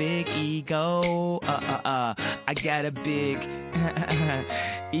 such a big ego, I got a big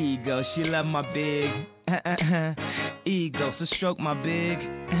ego, she love my big ego, so stroke my big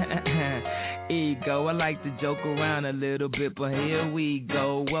ego. I like to joke around a little bit, but here we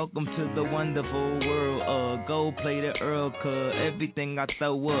go. Welcome to the wonderful world of go play the Earl, cuz everything I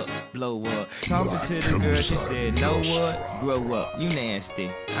throw up, blow up. Talking to the girl, she said, know what? Grow up, you nasty.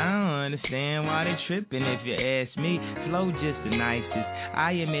 I don't understand why they tripping if you ask me. Flow just the nicest.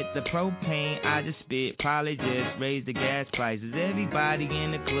 I admit the propane I just spit probably just raised the gas prices. Everybody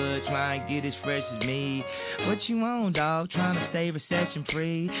in the club trying to get as fresh as me. What you on, dog? Trying to stay recession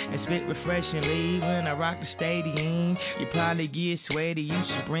free and spit refreshingly when I rock the stadium. You probably get sweaty, you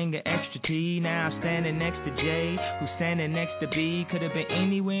should bring an extra tea. Now I'm standing next to Jay, who's standing next to B. Could have been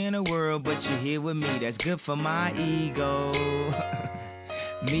anywhere in the world, but you're here with me. That's good for my ego.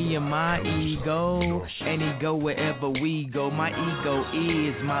 Me and my ego, and he go wherever we go. My ego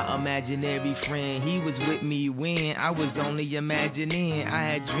is my imaginary friend. He was with me when I was only imagining.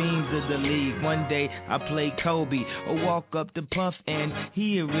 I had dreams of the league. One day I played Kobe or walk up to Puff and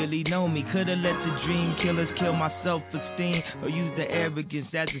he'd really know me. Coulda let the dream killers kill my self-esteem or use the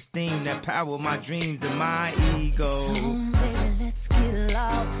arrogance as a steam that power my dreams and my ego. Come on, baby, let's get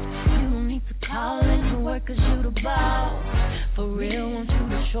lost. You don't need to call into work 'cause you the boss. For real, want you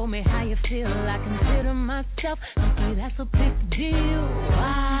to show me how you feel. I consider myself lucky, that's a big deal.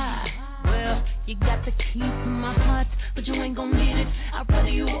 Why? Well, you got the key to my heart, but you ain't gon' need it. I'd rather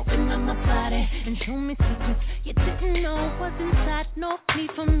you open up my body and show me secrets you didn't know what's inside. No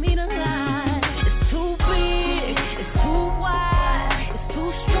need for me to lie. It's too big, it's too wide, it's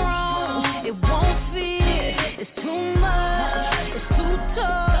too strong, it won't fit. It's too much, it's too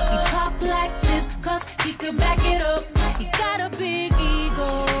tough. He talk like this 'cause he can back it up. He got a big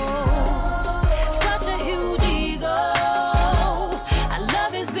ego, such a huge ego. I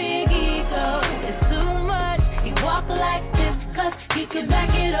love his big ego. It's too much. He walk like this 'cause he can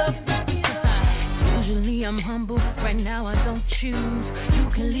back it up. Usually I'm humble, right now I don't choose. You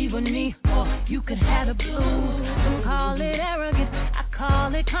can leave with me or you could have the blues. Don't call it arrogance, I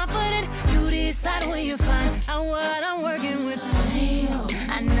call it confident. You decide when you find out what I'm working with.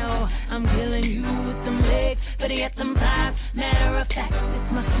 I know I'm killing you with them legs, but yet sometimes, matter of fact,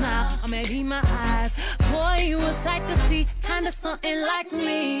 it's my smile or maybe my eyes. Boy, you a sight to see, kinda something like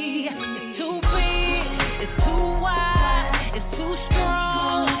me. It's too big, it's too wide, it's too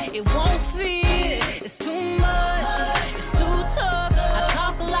strong, it won't fit. It's too much, it's too tough. I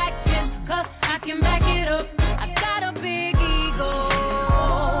talk like this 'cause I can back it up. I got a big ego,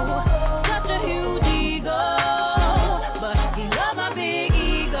 such a huge ego, but he love my big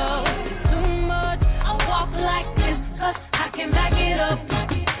ego. It's too much, I walk like this 'cause I can back it up.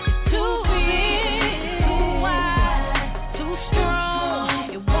 It's too big, too wide, too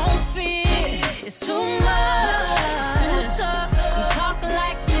strong, it won't fit. It's too much, too tough. He talk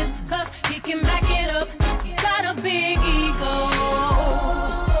like this 'cause he can back it up. He got a big ego,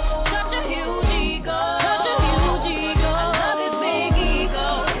 such a huge ego, such a huge ego. I love his big ego.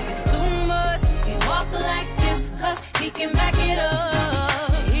 It's too much. He walk like this 'cause he can back it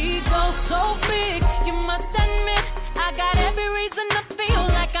up. Ego so big, you must admit I got every reason to feel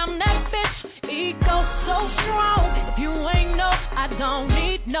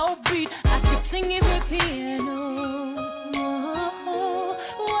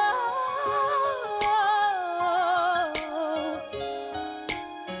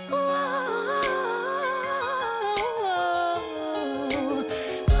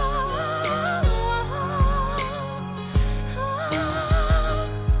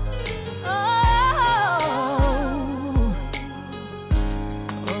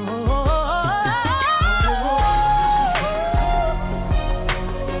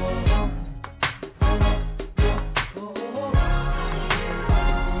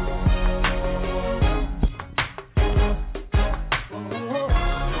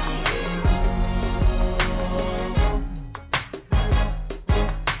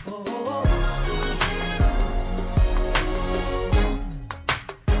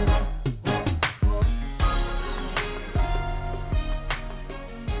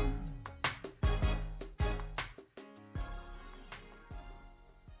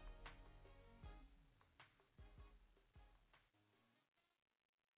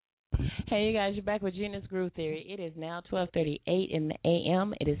Hey, you guys, you're back with Gena's Groove Theory. It is now 12:38 in the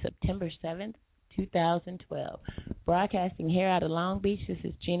a.m. It is September 7th, 2012. Broadcasting here out of Long Beach, this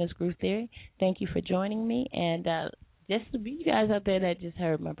is Gena's Groove Theory. Thank you for joining me. And just to be you guys out there that just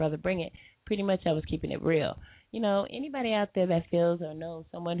heard my brother bring it, pretty much I was keeping it real. You know, anybody out there that feels or knows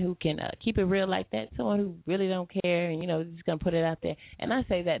someone who can keep it real like that, someone who really don't care and, you know, just going to put it out there. And I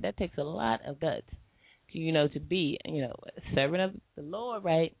say that takes a lot of guts. You know, to be, you know, a servant of the Lord,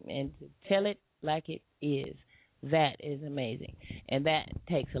 right, and to tell it like it is. That is amazing. And that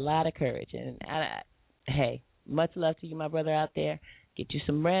takes a lot of courage. And, hey, much love to you, my brother out there. Get you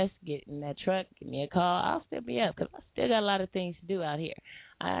some rest. Get in that truck. Give me a call. I'll still be up because I still got a lot of things to do out here.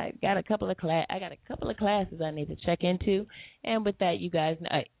 I got a couple of classes I need to check into. And with that, you guys know,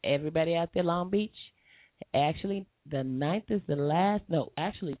 everybody out there, Long Beach, actually, the 9th is the last, no,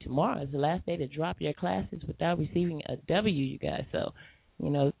 actually tomorrow is the last day to drop your classes without receiving a W, you guys. So, you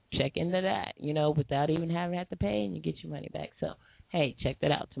know, check into that, you know, without even having to have to pay, and you get your money back. So, hey, check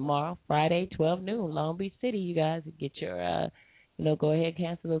that out tomorrow, Friday, 12 noon, Long Beach City, you guys. Get your, you know, go ahead,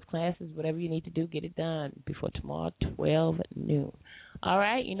 cancel those classes, whatever you need to do, get it done before tomorrow, 12 noon. All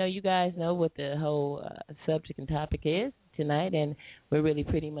right, you know, you guys know what the whole subject and topic is tonight, and we're really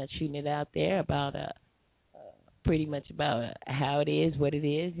pretty much shooting it out there about pretty much about how it is, what it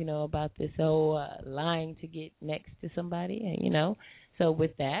is, you know, about this whole lying to get next to somebody, and, you know. So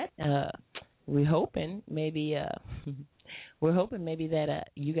with that, we're hoping maybe that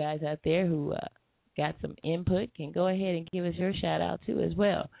you guys out there who got some input can go ahead and give us your shout out too as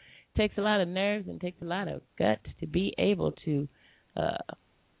well. It takes a lot of nerves and takes a lot of guts to be able to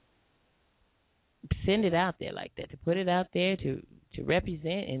send it out there like that, to put it out there, to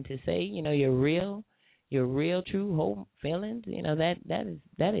represent and to say, you know, your real, true, whole feelings. You know, that is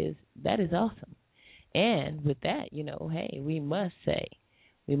awesome. And with that, you know, hey, we must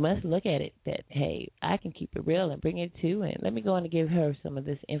look at it that, hey, I can keep it real and bring it to, and let me go on and give her some of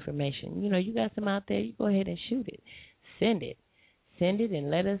this information. You know, you got some out there, you go ahead and shoot it. Send it and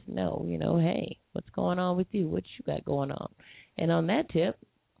let us know, you know, hey, what's going on with you? What you got going on? And on that tip,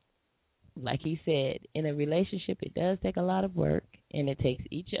 like he said, in a relationship, it does take a lot of work, and it takes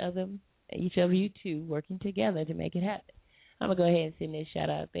each of you two working together to make it happen. I'm going to go ahead and send this shout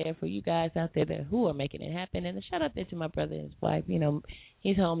out there for you guys out there who are making it happen. And a shout out there to my brother and his wife. You know,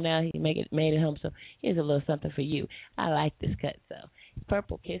 he's home now. He made it home. So here's a little something for you. I like this cut. So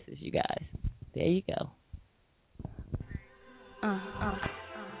Purple Kisses, you guys. There you go.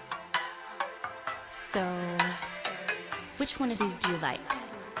 So which one of these do you like?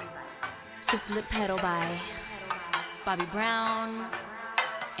 This Lip Pedal by Bobby Brown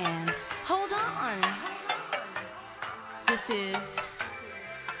and Hold On. This is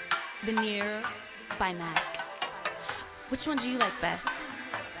Veneer by Mac. Which one do you like best?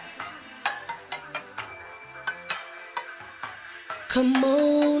 Come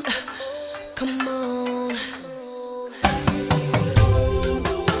on, come on.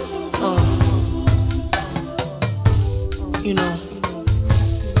 You know,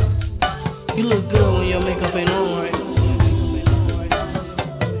 you look good when your makeup ain't on, right?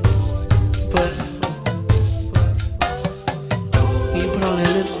 But when you put on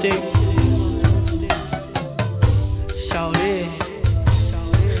that lipstick, shout it.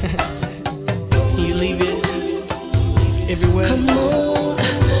 You leave it everywhere. Come on,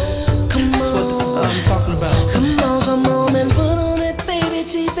 come on. That's what I'm talking about. Come on, and put on that baby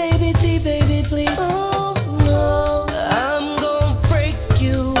T, baby, please. Oh no, I'm gonna break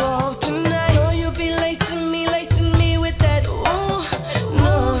you off tonight. Know you'll be lacing me with that. Oh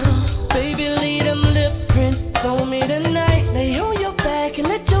no, baby, leave them lip prints on me tonight. Lay on your back and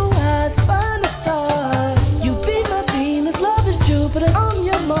let your eyes find the stars. You be my Venus, love is Jupiter, I'm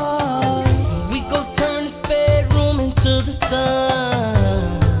your Mars. We go turn this bedroom into the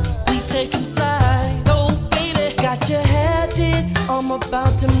sun. We taking flight, oh baby, got your hair did. I'm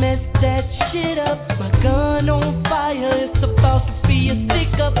about to mess that shit up. My gun on fire, it's about to be a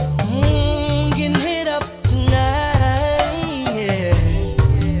stick up. Getting hit up tonight, yeah.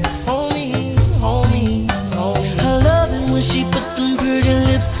 Homie. I love it when she put them pretty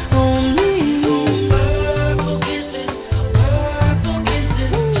lips on me. Purple kisses.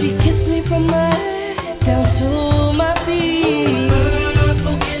 She kissed me from my head down to my feet.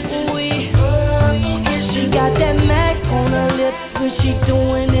 Purple kisses. She got that Mac on her lips when she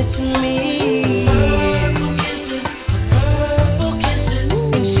doing it to me.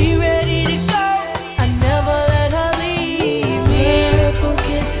 And she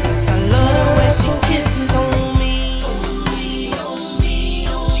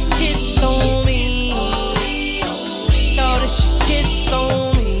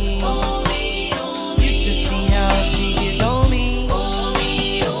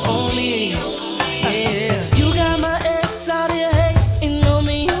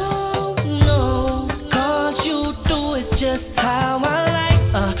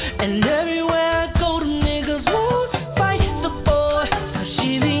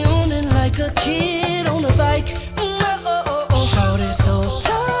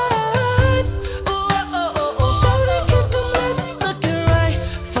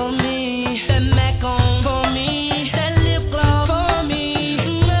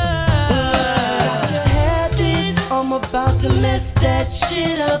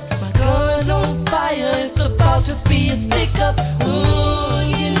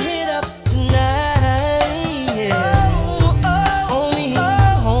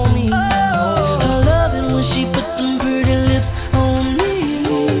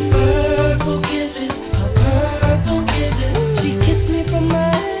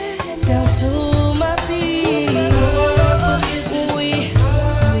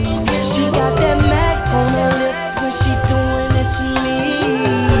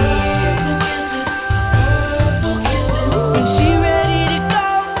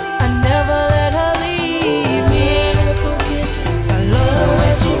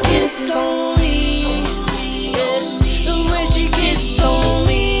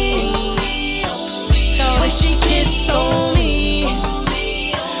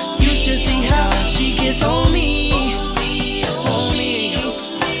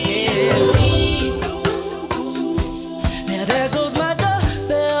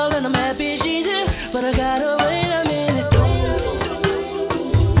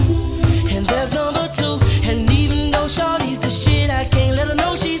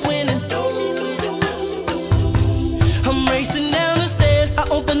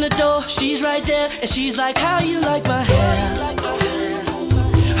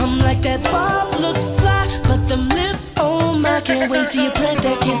like that Bob looks fly, but them lips, oh my, can't wait till you plant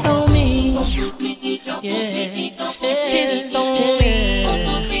that kiss on me. Yeah, kiss on me.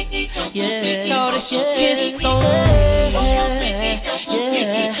 Yeah, Lord, it's your kiss on me.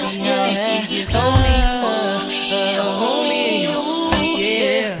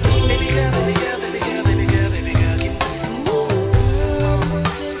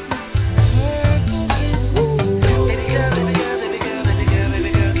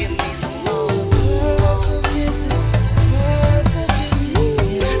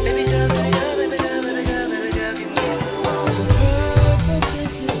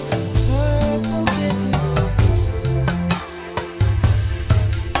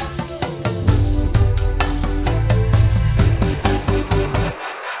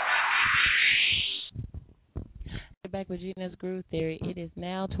 Back with Gena's Groove Theory. It is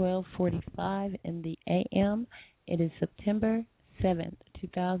now 12:45 in the a.m. It is September 7th,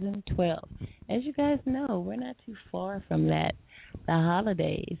 2012. As you guys know, we're not too far from the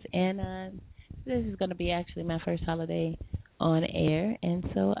holidays, and this is going to be actually my first holiday on air, and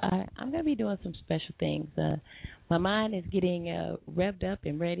so I'm going to be doing some special things. My mind is getting revved up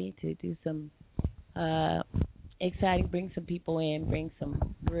and ready to do some exciting, bring some people in, bring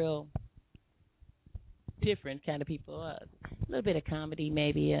some real different kind of people, a little bit of comedy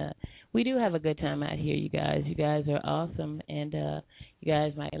maybe. We do have a good time out here, you guys. You guys are awesome, and you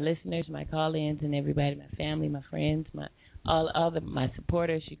guys, my listeners, my call-ins, and everybody, my family, my friends, my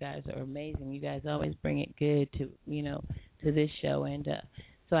supporters. You guys are amazing. You guys always bring it good to to this show, and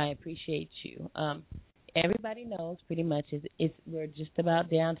so I appreciate you. Everybody knows pretty much we're just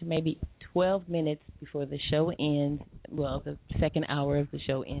about down to maybe 12 minutes before the show ends. Well, the second hour of the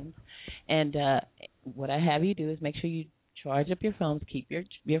show ends, and what I have you do is make sure you charge up your phones. Keep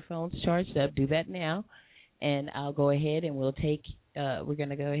your phones charged up. Do that now, and I'll go ahead and we're going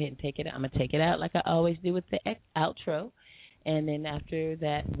to go ahead and take it. I'm going to take it out like I always do with the outro, and then after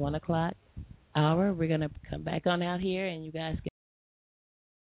that 1 o'clock hour, we're going to come back on out here, and you guys can.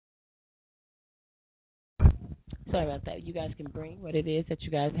 Sorry about that. You guys can bring what it is that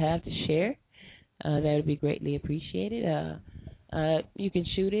you guys have to share. That would be greatly appreciated. You can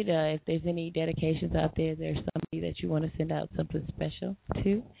shoot it. If there's any dedications out there, there's somebody that you want to send out something special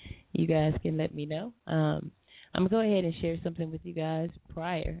to, you guys can let me know. I'm going to go ahead and share something with you guys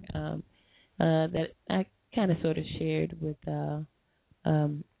prior that I kind of sort of shared with a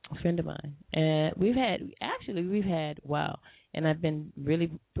friend of mine. We've had, wow, and I've been really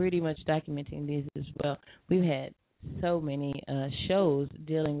pretty much documenting these as well. We've had so many shows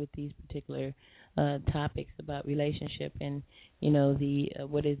dealing with these particular topics about relationship and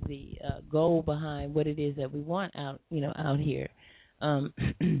what is the goal behind what it is that we want out here. I'm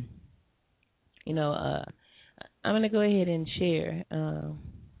going to go ahead and share. I'm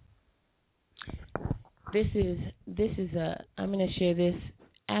going to share this.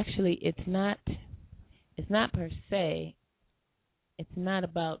 Actually, it's not per se. It's not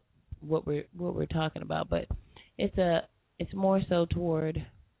about what we're talking about, but it's more so toward.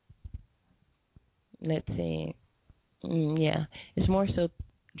 Let's see. It's more so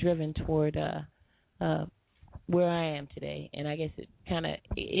driven toward where I am today, and I guess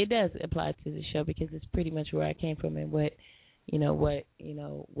it does apply to the show because it's pretty much where I came from and where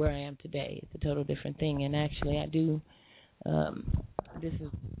I am today. It's a total different thing, and actually I do. This is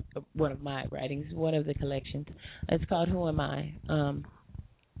one of my writings, one of the collections. It's called "Who Am I?"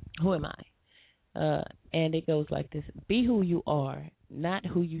 Who am I? And it goes like this: Be who you are, not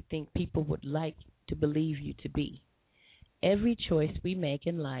who you think people would like to believe you to be. Every choice we make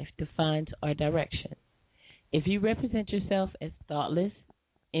in life defines our direction. If you represent yourself as thoughtless,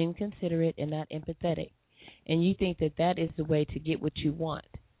 inconsiderate, and not empathetic, and you think that is the way to get what you want,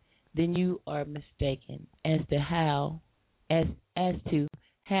 then you are mistaken as to how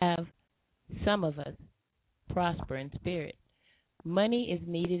some of us prosper in spirit. Money is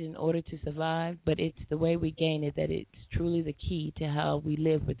needed in order to survive, but it's the way we gain it that it's truly the key to how we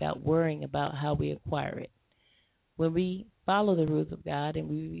live without worrying about how we acquire it. When we follow the rules of God and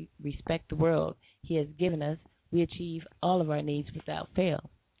we respect the world He has given us, we achieve all of our needs without fail.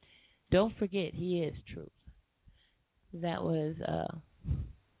 Don't forget, He is truth. That was,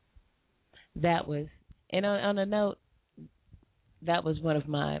 and on a note, that was one of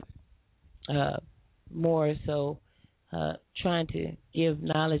my more so trying to give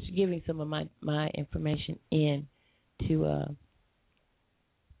knowledge, giving some of my information in to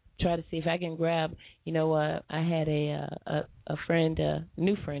try to see if I can grab. I had a friend, a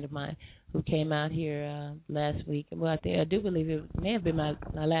new friend of mine, who came out here last week. Well, I do believe it may have been my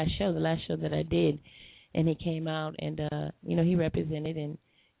last show, the last show that I did, and he came out and he represented and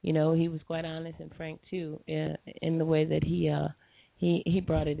he was quite honest and frank too in the way that he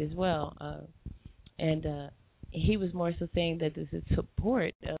brought it as well. And he was more so saying that this is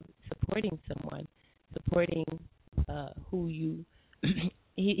supporting someone, supporting who you.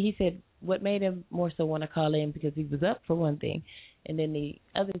 He said what made him more so want to call in because he was up for one thing, and then the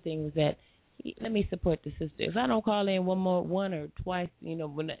other thing was that let me support the sister. If I don't call in one or twice,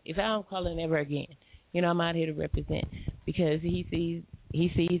 if I don't call in ever again, I'm out here to represent because he sees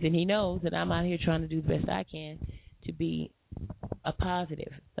and he knows that I'm out here trying to do the best I can to be a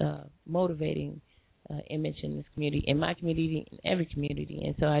positive, motivating image in this community, in my community, in every community.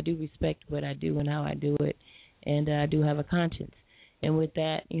 And so I do respect what I do and how I do it, and I do have a conscience. And with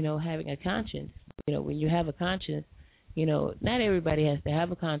that, having a conscience, when you have a conscience, not everybody has to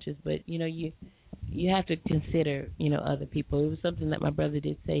have a conscience, but, you have to consider, other people. It was something that my brother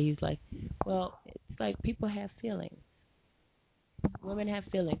did say. He's like, well, it's like people have feelings. Women have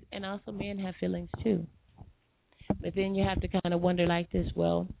feelings, and also men have feelings too. But then you have to kind of wonder like this,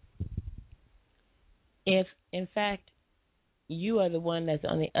 well, if, in fact, you are the one that's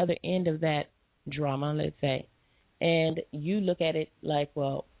on the other end of that drama, let's say, and you look at it like,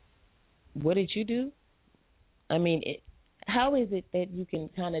 well, what did you do? I mean, how is it that you can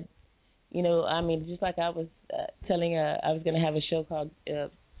kind of, just like I was telling I was going to have a show called,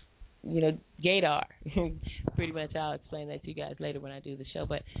 Gaydar. Pretty much I'll explain that to you guys later when I do the show.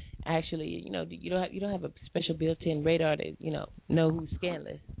 But actually, you don't have a special built-in radar to, know who's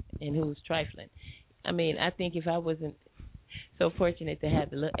scandalous and who's trifling. I mean, I think if I wasn't so fortunate to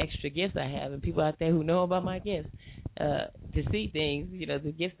have the little extra gifts I have and people out there who know about my gifts to see things,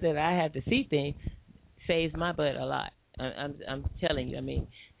 the gifts that I have to see things saves my butt a lot. I'm telling you. I mean,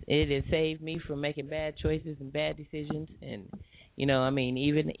 it has saved me from making bad choices and bad decisions, and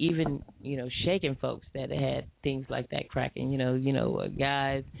even shaking folks that had things like that cracking.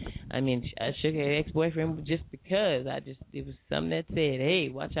 Guys. I mean, I shook an ex-boyfriend just because it was something that said, "Hey,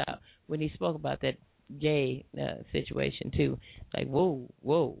 watch out," when he spoke about that gay situation too. Like,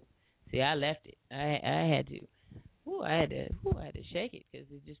 whoa. See, I left it. I had to. I had to shake it because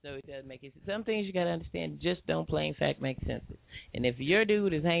it just it doesn't make it. Some things you got to understand just don't plain fact make sense. And if your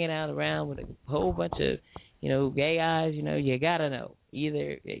dude is hanging out around with a whole bunch of, gay guys, you got to know.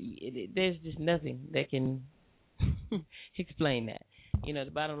 Either there's just nothing that can explain that.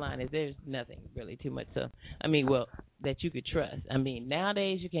 The bottom line is there's nothing really too much. So, that you could trust.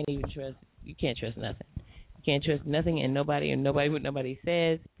 Nowadays you can't even trust. You can't trust nothing. You can't trust nothing and nobody what nobody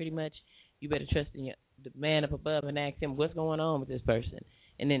says. Pretty much, you better trust in the man up above and ask him what's going on with this person,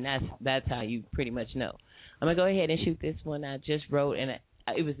 and then that's how you pretty much know. I'm gonna go ahead and shoot this one I just wrote, and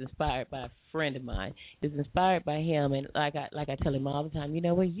it was inspired by a friend of mine. It was inspired by him, and like I tell him all the time,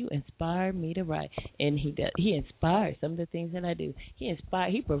 you inspired me to write, and he does. He inspires some of the things that I do. He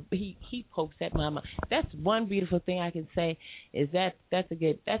pokes at my mind. That's one beautiful thing I can say is that's a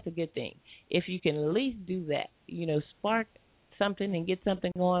good thing. If you can at least do that, spark something and get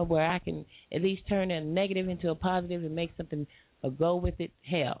something going where I can at least turn a negative into a positive and make something go with it.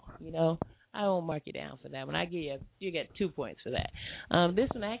 Hell, I won't mark you down for that one. You get 2 points for that. This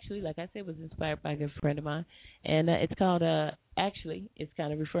one actually, like I said, was inspired by a good friend of mine, and it's called. Actually, it's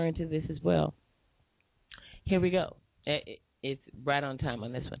kind of referring to this as well. Here we go. It's right on time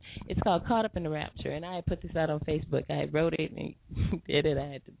on this one. It's called "Caught Up in the Rapture," and I had put this out on Facebook. I wrote it and did it.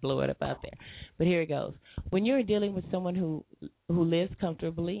 I had to blow it up out there. But here it goes. When you're dealing with someone who lives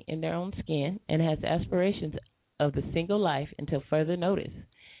comfortably in their own skin and has aspirations of the single life until further notice,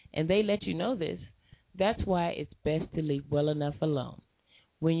 and they let you know this, that's why it's best to leave well enough alone.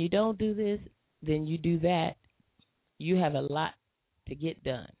 When you don't do this, then you do that. You have a lot to get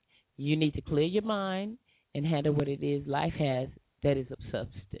done. You need to clear your mind and handle what it is life has that is of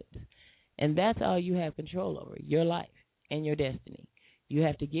substance. And that's all you have control over, your life and your destiny. You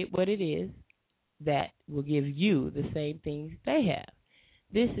have to get what it is that will give you the same things they have.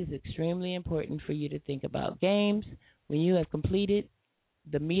 This is extremely important for you to think about. Games, when you have completed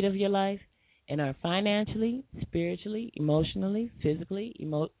the meat of your life and are financially, spiritually, emotionally, physically,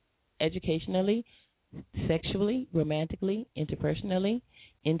 educationally, sexually, romantically, interpersonally,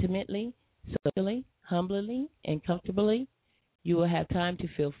 intimately, socially, humbly, and comfortably, you will have time to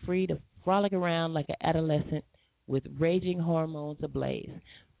feel free to frolic around like an adolescent with raging hormones ablaze.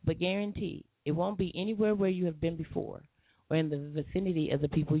 But guarantee it won't be anywhere where you have been before or in the vicinity of the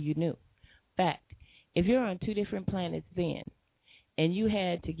people you knew. Fact, if you're on two different planets then, and you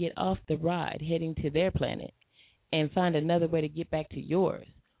had to get off the ride heading to their planet and find another way to get back to yours,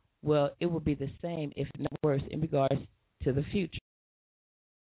 well, it will be the same, if not worse, in regards to the future.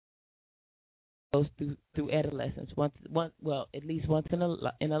 goes through adolescence once, well, at least once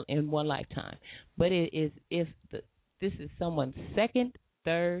in one lifetime. But it is if this is someone's second,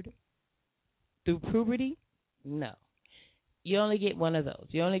 third through puberty, no. You only get one of those.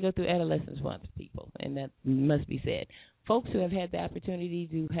 You only go through adolescence once, people, and that must be said. Folks who have had the opportunity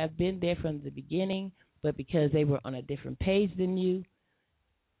to have been there from the beginning, but because they were on a different page than you,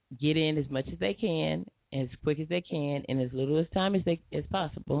 get in as much as they can, as quick as they can, in as little as time as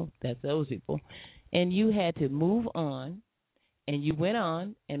possible. That's those people. And you had to move on, and you went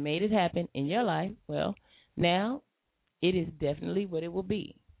on and made it happen in your life. Well, now it is definitely what it will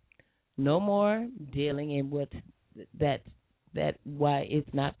be. No more dealing in what's that why it's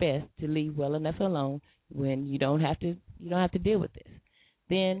not best to leave well enough alone when you don't have to deal with this.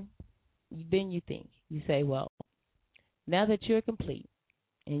 Then you think, you say, well, now that you're complete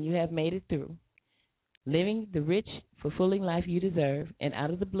and you have made it through, living the rich, fulfilling life you deserve, and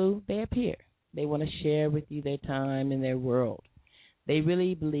out of the blue, they appear. They want to share with you their time and their world. They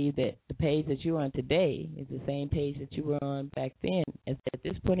really believe that the page that you're on today is the same page that you were on back then. At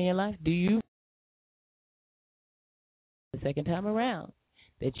this point in your life, do you, the second time around,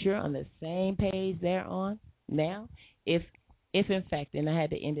 that you're on the same page they're on now? If in fact, and I had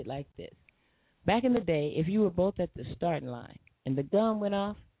to end it like this. Back in the day, if you were both at the starting line and the gun went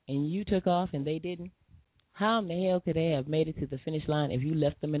off and you took off and they didn't, how in the hell could they have made it to the finish line if you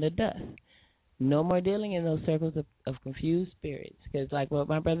left them in the dust? No more dealing in those circles of confused spirits, because like what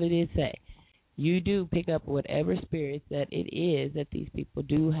my brother did say, you do pick up whatever spirits that it is that these people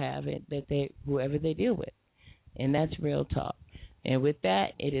do have, and that they, whoever they deal with, and that's real talk. And with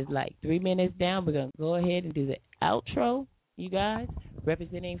that, it is like 3 minutes down. We're going to go ahead and do the outro, you guys,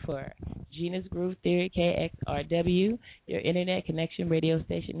 representing for Gena's Groove Theory, KXRW, your internet connection radio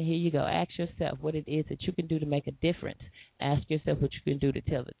station. Here you go. Ask yourself what it is that you can do to make a difference. Ask yourself what you can do to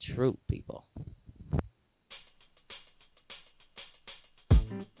tell the truth, people.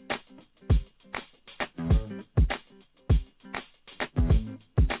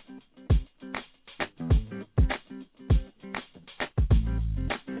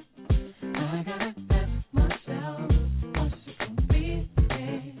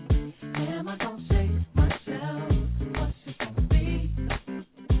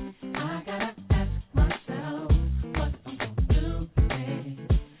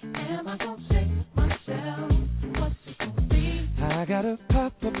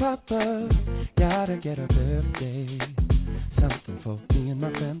 Papa, gotta get a birthday, something for me and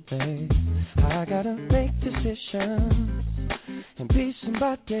my family. I gotta make decisions and be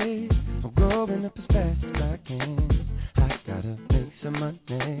somebody. I'm growing up as fast as I can. I gotta make some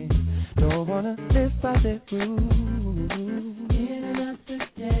money, don't wanna live by the rules. In another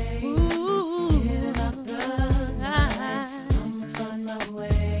day, in another night, I'ma find my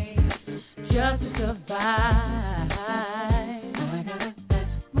way just to survive.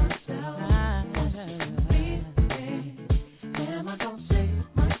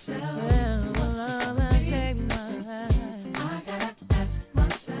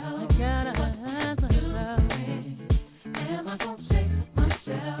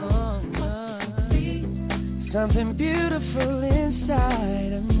 Something beautiful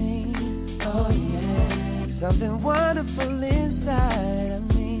inside of me, oh yeah. Something wonderful inside of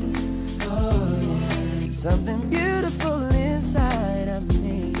me, oh yeah. Something beautiful inside of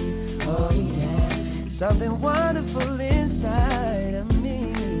me, oh yeah. Something wonderful inside of me,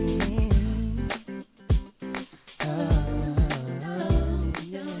 oh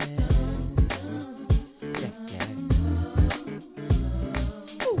yeah.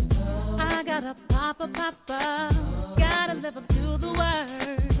 I got a papa, gotta live up to the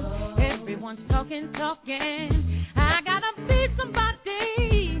word. Everyone's talking. I gotta be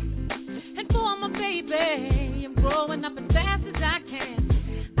somebody, and for my baby, I'm growing up as fast as I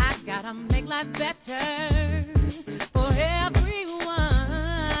can. I gotta make life better for everyone.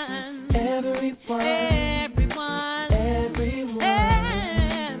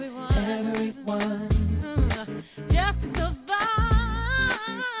 Just to survive.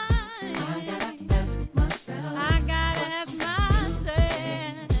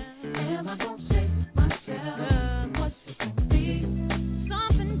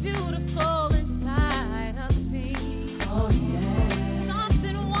 Of me, oh yeah.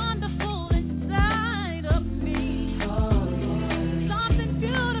 Something wonderful inside of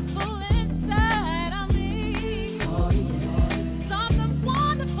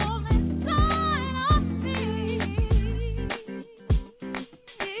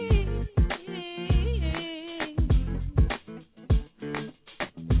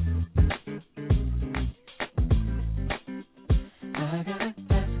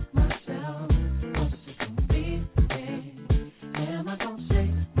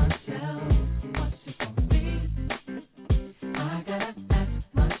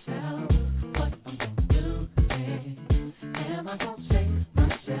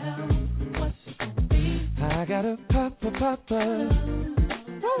proper.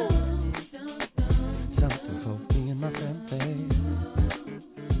 Something for me and my family.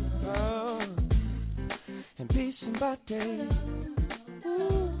 Oh, and peace and body.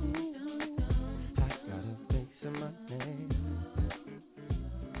 I gotta make some money.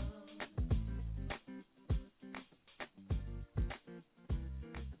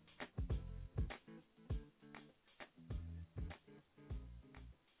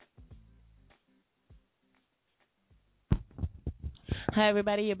 Hi,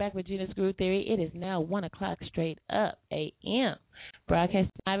 everybody. You're back with Gena's Groove Theory. It is now 1 o'clock straight up a.m. Broadcasting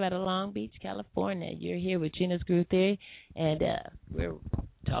live out of Long Beach, California. You're here with Gena's Groove Theory, and we're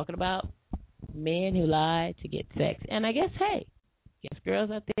talking about men who lie to get sex. And I guess, hey, girls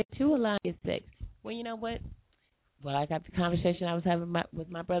out there, too, who lie to get sex. Well, you know what? Well, I got the conversation I was having with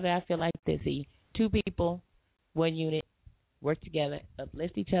my brother. I feel like this. See, two people, one unit, work together,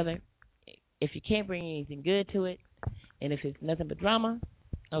 uplift each other. If you can't bring anything good to it, and if it's nothing but drama,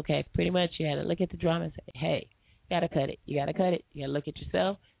 okay, pretty much you had to look at the drama and say, hey, you got to cut it. You got to cut it. You got to look at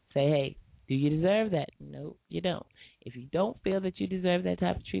yourself, say, hey, do you deserve that? No, you don't. If you don't feel that you deserve that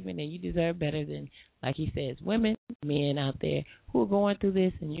type of treatment, then you deserve better than, like he says, women, men out there who are going through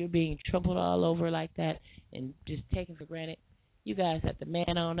this and you're being trampled all over like that and just taken for granted. You guys have to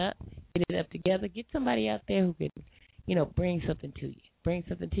man on up, get it up together, get somebody out there who can, you know, bring something to you. Bring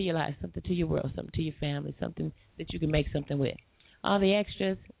something to your life, something to your world, something to your family, something that you can make something with. All the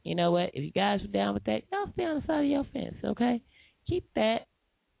extras, you know what? If you guys are down with that, y'all stay on the side of your fence, okay? Keep that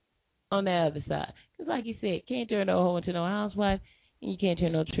on the other side. Because like you said, can't turn no hoe into no housewife, and you can't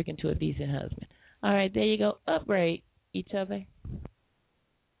turn no trick into a decent husband. All right, there you go. Upgrade each other.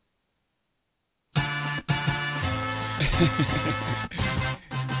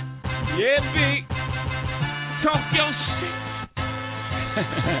 Yeah, big. Talk your shit.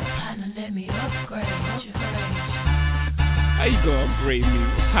 Partner, let me upgrade you. How you gonna upgrade me?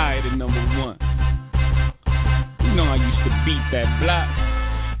 What's higher than number one? You know I used to beat that block.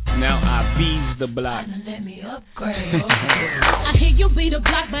 Now I bees the block. Partner, let me upgrade. I hear you beat the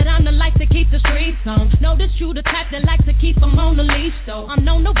block, but I'm the like to keep the streets on. Know that you the type that like to keep them on the leash, though. I'm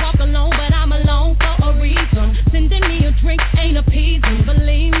known to walk alone, but I'm alone for a reason. Sending me a drink ain't appeasing,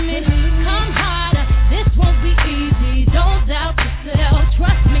 believe me. Come harder, this won't be easy. Don't doubt yourself,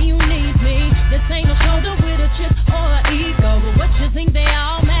 trust me, you need me. This ain't a shoulder with a chip or an ego, but what you think they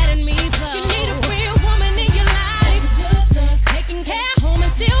all mad at me for? You need a real woman in your life, taking care home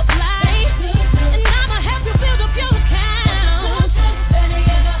and still fly. And I'ma help you build up your account.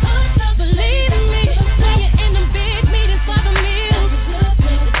 Believe me, when you're in them big meetings for the meals,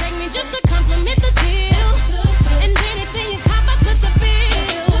 it take me just to compliment the deal. And anything you cop, I put the bill.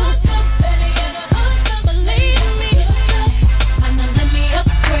 Believe me, and then let me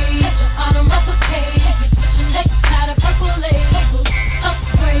upgrade your autumn upper cage. You're switching legs, tied to purple labels.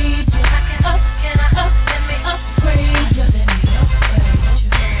 Upgrade you, let me upgrade you. Let me upgrade you.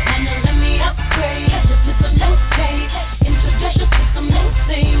 And then let me upgrade you to some new stage. Introduce you to some new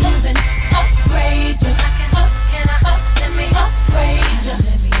things and upgrade you. Let me upgrade you.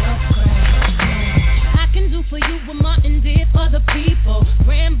 Let me upgrade you. I can do for you what Martin did for the people.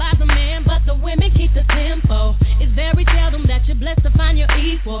 Ran by the man, but the women keep the tempo. It's very seldom that you're blessed to find your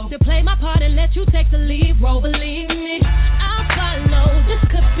equal. To play my part and let you take the lead role. Believe me, I'll follow. This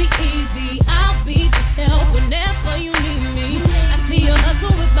could be easy. I'll be the help whenever you need me. I see your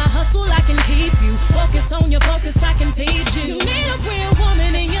hustle with my hustle. I can keep you. Focus on your focus. I can feed you. You need a real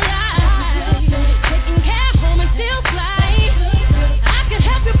woman in your life, taking care home and still fly. I can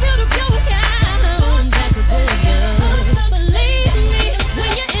help you build up your account. That's a billion. Believe me, when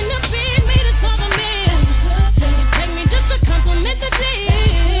you're in the big meetings for the meals, you take me just to compliment the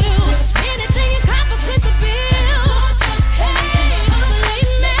deal. Anything you cop, I put the bill. Hey,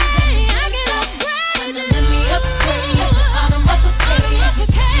 believe me, I can upgrade you. Let me upgrade you. Autumn upper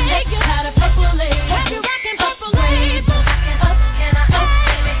cage. Take you out of purple lace. Have you rocking purple lace? Can I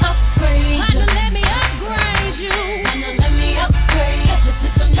upgrade you? Let me upgrade you. Let me upgrade you to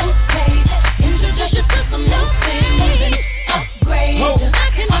some new stage. Introduce you to some new things. Upgrade you.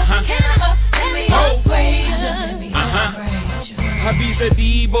 Let me upgrade you. Let me upgrade you. Hubby's a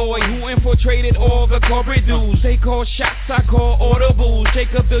D-boy who infiltrated all the corporate dudes. They call shots, I call audibles.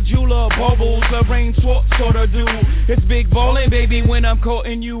 Jacob the jeweler, bubbles, the rain sort of do. It's big ballin', baby, when I'm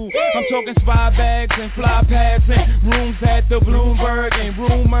courting you. I'm talking spy bags and fly pads and rooms at the Bloomberg and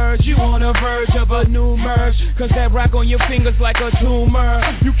rumors. You on the verge of a new merge, cause that rock on your fingers like a tumor.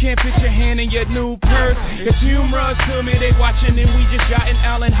 You can't fit your hand in your new purse. It's humorous to me, they watching and we just yachting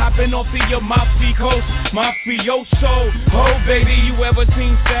Allen, hopping off of your Mafia coast, mafioso. Oh baby, you ever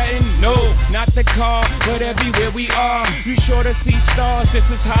seen satin? No, not the car, but everywhere we are. You sure to see stars, this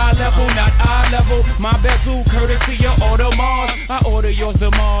is high level, not eye level. My bezel, courtesy of Audemars. I order yours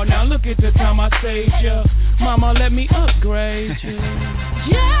tomorrow, now look at the time I saved ya. Mama, let me upgrade you.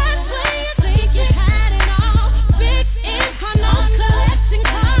 Just when you think you had it all, big income, no collecting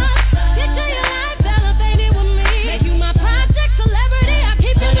cars. Picture your life elevated with me. Make you my project celebrity. I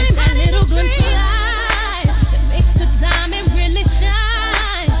keep you in my little glimpse of light that makes the diamond really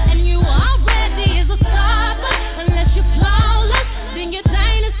shine. And you already is a star, but unless you're flawless, then your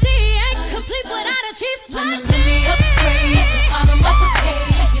dynasty ain't complete without a chief party. Let me upgrade you, I'm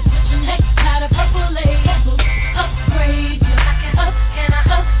upgrade you. You're switching next out of purple labels. Upgrade you, can I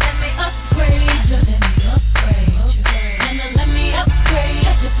let me upgrade you? Let me upgrade you. And let me upgrade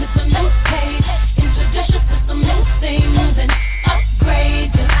you to some new page. Introduce you to some new things and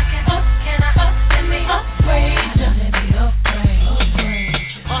upgrade you. Can I let me upgrade you? Let me upgrade you.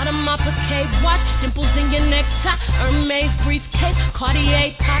 Audemars Piguet watch, dimples in your necktie, Hermes briefcase,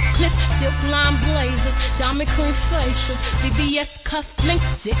 Cartier top clip, silk line blazers, diamond cream facial, CBS cufflinks,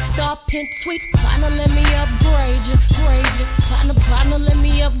 6-star pin suite. Partner, let me upgrade you, grade you. Partner, let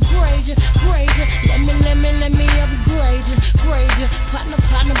me upgrade you, grade you. Let me upgrade you, grade you.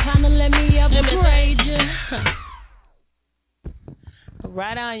 Partner, let me upgrade you.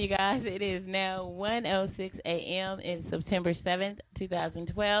 Right on, you guys. It is now 1:06 a.m. in September 7th,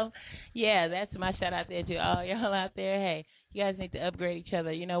 2012. Yeah, that's my shout out there to all y'all out there. Hey, you guys need to upgrade each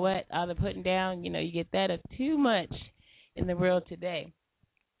other. You know what? All the putting down, you get that too much in the world today.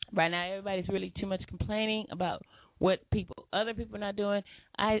 Right now, everybody's really too much complaining about what other people are not doing.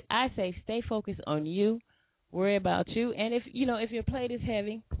 I say stay focused on you, worry about you, and if your plate is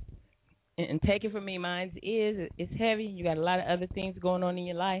heavy, and take it from me, mine it's heavy. You got a lot of other things going on in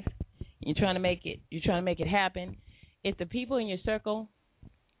your life. You're trying to make it happen. If the people in your circle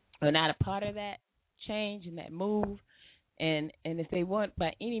are not a part of that change and that move, and if they want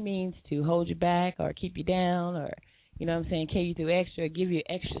by any means to hold you back or keep you down or carry you through extra, give you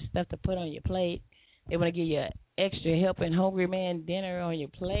extra stuff to put on your plate, they want to give you an extra helping hungry man dinner on your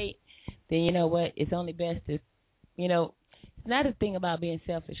plate, then you know what? It's only best to, it's not a thing about being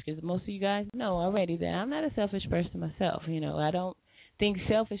selfish, because most of you guys know already that I'm not a selfish person myself. I don't think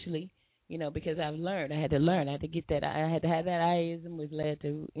selfishly, because I've learned. I had to get that. I had to have that I-ism, which led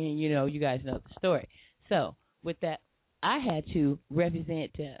to, you guys know the story. So with that, I had to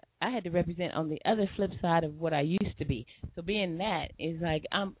represent on the other flip side of what I used to be. So being that is like,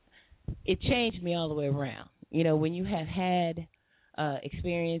 it changed me all the way around. When you have had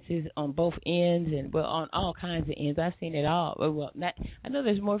experiences on both ends and on all kinds of ends. I've seen it all. Well, I know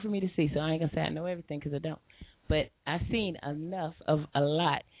there's more for me to see, so I ain't gonna say I know everything because I don't. But I've seen enough of a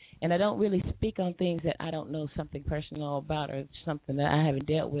lot, and I don't really speak on things that I don't know something personal about or something that I haven't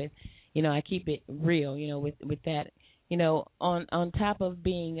dealt with. I keep it real. With that. On top of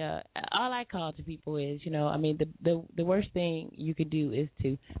being, all I call to people is, the worst thing you could do is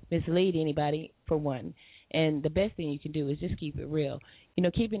to mislead anybody, for one. And the best thing you can do is just keep it real.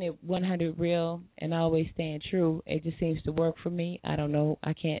 Keeping it 100 real and always staying true, it just seems to work for me. I don't know.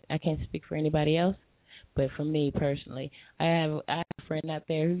 I can't speak for anybody else, but for me personally, I have a friend out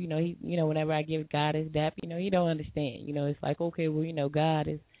there who, he, whenever I give God his dap, he don't understand. It's like, okay, well, God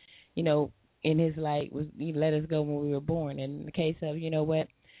is, in his light, he let us go when we were born. And in the case of,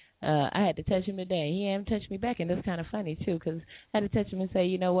 I had to touch him today. He hadn't touched me back, and that's kind of funny too, because I had to touch him and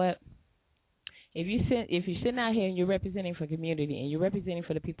say, if you're sitting out here and you're representing for community and you're representing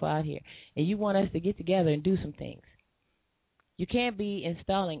for the people out here, and you want us to get together and do some things, you can't be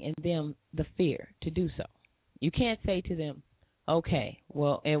installing in them the fear to do so. You can't say to them, okay,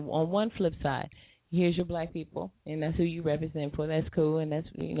 well, and on one flip side, here's your black people, and that's who you represent for. That's cool, and that's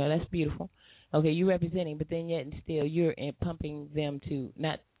that's beautiful. Okay, you're representing, but then yet and still you're pumping them to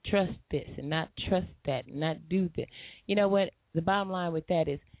not trust this and not trust that and not do this. You know what? The bottom line with that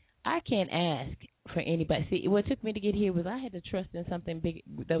is, I can't ask for anybody. See, what took me to get here was I had to trust in something big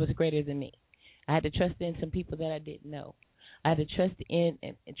that was greater than me. I had to trust in some people that I didn't know. I had to trust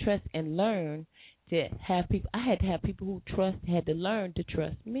and learn to have people. I had to have people who had to learn to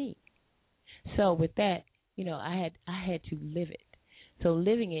trust me. So with that, I had to live it. So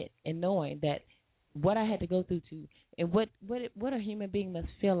living it and knowing that what I had to go through to And what a human being must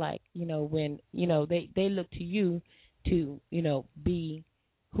feel like, when, they look to you to, be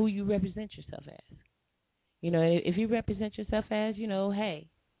who you represent yourself as. If you represent yourself as, hey,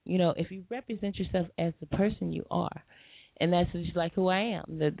 if you represent yourself as the person you are, and that's just like who I am,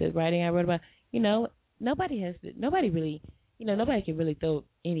 the writing I wrote about, nobody can really throw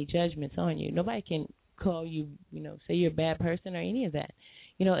any judgments on you. Nobody can call you, say you're a bad person or any of that.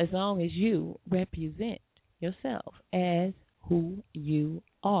 As long as you represent yourself as who you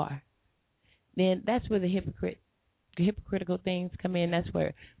are, then that's where the hypocritical things come in. That's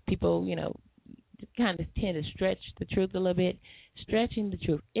where people, kind of tend to stretch the truth a little bit, stretching the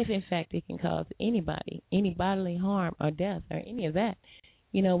truth, if in fact it can cause anybody any bodily harm or death or any of that.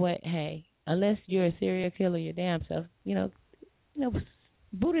 You know what? Hey, unless you're a serial killer your damn self,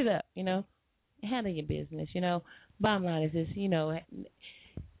 boot it up, handle your business, Bottom line is this,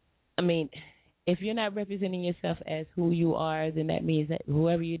 if you're not representing yourself as who you are, then that means that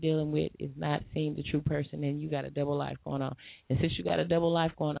whoever you're dealing with is not seeing the true person, and you got a double life going on. And since you got a double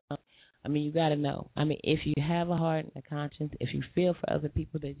life going on, you got to know. If you have a heart and a conscience, if you feel for other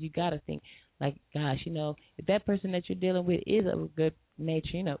people, that you got to think, like, gosh, if that person that you're dealing with is of good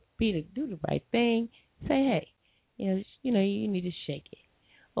nature, do the right thing. Say, hey, you need to shake it,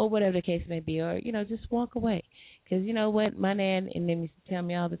 or whatever the case may be, or just walk away. Because you know what, my nan and them used to tell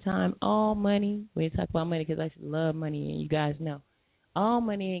me all the time, all money. We talk about money because I just love money, and you guys know, all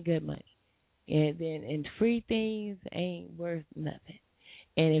money ain't good money, and free things ain't worth nothing.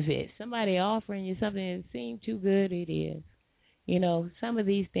 And if it's somebody offering you something that seems too good, it is. Some of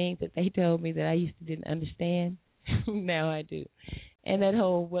these things that they told me that I used to didn't understand, now I do. And that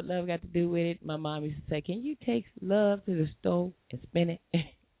whole what love got to do with it, my mom used to say, can you take love to the stove and spin it?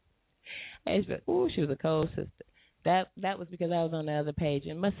 She was a cold sister. That was because I was on the other page.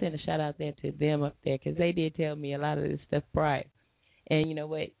 And must send a shout out there to them up there, because they did tell me a lot of this stuff prior. And you know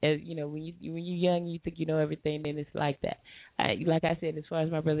what? When you're young, you think you know everything. Then it's like that. Like I said, as far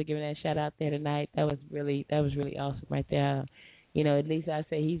as my brother giving that shout out there tonight, that was really awesome right there. At least I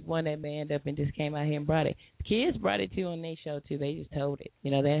say he's one that manned up and just came out here and brought it. The kids brought it too on their show too. They just told it. They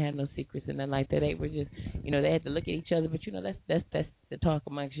didn't have no secrets and nothing like that. They were just, they had to look at each other. But that's the talk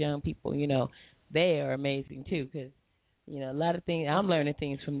amongst young people. They are amazing too, because a lot of things I'm learning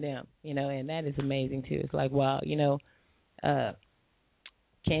things from them. And that is amazing too. It's like, wow,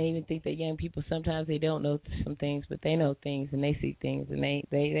 can't even think that young people, sometimes they don't know some things, but they know things and they see things and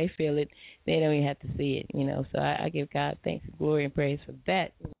they feel it. They don't even have to see it, So I give God thanks and glory and praise for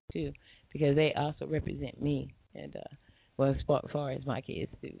that too, because they also represent me. And as far as my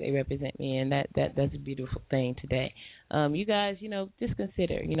kids do, they represent me, and that's a beautiful thing today. You guys, just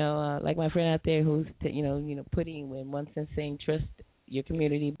consider, like my friend out there who's putting in one sense saying trust your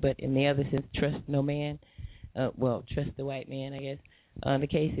community, but in the other sense trust no man. Trust the white man, I guess. The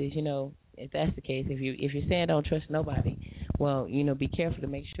case is, if that's the case, if you're saying don't trust nobody, well, be careful to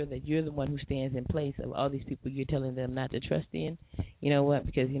make sure that you're the one who stands in place of all these people you're telling them not to trust in. You know what?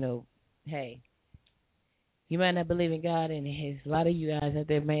 Because, hey, you might not believe in God, and there's a lot of you guys out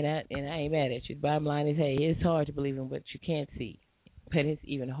there may not, and I ain't mad at you. The bottom line is, hey, it's hard to believe in what you can't see, but it's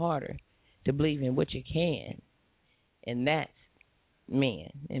even harder to believe in what you can, and that's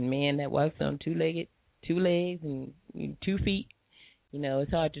man. And man that walks on two legs and 2 feet.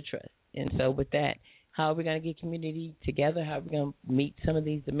 It's hard to trust. And so with that, how are we going to get community together? How are we going to meet some of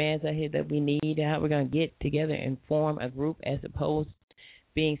these demands out here that we need? And how are we going to get together and form a group as opposed to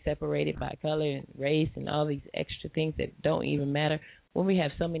being separated by color and race and all these extra things that don't even matter when we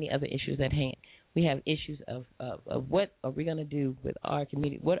have so many other issues at hand? We have issues of what are we going to do with our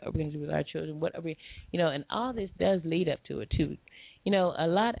community? What are we going to do with our children? What are we, and all this does lead up to it too. A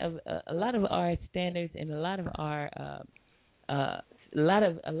lot of our standards and a lot of our a lot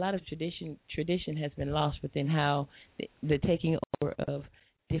of tradition has been lost within how the taking over of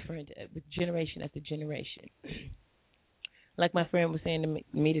different generation after generation. Like my friend was saying to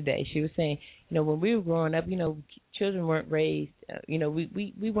me today, she was saying, when we were growing up, children weren't raised.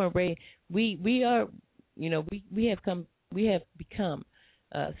 We weren't raised. We are, we have become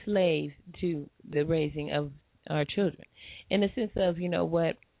slaves to the raising of our children, in the sense of,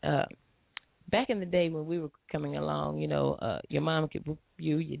 back in the day when we were coming along, your mom could whoop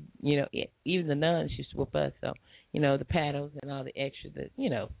you, even the nuns used to whoop us. So, the paddles and all the extra,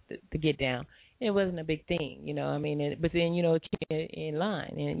 to get down, it wasn't a big thing, but then, it kept in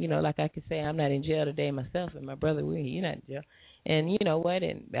line. And, like I could say, I'm not in jail today myself, and my brother, you're not in jail. And you know what?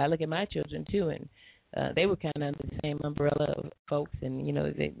 And I look at my children, too, and they were kind of under the same umbrella of folks, and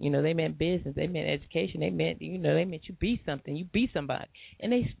they meant business, they meant education, they meant they meant you be something, you be somebody,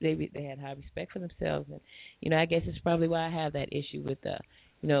 and they had high respect for themselves, and I guess it's probably why I have that issue with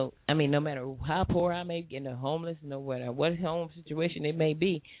no matter how poor I may get, homeless, no matter what home situation it may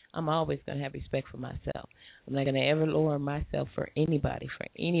be, I'm always going to have respect for myself. I'm not going to ever lower myself for anybody for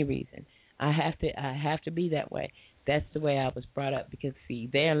any reason. I have to be that way. That's the way I was brought up, because, see,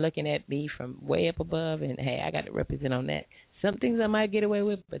 they're looking at me from way up above, and, hey, I got to represent on that. Some things I might get away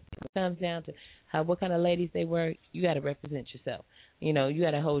with, but it comes down to what kind of ladies they were. You got to represent yourself. You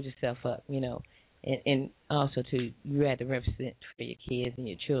got to hold yourself up, and also, too, you had to represent for your kids and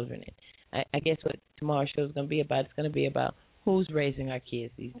your children. And I guess what tomorrow's show is going to be about, it's going to be about who's raising our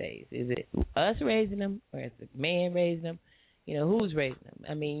kids these days. Is it us raising them, or is it the man raising them? Who's raising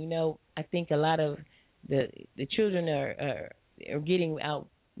them? I think a lot of the children are getting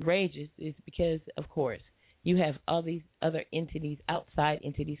outrageous is because, of course, you have all these other entities, outside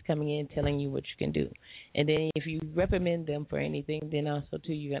entities, coming in telling you what you can do. And then if you reprimand them for anything, then also,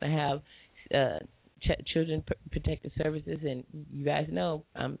 too, you're going to have Children Protective Services, and you guys know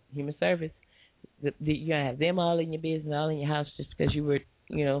I'm human service. You're going to have them all in your business, all in your house, just because you were,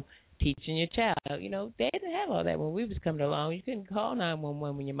 teaching your child. They didn't have all that when we was coming along. You couldn't call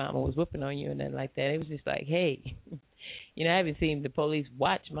 911 when your mama was whooping on you and nothing like that. It was just like, hey, I haven't seen the police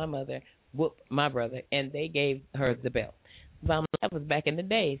watch my mother whoop my brother, and they gave her the belt. That was back in the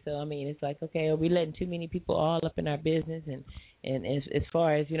day. So, it's like, okay, are we letting too many people all up in our business? And as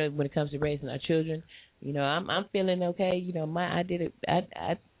far as, when it comes to raising our children, I'm feeling okay. I did it.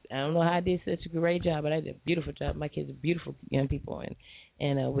 I don't know how I did such a great job, but I did a beautiful job. My kids are beautiful young people,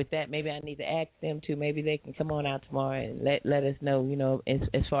 and with that, maybe I need to ask them to. Maybe they can come on out tomorrow and let us know.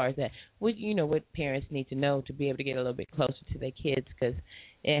 As far as that, what parents need to know to be able to get a little bit closer to their kids, because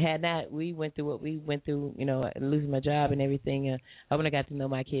had not we went through what we went through, losing my job and everything, I wouldn't have got to know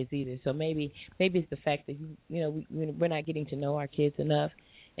my kids either. So maybe it's the fact that we're not getting to know our kids enough,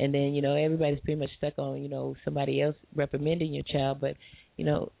 and then everybody's pretty much stuck on somebody else reprimanding your child, but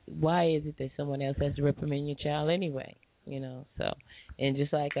why is it that someone else has to reprimand your child anyway? So, and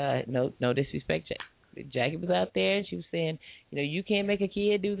just like no disrespect, Jackie was out there and she was saying, you can't make a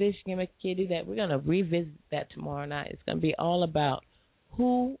kid do this, you can't make a kid do that. We're gonna revisit that tomorrow night. It's gonna be all about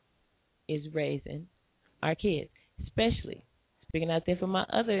who is raising our kids, especially speaking out there for my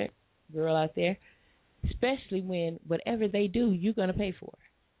other girl out there, especially when whatever they do, you're gonna pay for.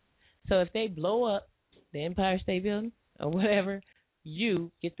 So if they blow up the Empire State Building or whatever,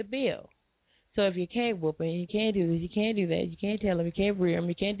 you get the bill. So if you can't whoop them, you can't do this, you can't do that, you can't tell them, you can't rear them,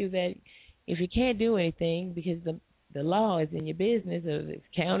 you can't do that. If you can't do anything because the law is in your business, or the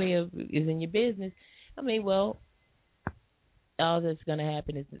county is in your business, well, all that's going to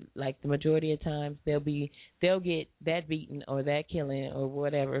happen is, like the majority of times, they'll get that beating or that killing or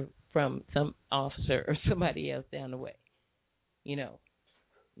whatever from some officer or somebody else down the way.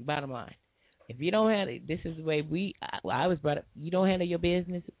 Bottom line, if you don't handle it, this is the way I was brought up. You don't handle your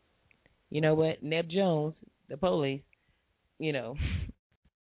business. You know what? Neb Jones, the police, is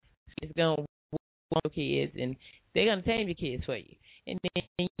going to want kids, and they're going to tame your kids for you. And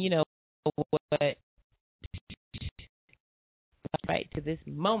then, what? Right to this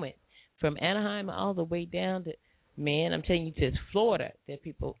moment, from Anaheim all the way down to, man, I'm telling you, to Florida, there are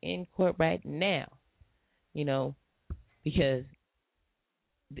people in court right now, because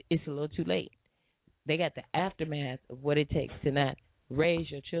it's a little too late. They got the aftermath of what it takes to not raise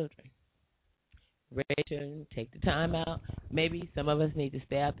your children. Raise your children, take the time out. Maybe some of us need to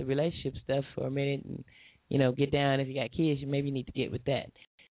stay out the relationship stuff for a minute and, get down. If you got kids, you maybe need to get with that.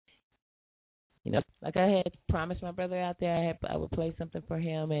 Like I had promised my brother out there, I would play something for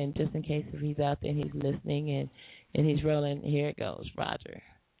him, and just in case if he's out there and he's listening and he's rolling, here it goes, Roger.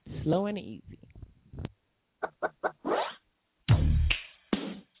 Slow and easy.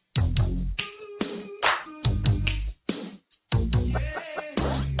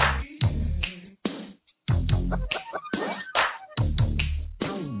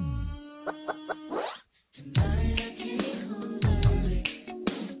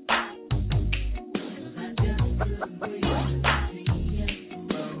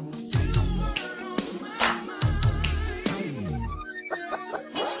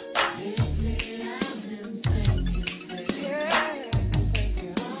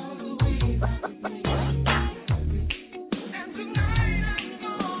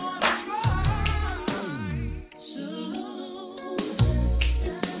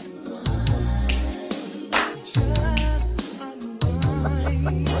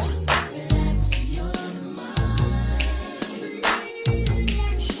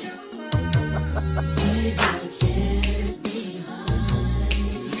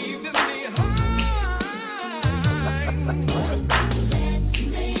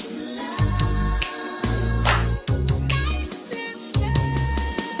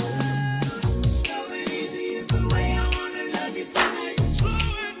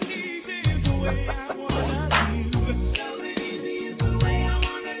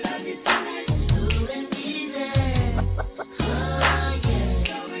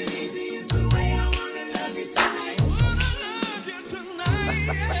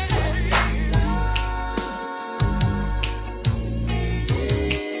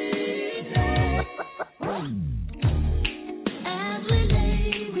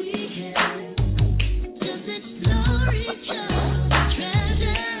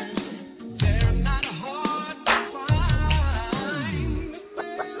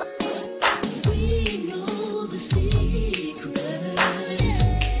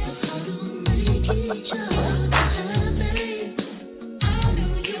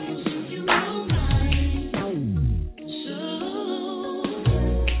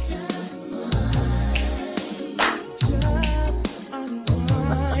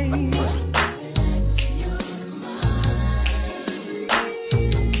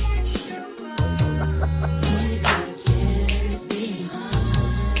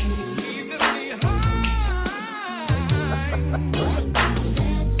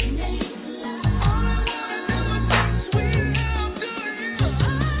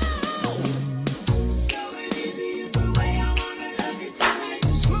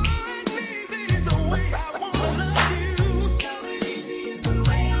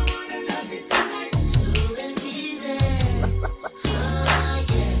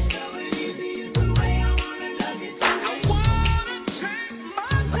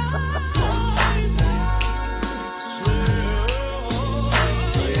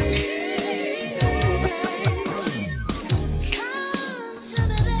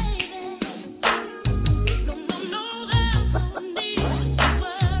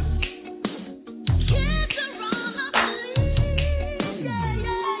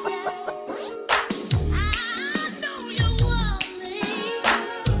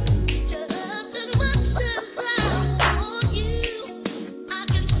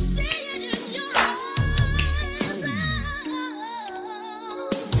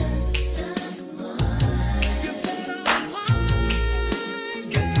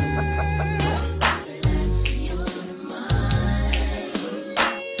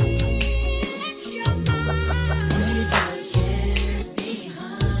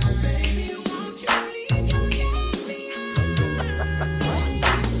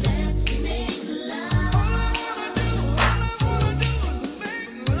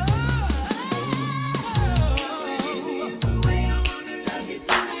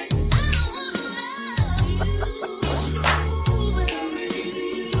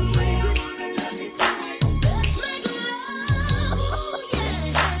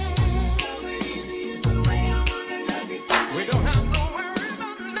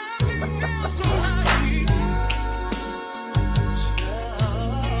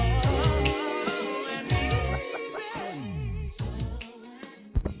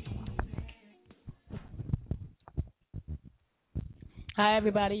 Hi,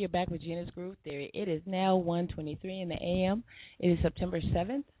 everybody. You're back with Gena's Groove Theory. It is now 1:23 in the a.m. It is September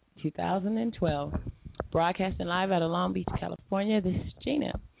 7th, 2012. Broadcasting live out of Long Beach, California. This is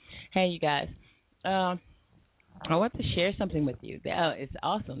Gena. Hey, you guys. I want to share something with you. It's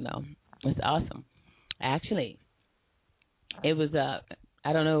awesome, though. It's awesome. Actually, it was,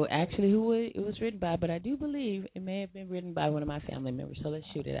 I don't know actually who it was written by, but I do believe it may have been written by one of my family members. So let's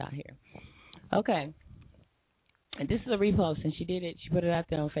shoot it out here. Okay. And this is a repost, and she did it. She put it out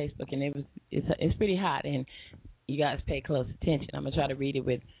there on Facebook, and it's pretty hot, and you guys pay close attention. I'm gonna try to read it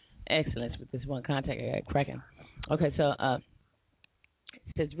with excellence with this one contact I got cracking. Okay, so it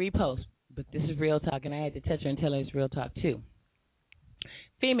says repost, but this is real talk, and I had to touch her and tell her it's real talk too.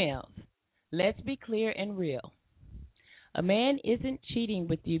 Females, let's be clear and real. A man isn't cheating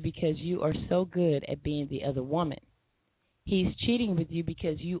with you because you are so good at being the other woman. He's cheating with you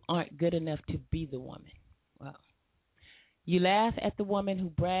because you aren't good enough to be the woman. Wow. You laugh at the woman who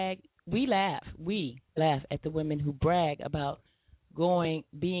brag. We laugh at the women who brag about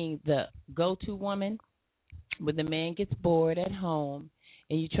being the go-to woman when the man gets bored at home,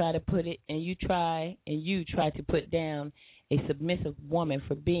 and you try to put down a submissive woman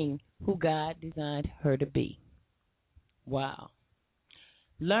for being who God designed her to be. Wow.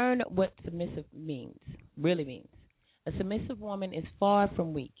 Learn what submissive really means. A submissive woman is far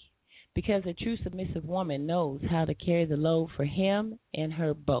from weak, because a true submissive woman knows how to carry the load for him and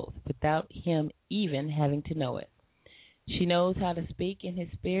her both without him even having to know it. She knows how to speak in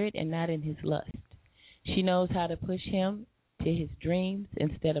his spirit and not in his lust. She knows how to push him to his dreams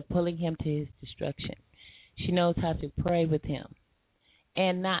instead of pulling him to his destruction. She knows how to pray with him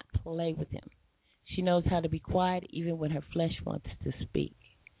and not play with him. She knows how to be quiet even when her flesh wants to speak.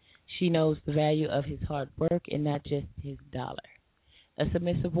 She knows the value of his hard work and not just his dollar. A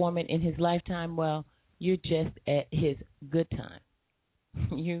submissive woman in his lifetime, well, you're just at his good time.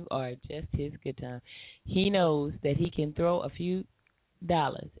 You are just his good time. He knows that he can throw a few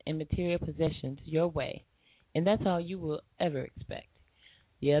dollars and material possessions your way, and that's all you will ever expect.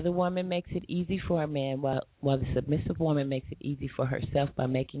 The other woman makes it easy for a man, while the submissive woman makes it easy for herself by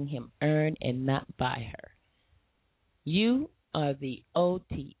making him earn and not buy her. You are the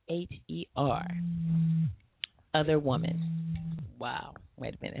OTHER, other woman. Wow.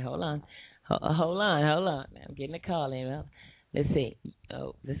 Wait a minute. Hold on. Hold on. I'm getting a call in. Let's see.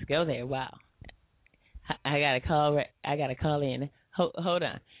 Oh, let's go there. Wow. I got a call in. Hold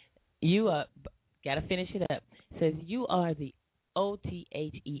on. You are. Got to finish it up. It says you are the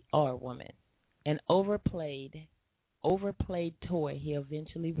OTHER woman, an overplayed toy he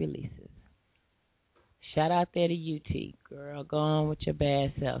eventually releases. Shout out there to UT. Girl, go on with your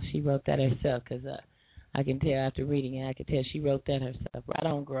bad self. She wrote that herself because I can tell after reading it, I can tell she wrote that herself. Right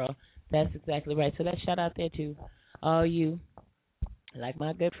on, girl. That's exactly right. So let's shout out there to all you, like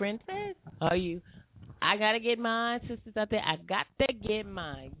my good friend says, all you, I got to get mine, sisters out there. I got to get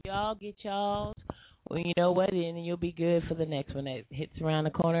mine. Y'all get y'all's. Well, you know what? And you'll be good for the next one that hits around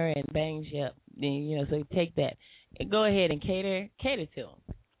the corner and bangs you up. So take that. And go ahead and cater to them.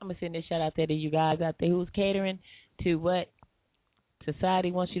 I'm going to send this shout out there to you guys out there who's catering to what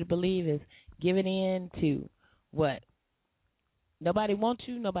society wants you to believe is giving in to what nobody wants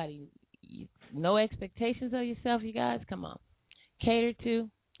you, no expectations of yourself, you guys. Come on. Cater to.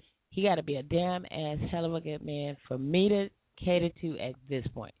 He got to be a damn ass hell of a good man for me to cater to at this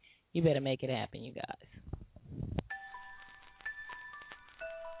point. You better make it happen, you guys.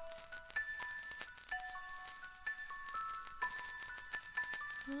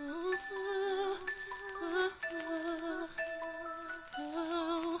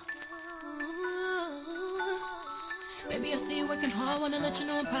 Baby, I see you working hard, wanna let you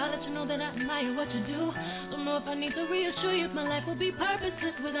know I'm proud, let you know that I admire what you do. Don't know if I need to reassure you if my life will be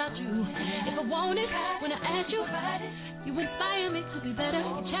purposeless without you. If I want it, when I ask you, you inspire me to be better.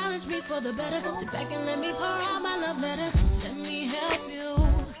 You challenge me for the better. Sit back and let me pour out my love letter. Let me help you.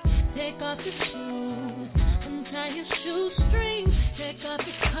 Take off your shoes, untie your shoestrings. Take off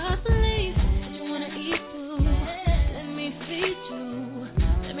your cufflinks. You wanna eat food? Let me feed you.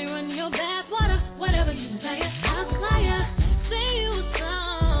 Let me run your bath water, whatever you desire. I'll supply ya. Sing you a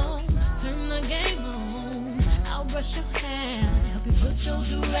song, turn the game on. I'll brush your hair, help you put your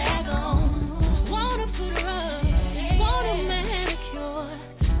do-rag on. Wanna put her up, want a manicure.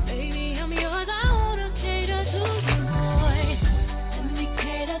 Baby, I'm yours, I wanna cater to you, boy. Let me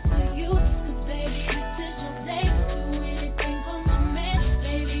cater to you, 'cause baby, this is your day. Do anything for my man,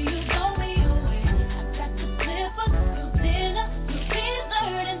 baby, you blow me away. I got the slippers, your dinner, your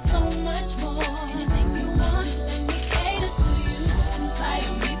dessert, and so much more. Anything you want, let me cater to you.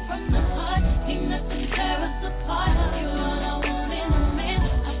 Inspire me from the heart, ain't nothing tear us apart. You're all I want in a man.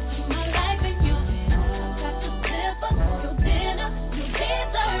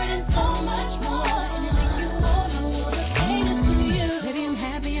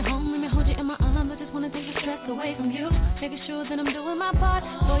 my part.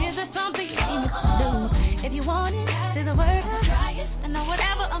 So is it something you need me to do? If you want it, say the word. I know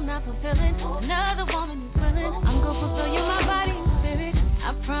whatever I'm not fulfilling, another woman is willing. I'm gonna fulfill you, my body and spirit.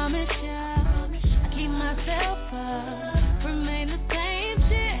 I promise ya, I keep myself up, remain the same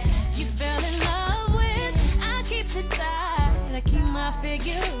shit you fell in love with. I keep it tight, I keep my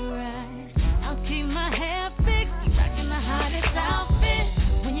figure right. I'll keep my hair fixed, keep rocking the hottest outfit.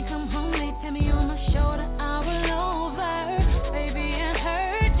 When you come home, they tap me on my shoulder, I will over, baby, and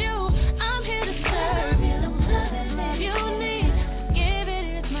hurt you. I'm here to serve you, love you need, give it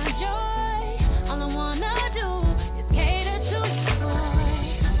is my joy. All I wanna do is cater to you,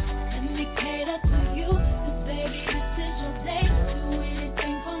 boy. Let me cater to you, 'cause baby, this is your day. Do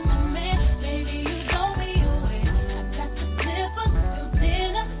anything for my man, baby, you blow me away. I got the slipper, your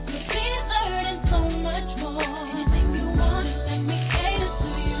dinner, your dessert, and so much more. Anything you want, let me cater to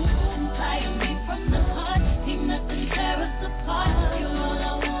you. Inspire me from the heart, ain't nothing tear us apart. You're all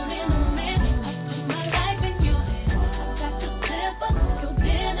I want in a man. I put my life in your hands. I got the slipper, your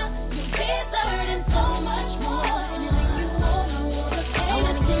dinner, your dessert, and so much more. Anything you want, I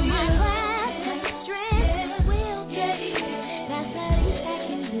wanna give my life, my strength, will get it. That's the least I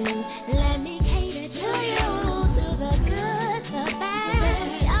can do. Let me cater to you, to the good, the bad,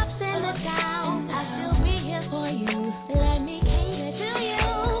 the ups and the downs. I'll still be here for you. Let me cater to you,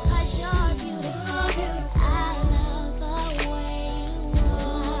 'cause you're beautiful. I love the way you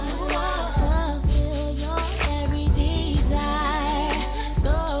are. Fulfill your every desire.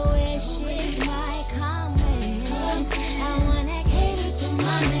 The wishes might come in. I wanna cater to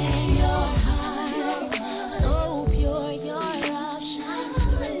my man, your heart. So pure, your love shines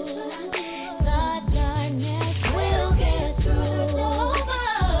through. The darkness will get through. So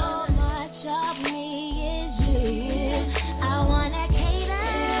much of me is you. I wanna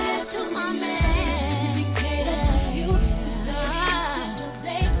cater to my man. Cater to you.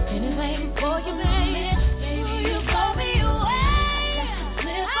 Anything for you, baby. You blow me away.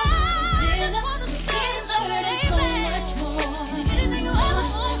 Dinner, dessert, and so much more. Anything you ever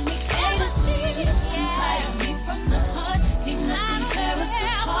want, ever see. Inspire me from the heart. Ain't nothing tear us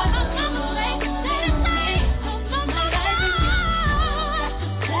apart. I'm a lady, put my life in you.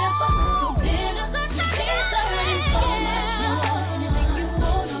 Slipper, your dinner, your dessert, and so much more. Anything you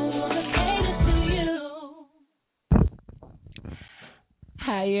want, I wanna cater to you.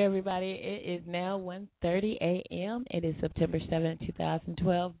 Hi, everybody. It is now 1:30 a.m. It is September 7th,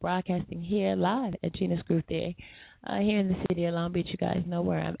 2012, broadcasting here live at Gena's Groove Theory here in the city of Long Beach. You guys know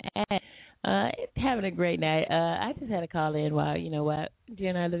where I'm at. Having a great night. I just had to call in while,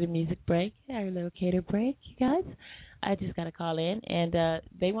 during our little music break, our little cater break, you guys. I just got to call in, and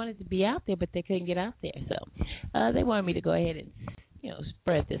they wanted to be out there, but they couldn't get out there. So they wanted me to go ahead and,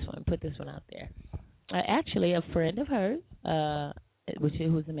 spread this one, put this one out there. Actually, a friend of hers,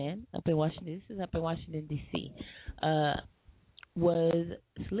 who's a man up in Washington, this is up in Washington, D.C., was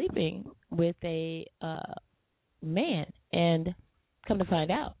sleeping with a man, and come to find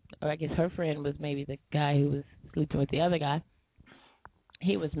out, or I guess her friend was maybe the guy who was sleeping with the other guy.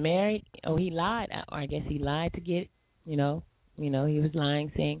 He was married, or he lied, or I guess he lied to get, he was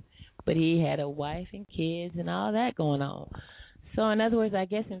lying, saying, but he had a wife and kids and all that going on. So in other words, I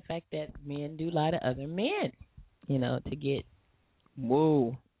guess in fact that men do lie to other men, to get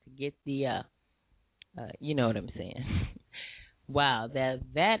the, you know what I'm saying. Wow,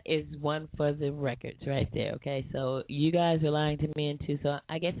 that is one for the records right there, okay? So you guys are lying to men too, so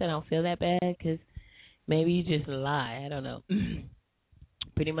I guess I don't feel that bad because maybe you just lie. I don't know.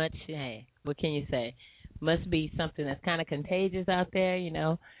 Pretty much, hey, what can you say? Must be something that's kind of contagious out there,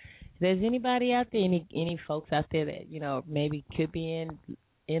 If there's anybody out there, any folks out there that, maybe could be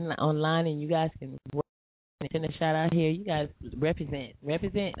in online and you guys can send a shout out here, you guys represent.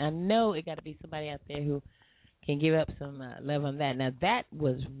 I know it got to be somebody out there who can give up some love on that. Now, that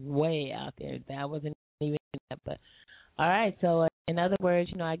was way out there. That wasn't even that. But, all right, so in other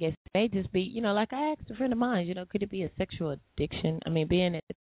words, I guess it may just be, like I asked a friend of mine, could it be a sexual addiction? I mean, being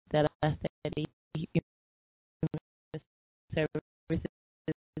that I study services,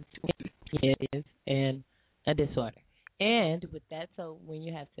 yeah, it is, and a disorder. And with that, so when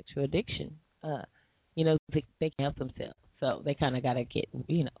you have sexual addiction, they can help themselves. So they kind of got to get,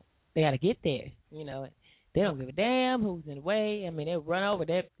 they got to get there, They don't give a damn who's in the way. I mean, they'll run over,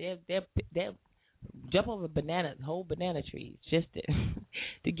 they'll jump over whole banana trees just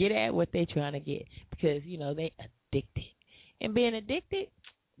to get at what they're trying to get because, they addicted. And being addicted,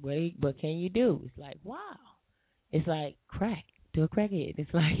 what can you do? It's like, wow. It's like crack to a crackhead.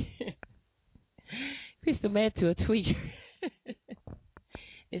 It's like crystal meth to a tweaker.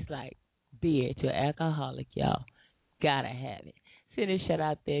 It's like beer to an alcoholic, y'all. Gotta have it. send this shout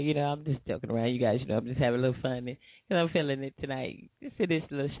out there. You know, I'm just joking around. You guys, you know, I'm just having a little fun. And I'm feeling it tonight. Just send this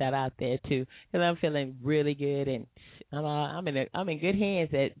little shout out there, too. Because I'm feeling really good. And I'm in good hands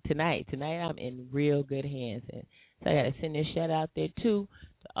tonight. Tonight, I'm in real good hands. And so I got to send this shout out there, too,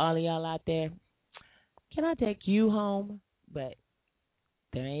 to all of y'all out there. Can I take you home? But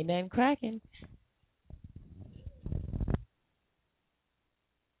there ain't nothing cracking.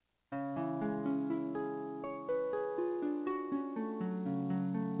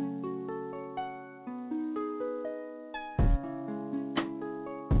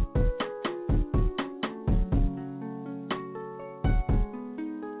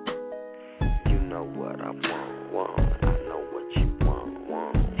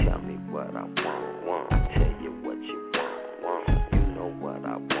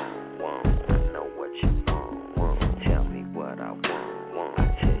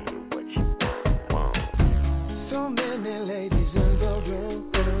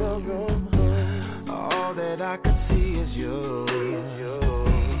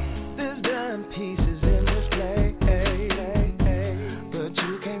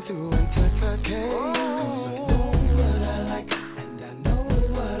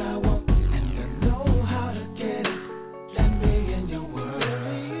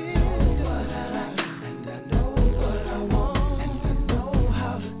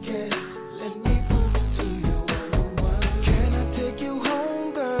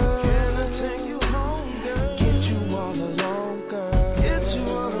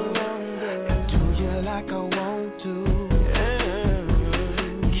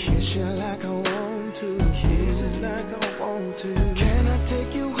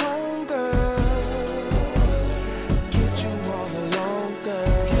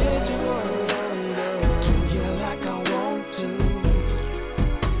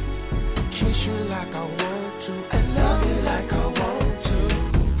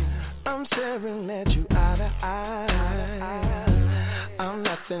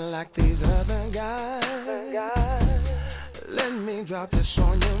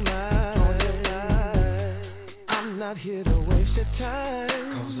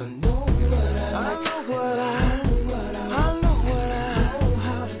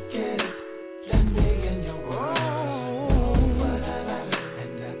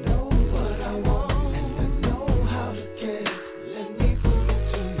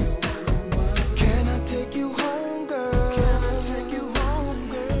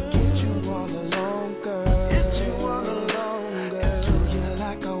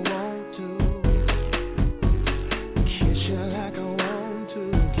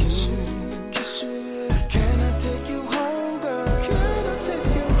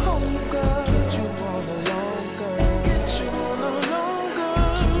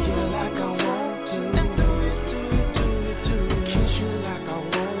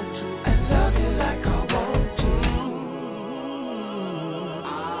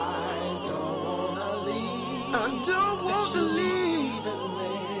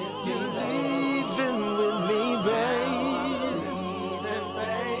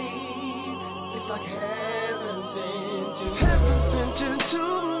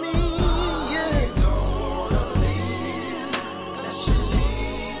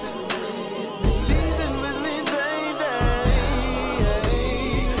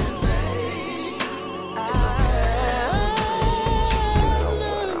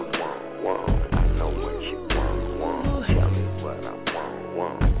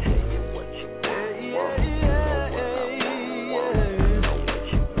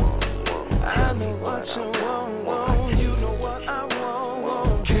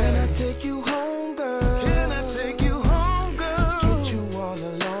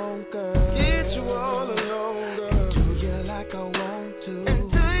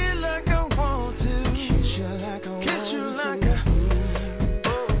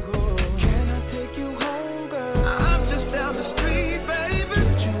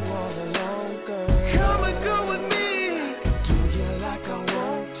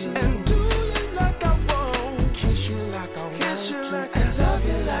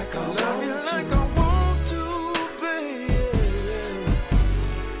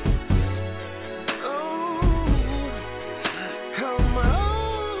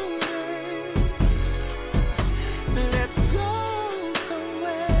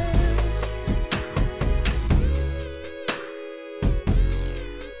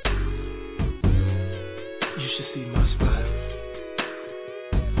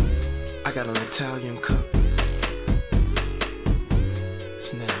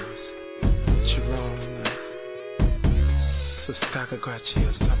 Grazie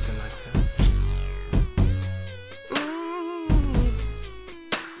or something like that.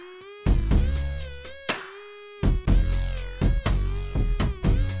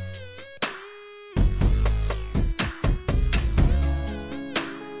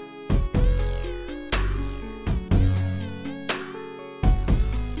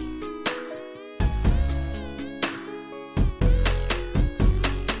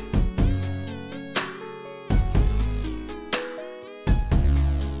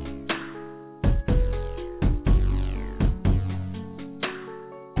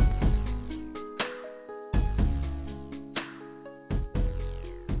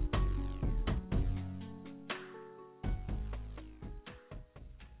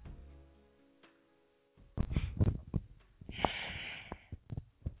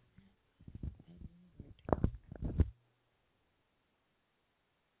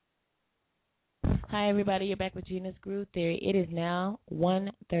 Hi, everybody. You're back with Gena's Groove Theory. It is now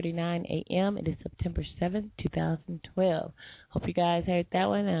 1:39 a.m. It is September 7th, 2012. Hope you guys heard that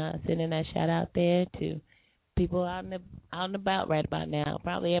one. Sending that shout out there to people out and about right about now.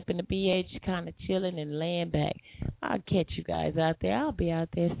 Probably up in the BH, kind of chilling and laying back. I'll catch you guys out there. I'll be out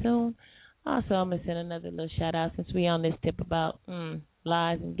there soon. Also, I'm going to send another little shout out since we on this tip about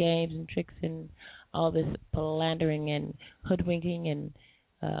lies and games and tricks and all this philandering and hoodwinking and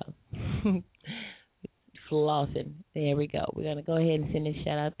flossing. There we go. We're going to go ahead and send this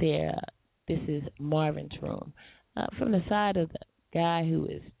shout out there. This is Marvin's Room. From the side of the guy who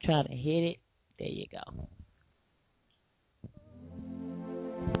is trying to hit it, there you go.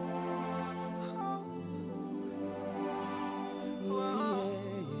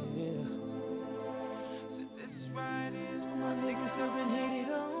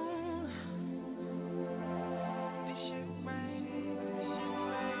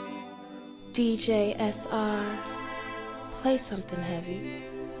 DJ SR, play something heavy.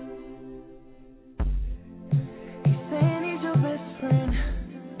 He's saying he's your best friend,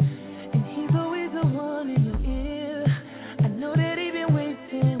 and he's always the one in your ear. I know that he's been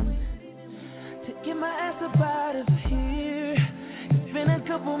waiting to get my ass up out of here. It's been a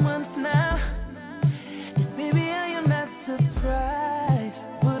couple months now, and maybe I am not surprised,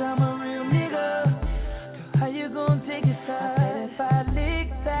 but I'm a real nigga. Girl, how you gonna take it side? I said if I lick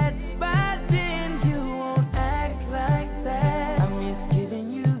that spot,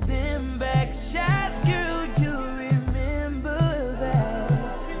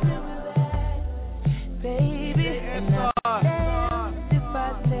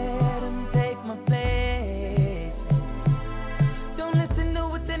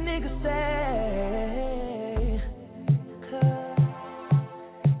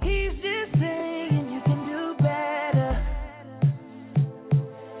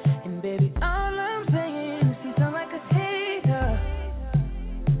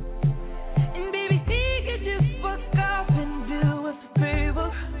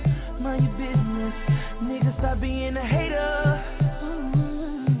 being a hater.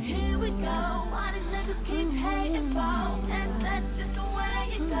 Here we go. All these niggas keep hating for, and that's just the way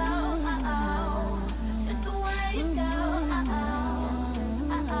you go. Just the way you go.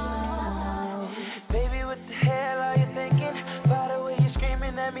 Baby, what the hell are you thinking? By the way you're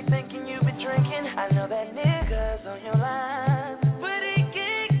screaming at me, thinking you've been drinking. I know that nigga's on your line, but he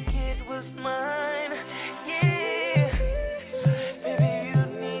can't get what's mine.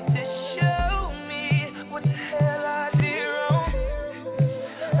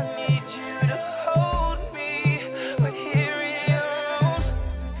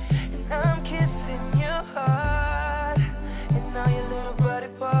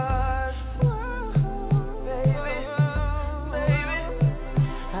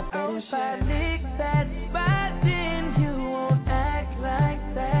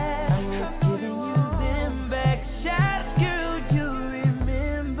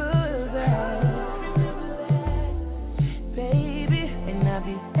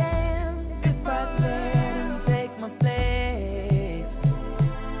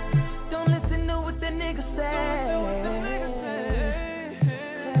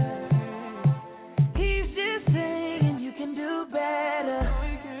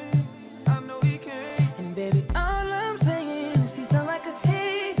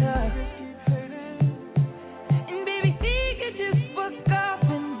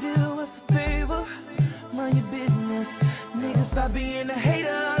 Being a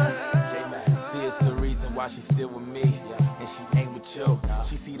hater. See, it's the reason why she's still with me, and she ain't with you.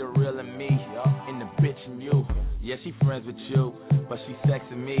 She see the real in me, and the bitch in you. Yeah, she friends with you, but she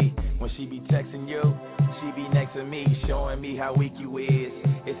sexing me. When she be texting you, she be next to me, showing me how weak you is.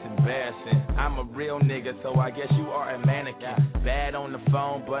 It's embarrassing. I'm a real nigga, so I guess you are a mannequin. Bad on the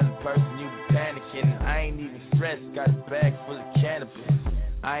phone, but in person you be panicking. I ain't even stressed, got a bag full of cannabis.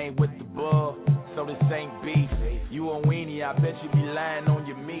 I ain't with the bull, so this ain't beef. You a weenie, I bet you be lying on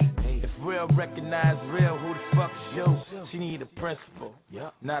your meat. If real recognize real, who the fuck is you? She need a principal,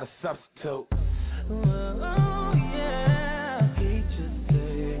 not a substitute. Oh, yeah. He just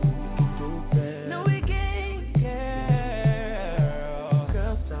said you can do better. No, we can't, girl.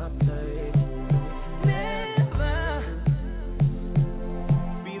 Girl, stop playing. Never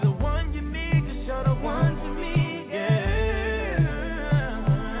be the one you need, 'cause you're the one to me.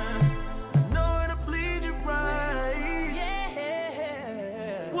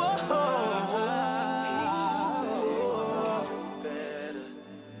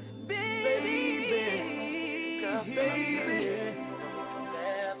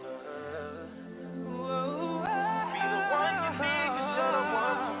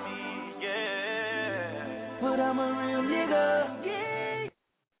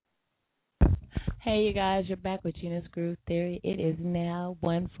 Hey, you guys, you're back with Gena's Groove Theory. It is now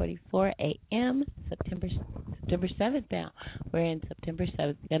 1:44 a.m., September 7th now. We're in September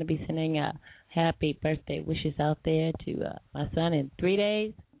 7th. We're going to be sending happy birthday wishes out there to my son in 3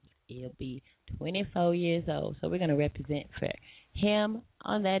 days. He'll be 24 years old, so we're going to represent for him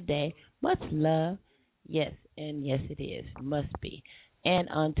on that day. Much love. Yes, and yes, it is. Must be. And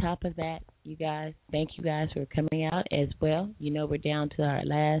on top of that, you guys, thank you guys for coming out as well. You know, we're down to our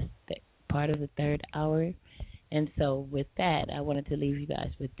last part of the third hour, and so with that, I wanted to leave you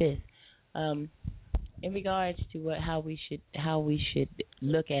guys with this. In regards to how we should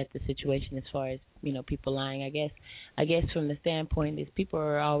look at the situation as far as, you know, people lying, I guess from the standpoint is people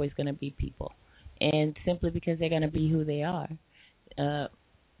are always going to be people, and simply because they're going to be who they are,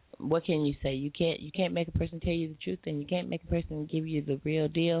 what can you say? You can't make a person tell you the truth, and you can't make a person give you the real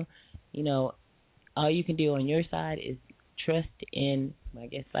deal. You know, all you can do on your side is trust in, I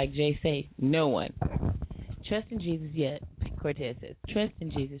guess, like Jay say, no one. Trust in Jesus, yet Cortez says, trust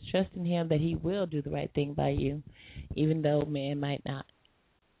in Jesus. Trust in him that he will do the right thing by you, even though man might not.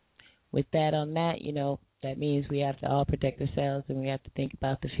 With that on that, you know, that means we have to all protect ourselves, and we have to think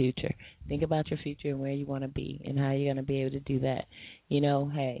about the future. Think about your future and where you want to be and how you're going to be able to do that. You know,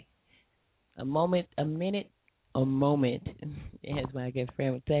 hey, a moment, as my good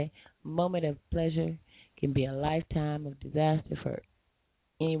friend would say, a moment of pleasure can be a lifetime of disaster for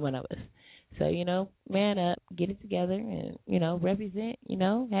any one of us. So, you know, man up, get it together, and, you know, represent, you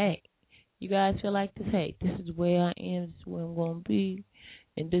know, hey, you guys feel like this, hey, this is where I am, this is where I'm going to be,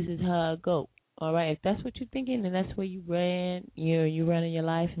 and this is how I go. All right, if that's what you're thinking, and that's where you you're running your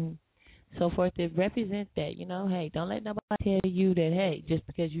life and so forth, to represent that, you know, hey, don't let nobody tell you that, hey, just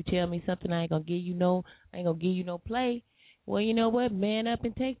because you tell me something, I ain't gonna give you no play. Well, you know what? Man up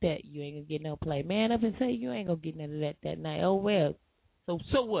and take that. You ain't gonna get no play. Man up and say you ain't gonna get none of that night. Oh well.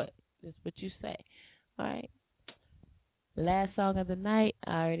 So what? That's what you say. All right. Last song of the night,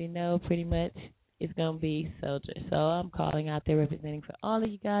 I already know pretty much it's gonna be Soldier. So I'm calling out there, representing for all of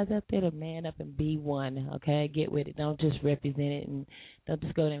you guys out there to man up and be one. Okay, get with it. Don't just represent it, and don't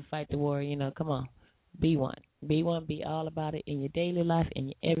just go there and fight the war. You know, come on, be one. Be one. Be all about it in your daily life, in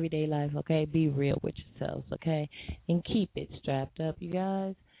your everyday life. Okay, be real with yourselves. Okay, and keep it strapped up, you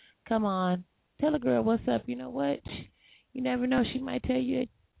guys. Come on, tell a girl what's up. You know what? You never know. She might tell you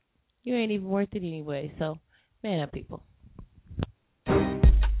you ain't even worth it anyway. So, man up, people.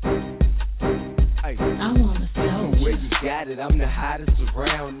 I wanna know where you got it. I'm the hottest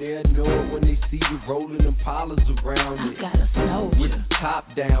around there. Know it when they see you rolling them polars around it. I gotta know with the top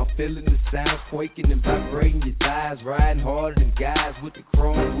down, feeling the sound quaking and vibrating your thighs, riding harder than guys with the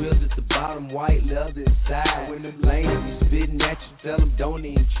chrome wheels at the bottom, white leather inside. When them lanes be spitting at you, tell them don't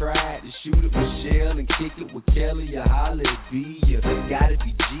even try to shoot it with Michelle and kick it with Kelly or holler at B. You gotta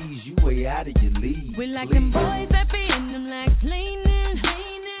be G's, you way out of your league. We like them boys that be in them legs leaning.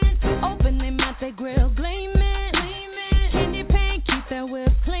 Open them out, they grill gleaming. Candy paint, keep that whip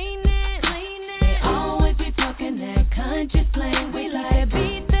cleaning. They always be talking that country slang. We like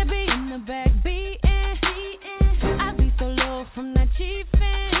that beat in the back beating. I be so low from that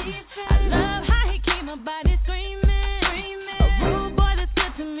chiefin'. I love how he keep my body screaming. A rude boy that's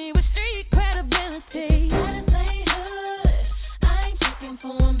good to me with street credibility. Gotta say hood, I ain't checking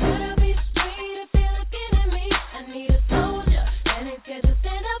for him, but I'll be straight if you're looking at me. I need a soldier that ain't scared to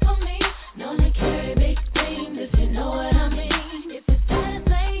stand up. No, they carry big screams if you know what I mean. If it's gotta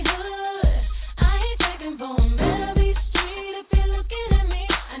say hood, I ain't checking for him. Better be street if you're looking at me.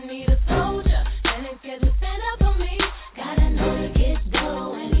 I need a soldier that ain't scared to stand up for me. Gotta know to get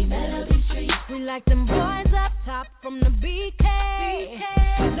dough, and he better be street.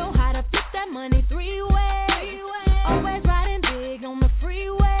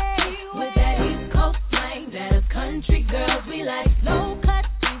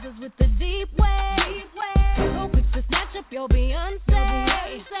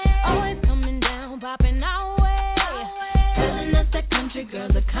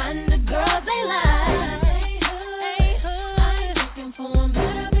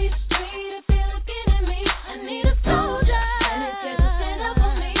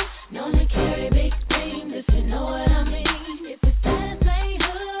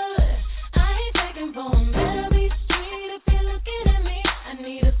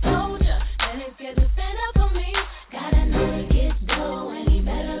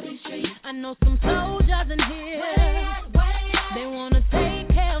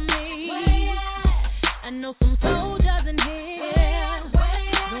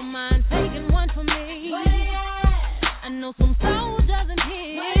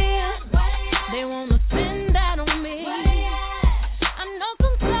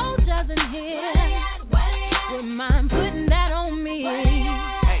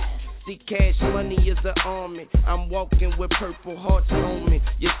 Cash money is an army. I'm walking with purple hearts on me.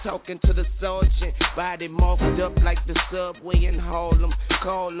 You're talking to the sergeant. Body mouthed up like the subway in Harlem.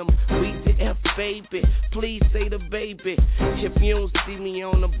 Call him Weezy F baby. Please say the baby. If you don't see me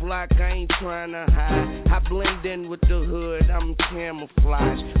on the block, I ain't trying to hide. I blend in with the hood. I'm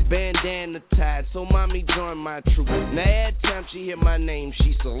camouflage. Bandana tied. So mommy join my troop. Now every time she hear my name,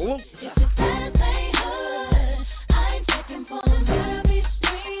 she salutes. If it's that ain't hood, I ain't checking for them. Better be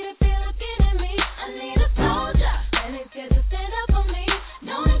street if you're looking at me. I need a soldier, and it's good to stand up for me.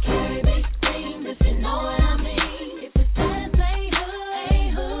 Known to carry big things, if you know what I mean. If it's that ain't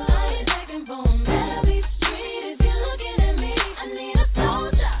hood, I ain't checking for them. Better be street if you're looking at me. I need a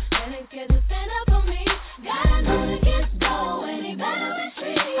soldier, and it's good to stand up for me. Gotta know the kids go, and he better be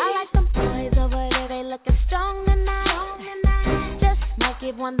street. I like some boys over there, they looking strong tonight. Just might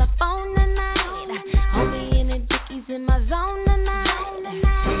give one the phone tonight. Homie in the dickies in my zone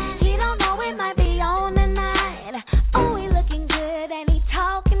tonight. He don't know it might be on tonight. Oh, he looking good and he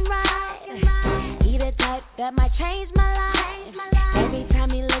talking right. He the type that might change my life. Every time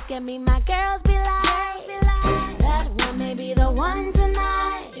he look at me, my girls be like, that one may be the one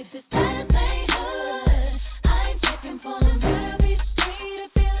tonight. If it's that ain't hood, I ain't checking for them. Better be street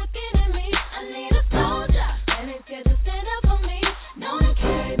if you're looking at me. I need a soldier, and it's good to stand up for me. Known to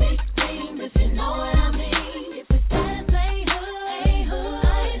carry big things, if you know what I mean. If it's that ain't hood,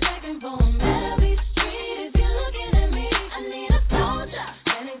 I ain't checking for them. Better be street if you're looking at me. I need a soldier,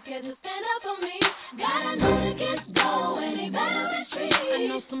 and it's good to stand up for me. Gotta know the kids go, and he better be street. I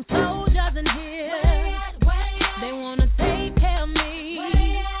know some soldiers in here. They wanna take care of me.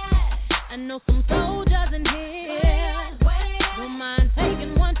 I know some soldiers in here. Don't mind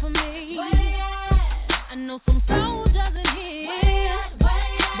taking one for me. I know some soldiers in here.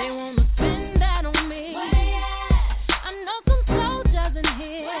 They wanna spend that on me. I know some soldiers in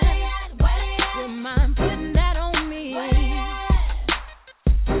here. Don't mind putting that on me.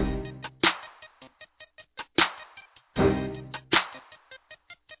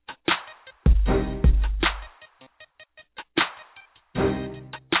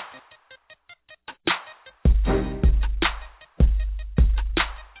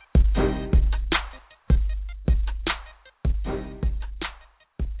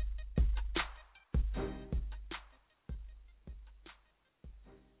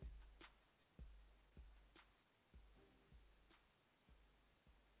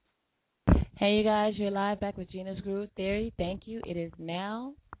 Hey, you guys, you're live back with Gena's Groove Theory. Thank you. It is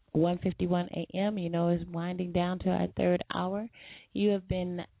now 1:51 a.m. You know, it's winding down to our third hour. You have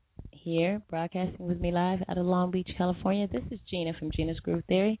been here broadcasting with me live out of Long Beach, California. This is Gena from Gena's Groove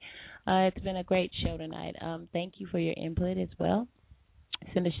Theory. It's been a great show tonight. Thank you for your input as well.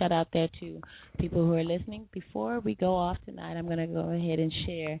 Send a shout out there to people who are listening. Before we go off tonight, I'm going to go ahead and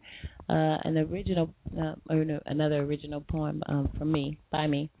share another original poem from me, by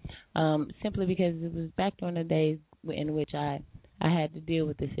me, simply because it was back during the days in which I had to deal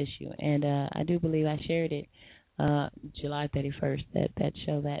with this issue, and I do believe I shared it July 31st, that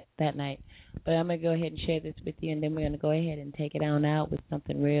show that night. But I'm going to go ahead and share this with you, and then we're going to go ahead and take it on out with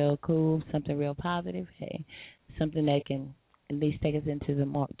something real cool, something real positive, hey, something that can at least take us into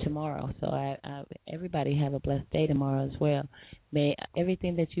tomorrow. So everybody have a blessed day tomorrow as well. May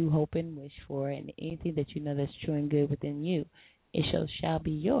everything that you hope and wish for, and anything that you know that's true and good within you, it shall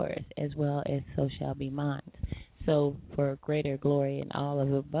be yours, as well as so shall be mine. So for greater glory and all of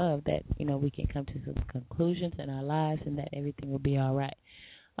the above, that we can come to some conclusions in our lives, and that everything will be all right.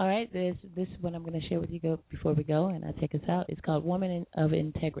 All right, this is what I'm going to share with you before we go, and I take us out. It's called Woman of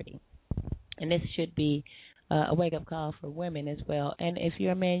Integrity, and this should be a wake-up call for women as well. And if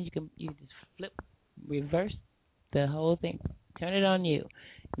you're a man, you just reverse the whole thing, turn it on you,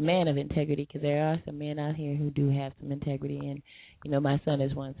 man of integrity, because there are some men out here who do have some integrity, and my son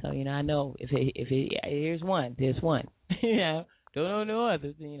is one, so I know if here's one, there's one. Don't know no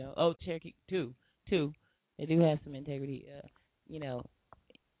others. Oh, Cherokee two, they do have some integrity.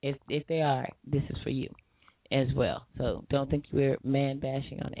 If they are, this is for you as well. So don't think we're man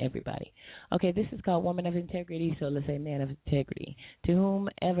bashing on everybody. Okay, this is called Woman of Integrity, so let's say man of integrity. To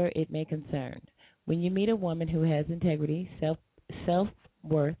whomever it may concern, when you meet a woman who has integrity,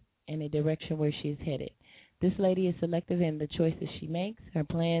 self-worth, and a direction where she is headed, this lady is selective in the choices she makes, her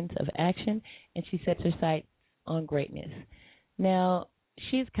plans of action, and she sets her sights on greatness. Now,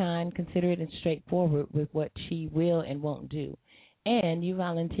 she's kind, considerate, and straightforward with what she will and won't do. And you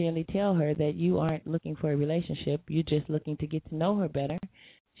voluntarily tell her that you aren't looking for a relationship, you're just looking to get to know her better.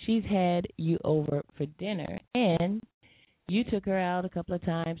 She's had you over for dinner, and you took her out a couple of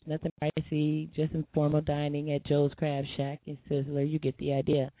times, nothing pricey, just informal dining at Joe's Crab Shack in Sizzler. You get the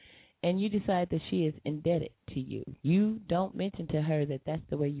idea. and you decide that she is indebted to you. You don't mention to her that that's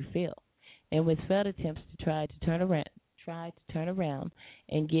the way you feel. And with failed attempts to try to turn around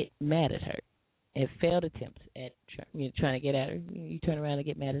and get mad at her, and failed attempts at trying to get at her, you turn around and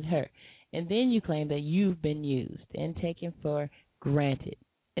get mad at her. And then you claim that you've been used and taken for granted,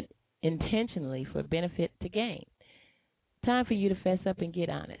 intentionally for benefit to gain. Time for you to fess up and get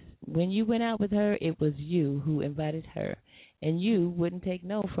honest. When you went out with her, it was you who invited her, and you wouldn't take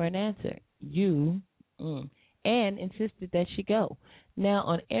no for an answer. And insisted that she go. Now,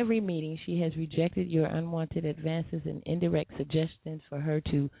 on every meeting, she has rejected your unwanted advances and indirect suggestions for her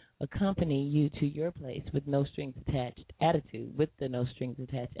to accompany you to your place with no strings attached attitude,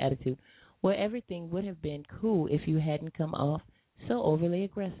 where everything would have been cool if you hadn't come off so overly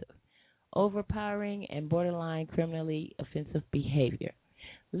aggressive, overpowering, and borderline criminally offensive behavior.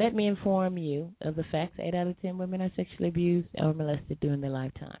 Let me inform you of the facts. 8 out of 10 women are sexually abused or molested during their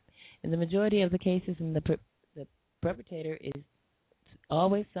lifetime. In the majority of the cases, the perpetrator is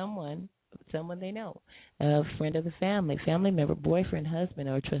always someone they know, a friend of the family member, boyfriend, husband,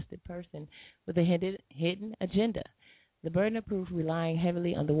 or a trusted person with a hidden agenda. The burden of proof relying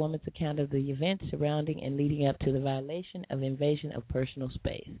heavily on the woman's account of the events surrounding and leading up to the violation of invasion of personal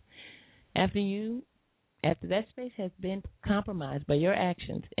space. After that space has been compromised by your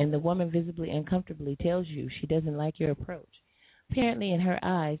actions and the woman visibly uncomfortably tells you she doesn't like your approach, apparently in her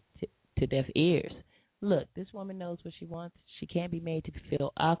eyes to deaf ears. Look, this woman knows what she wants. She can't be made to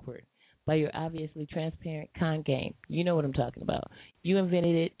feel awkward by your obviously transparent con game. You know what I'm talking about. You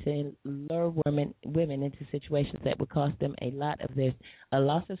invented it to lure women into situations that would cost them a loss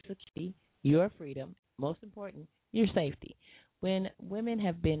of security, your freedom, most important, your safety. When women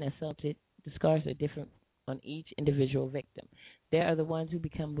have been assaulted, the scars are different on each individual victim. There are the ones who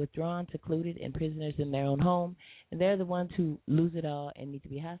become withdrawn, secluded, and prisoners in their own home, and there are the ones who lose it all and need to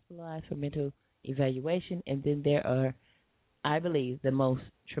be hospitalized for mental evaluation, and then there are, I believe, the most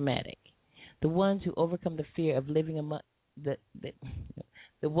traumatic. The ones who overcome the fear of living among the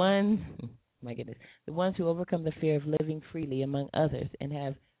ones who overcome the fear of living freely among others and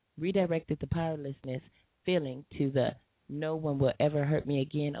have redirected the powerlessness feeling to the no one will ever hurt me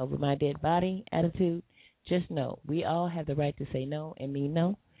again over my dead body attitude. Just know, we all have the right to say no and mean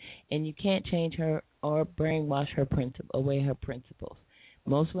no, and you can't change her or brainwash her principles.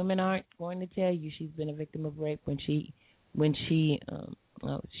 Most women aren't going to tell you she's been a victim of rape when she meets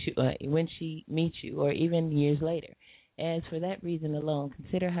you, or even years later. As for that reason alone,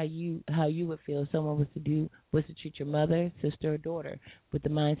 consider how you would feel if someone was to treat your mother, sister, or daughter with the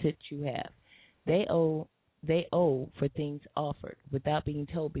mindset you have. They owe for things offered without being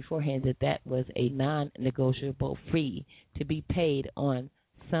told beforehand that was a non-negotiable fee to be paid on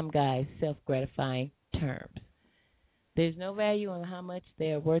some guy's self-gratifying terms. There's no value on how much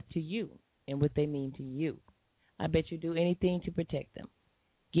they are worth to you and what they mean to you. I bet you do anything to protect them.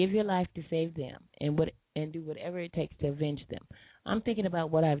 Give your life to save them and do whatever it takes to avenge them. I'm thinking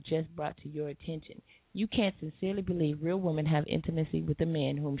about what I've just brought to your attention. You can't sincerely believe real women have intimacy with a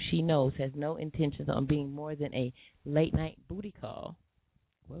man whom she knows has no intentions on being more than a late-night booty call.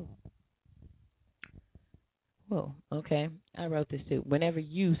 Whoa, okay. I wrote this too. Whenever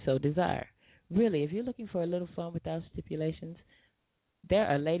you so desire. Really, if you're looking for a little fun without stipulations, there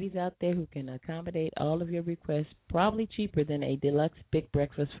are ladies out there who can accommodate all of your requests, probably cheaper than a deluxe big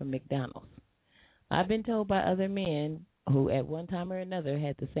breakfast from McDonald's. I've been told by other men who at one time or another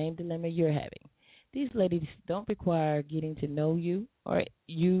had the same dilemma you're having. These ladies don't require getting to know you or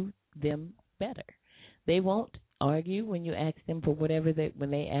you them better. They won't argue when you ask them for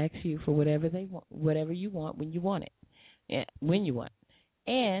when they ask you for whatever you want when you want it.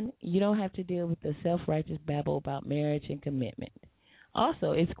 And you don't have to deal with the self-righteous babble about marriage and commitment.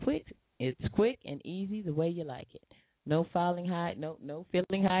 Also, it's quick and easy the way you like it. No feeling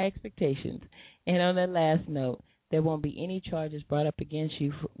high expectations. And on that last note, there won't be any charges brought up against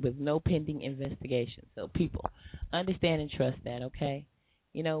you with no pending investigation. So people, understand and trust that, okay?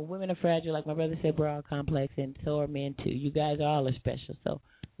 You know, women are fragile. Like my brother said, we're all complex, and so are men too. You guys all are special. So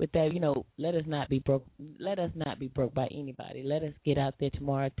with that, let us not be broke. Let us not be broke by anybody. Let us get out there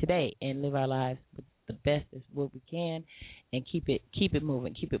today, and live our lives with the best as what we can, and keep it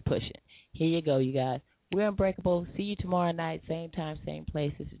moving, keep it pushing. Here you go, you guys. We're Unbreakable. See you tomorrow night, same time, same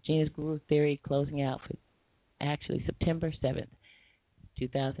place. This is Gena's Groove Theory closing out for September 7th,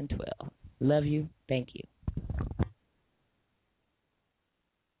 2012. Love you. Thank you.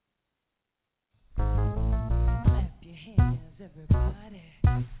 Clap your hands, everybody.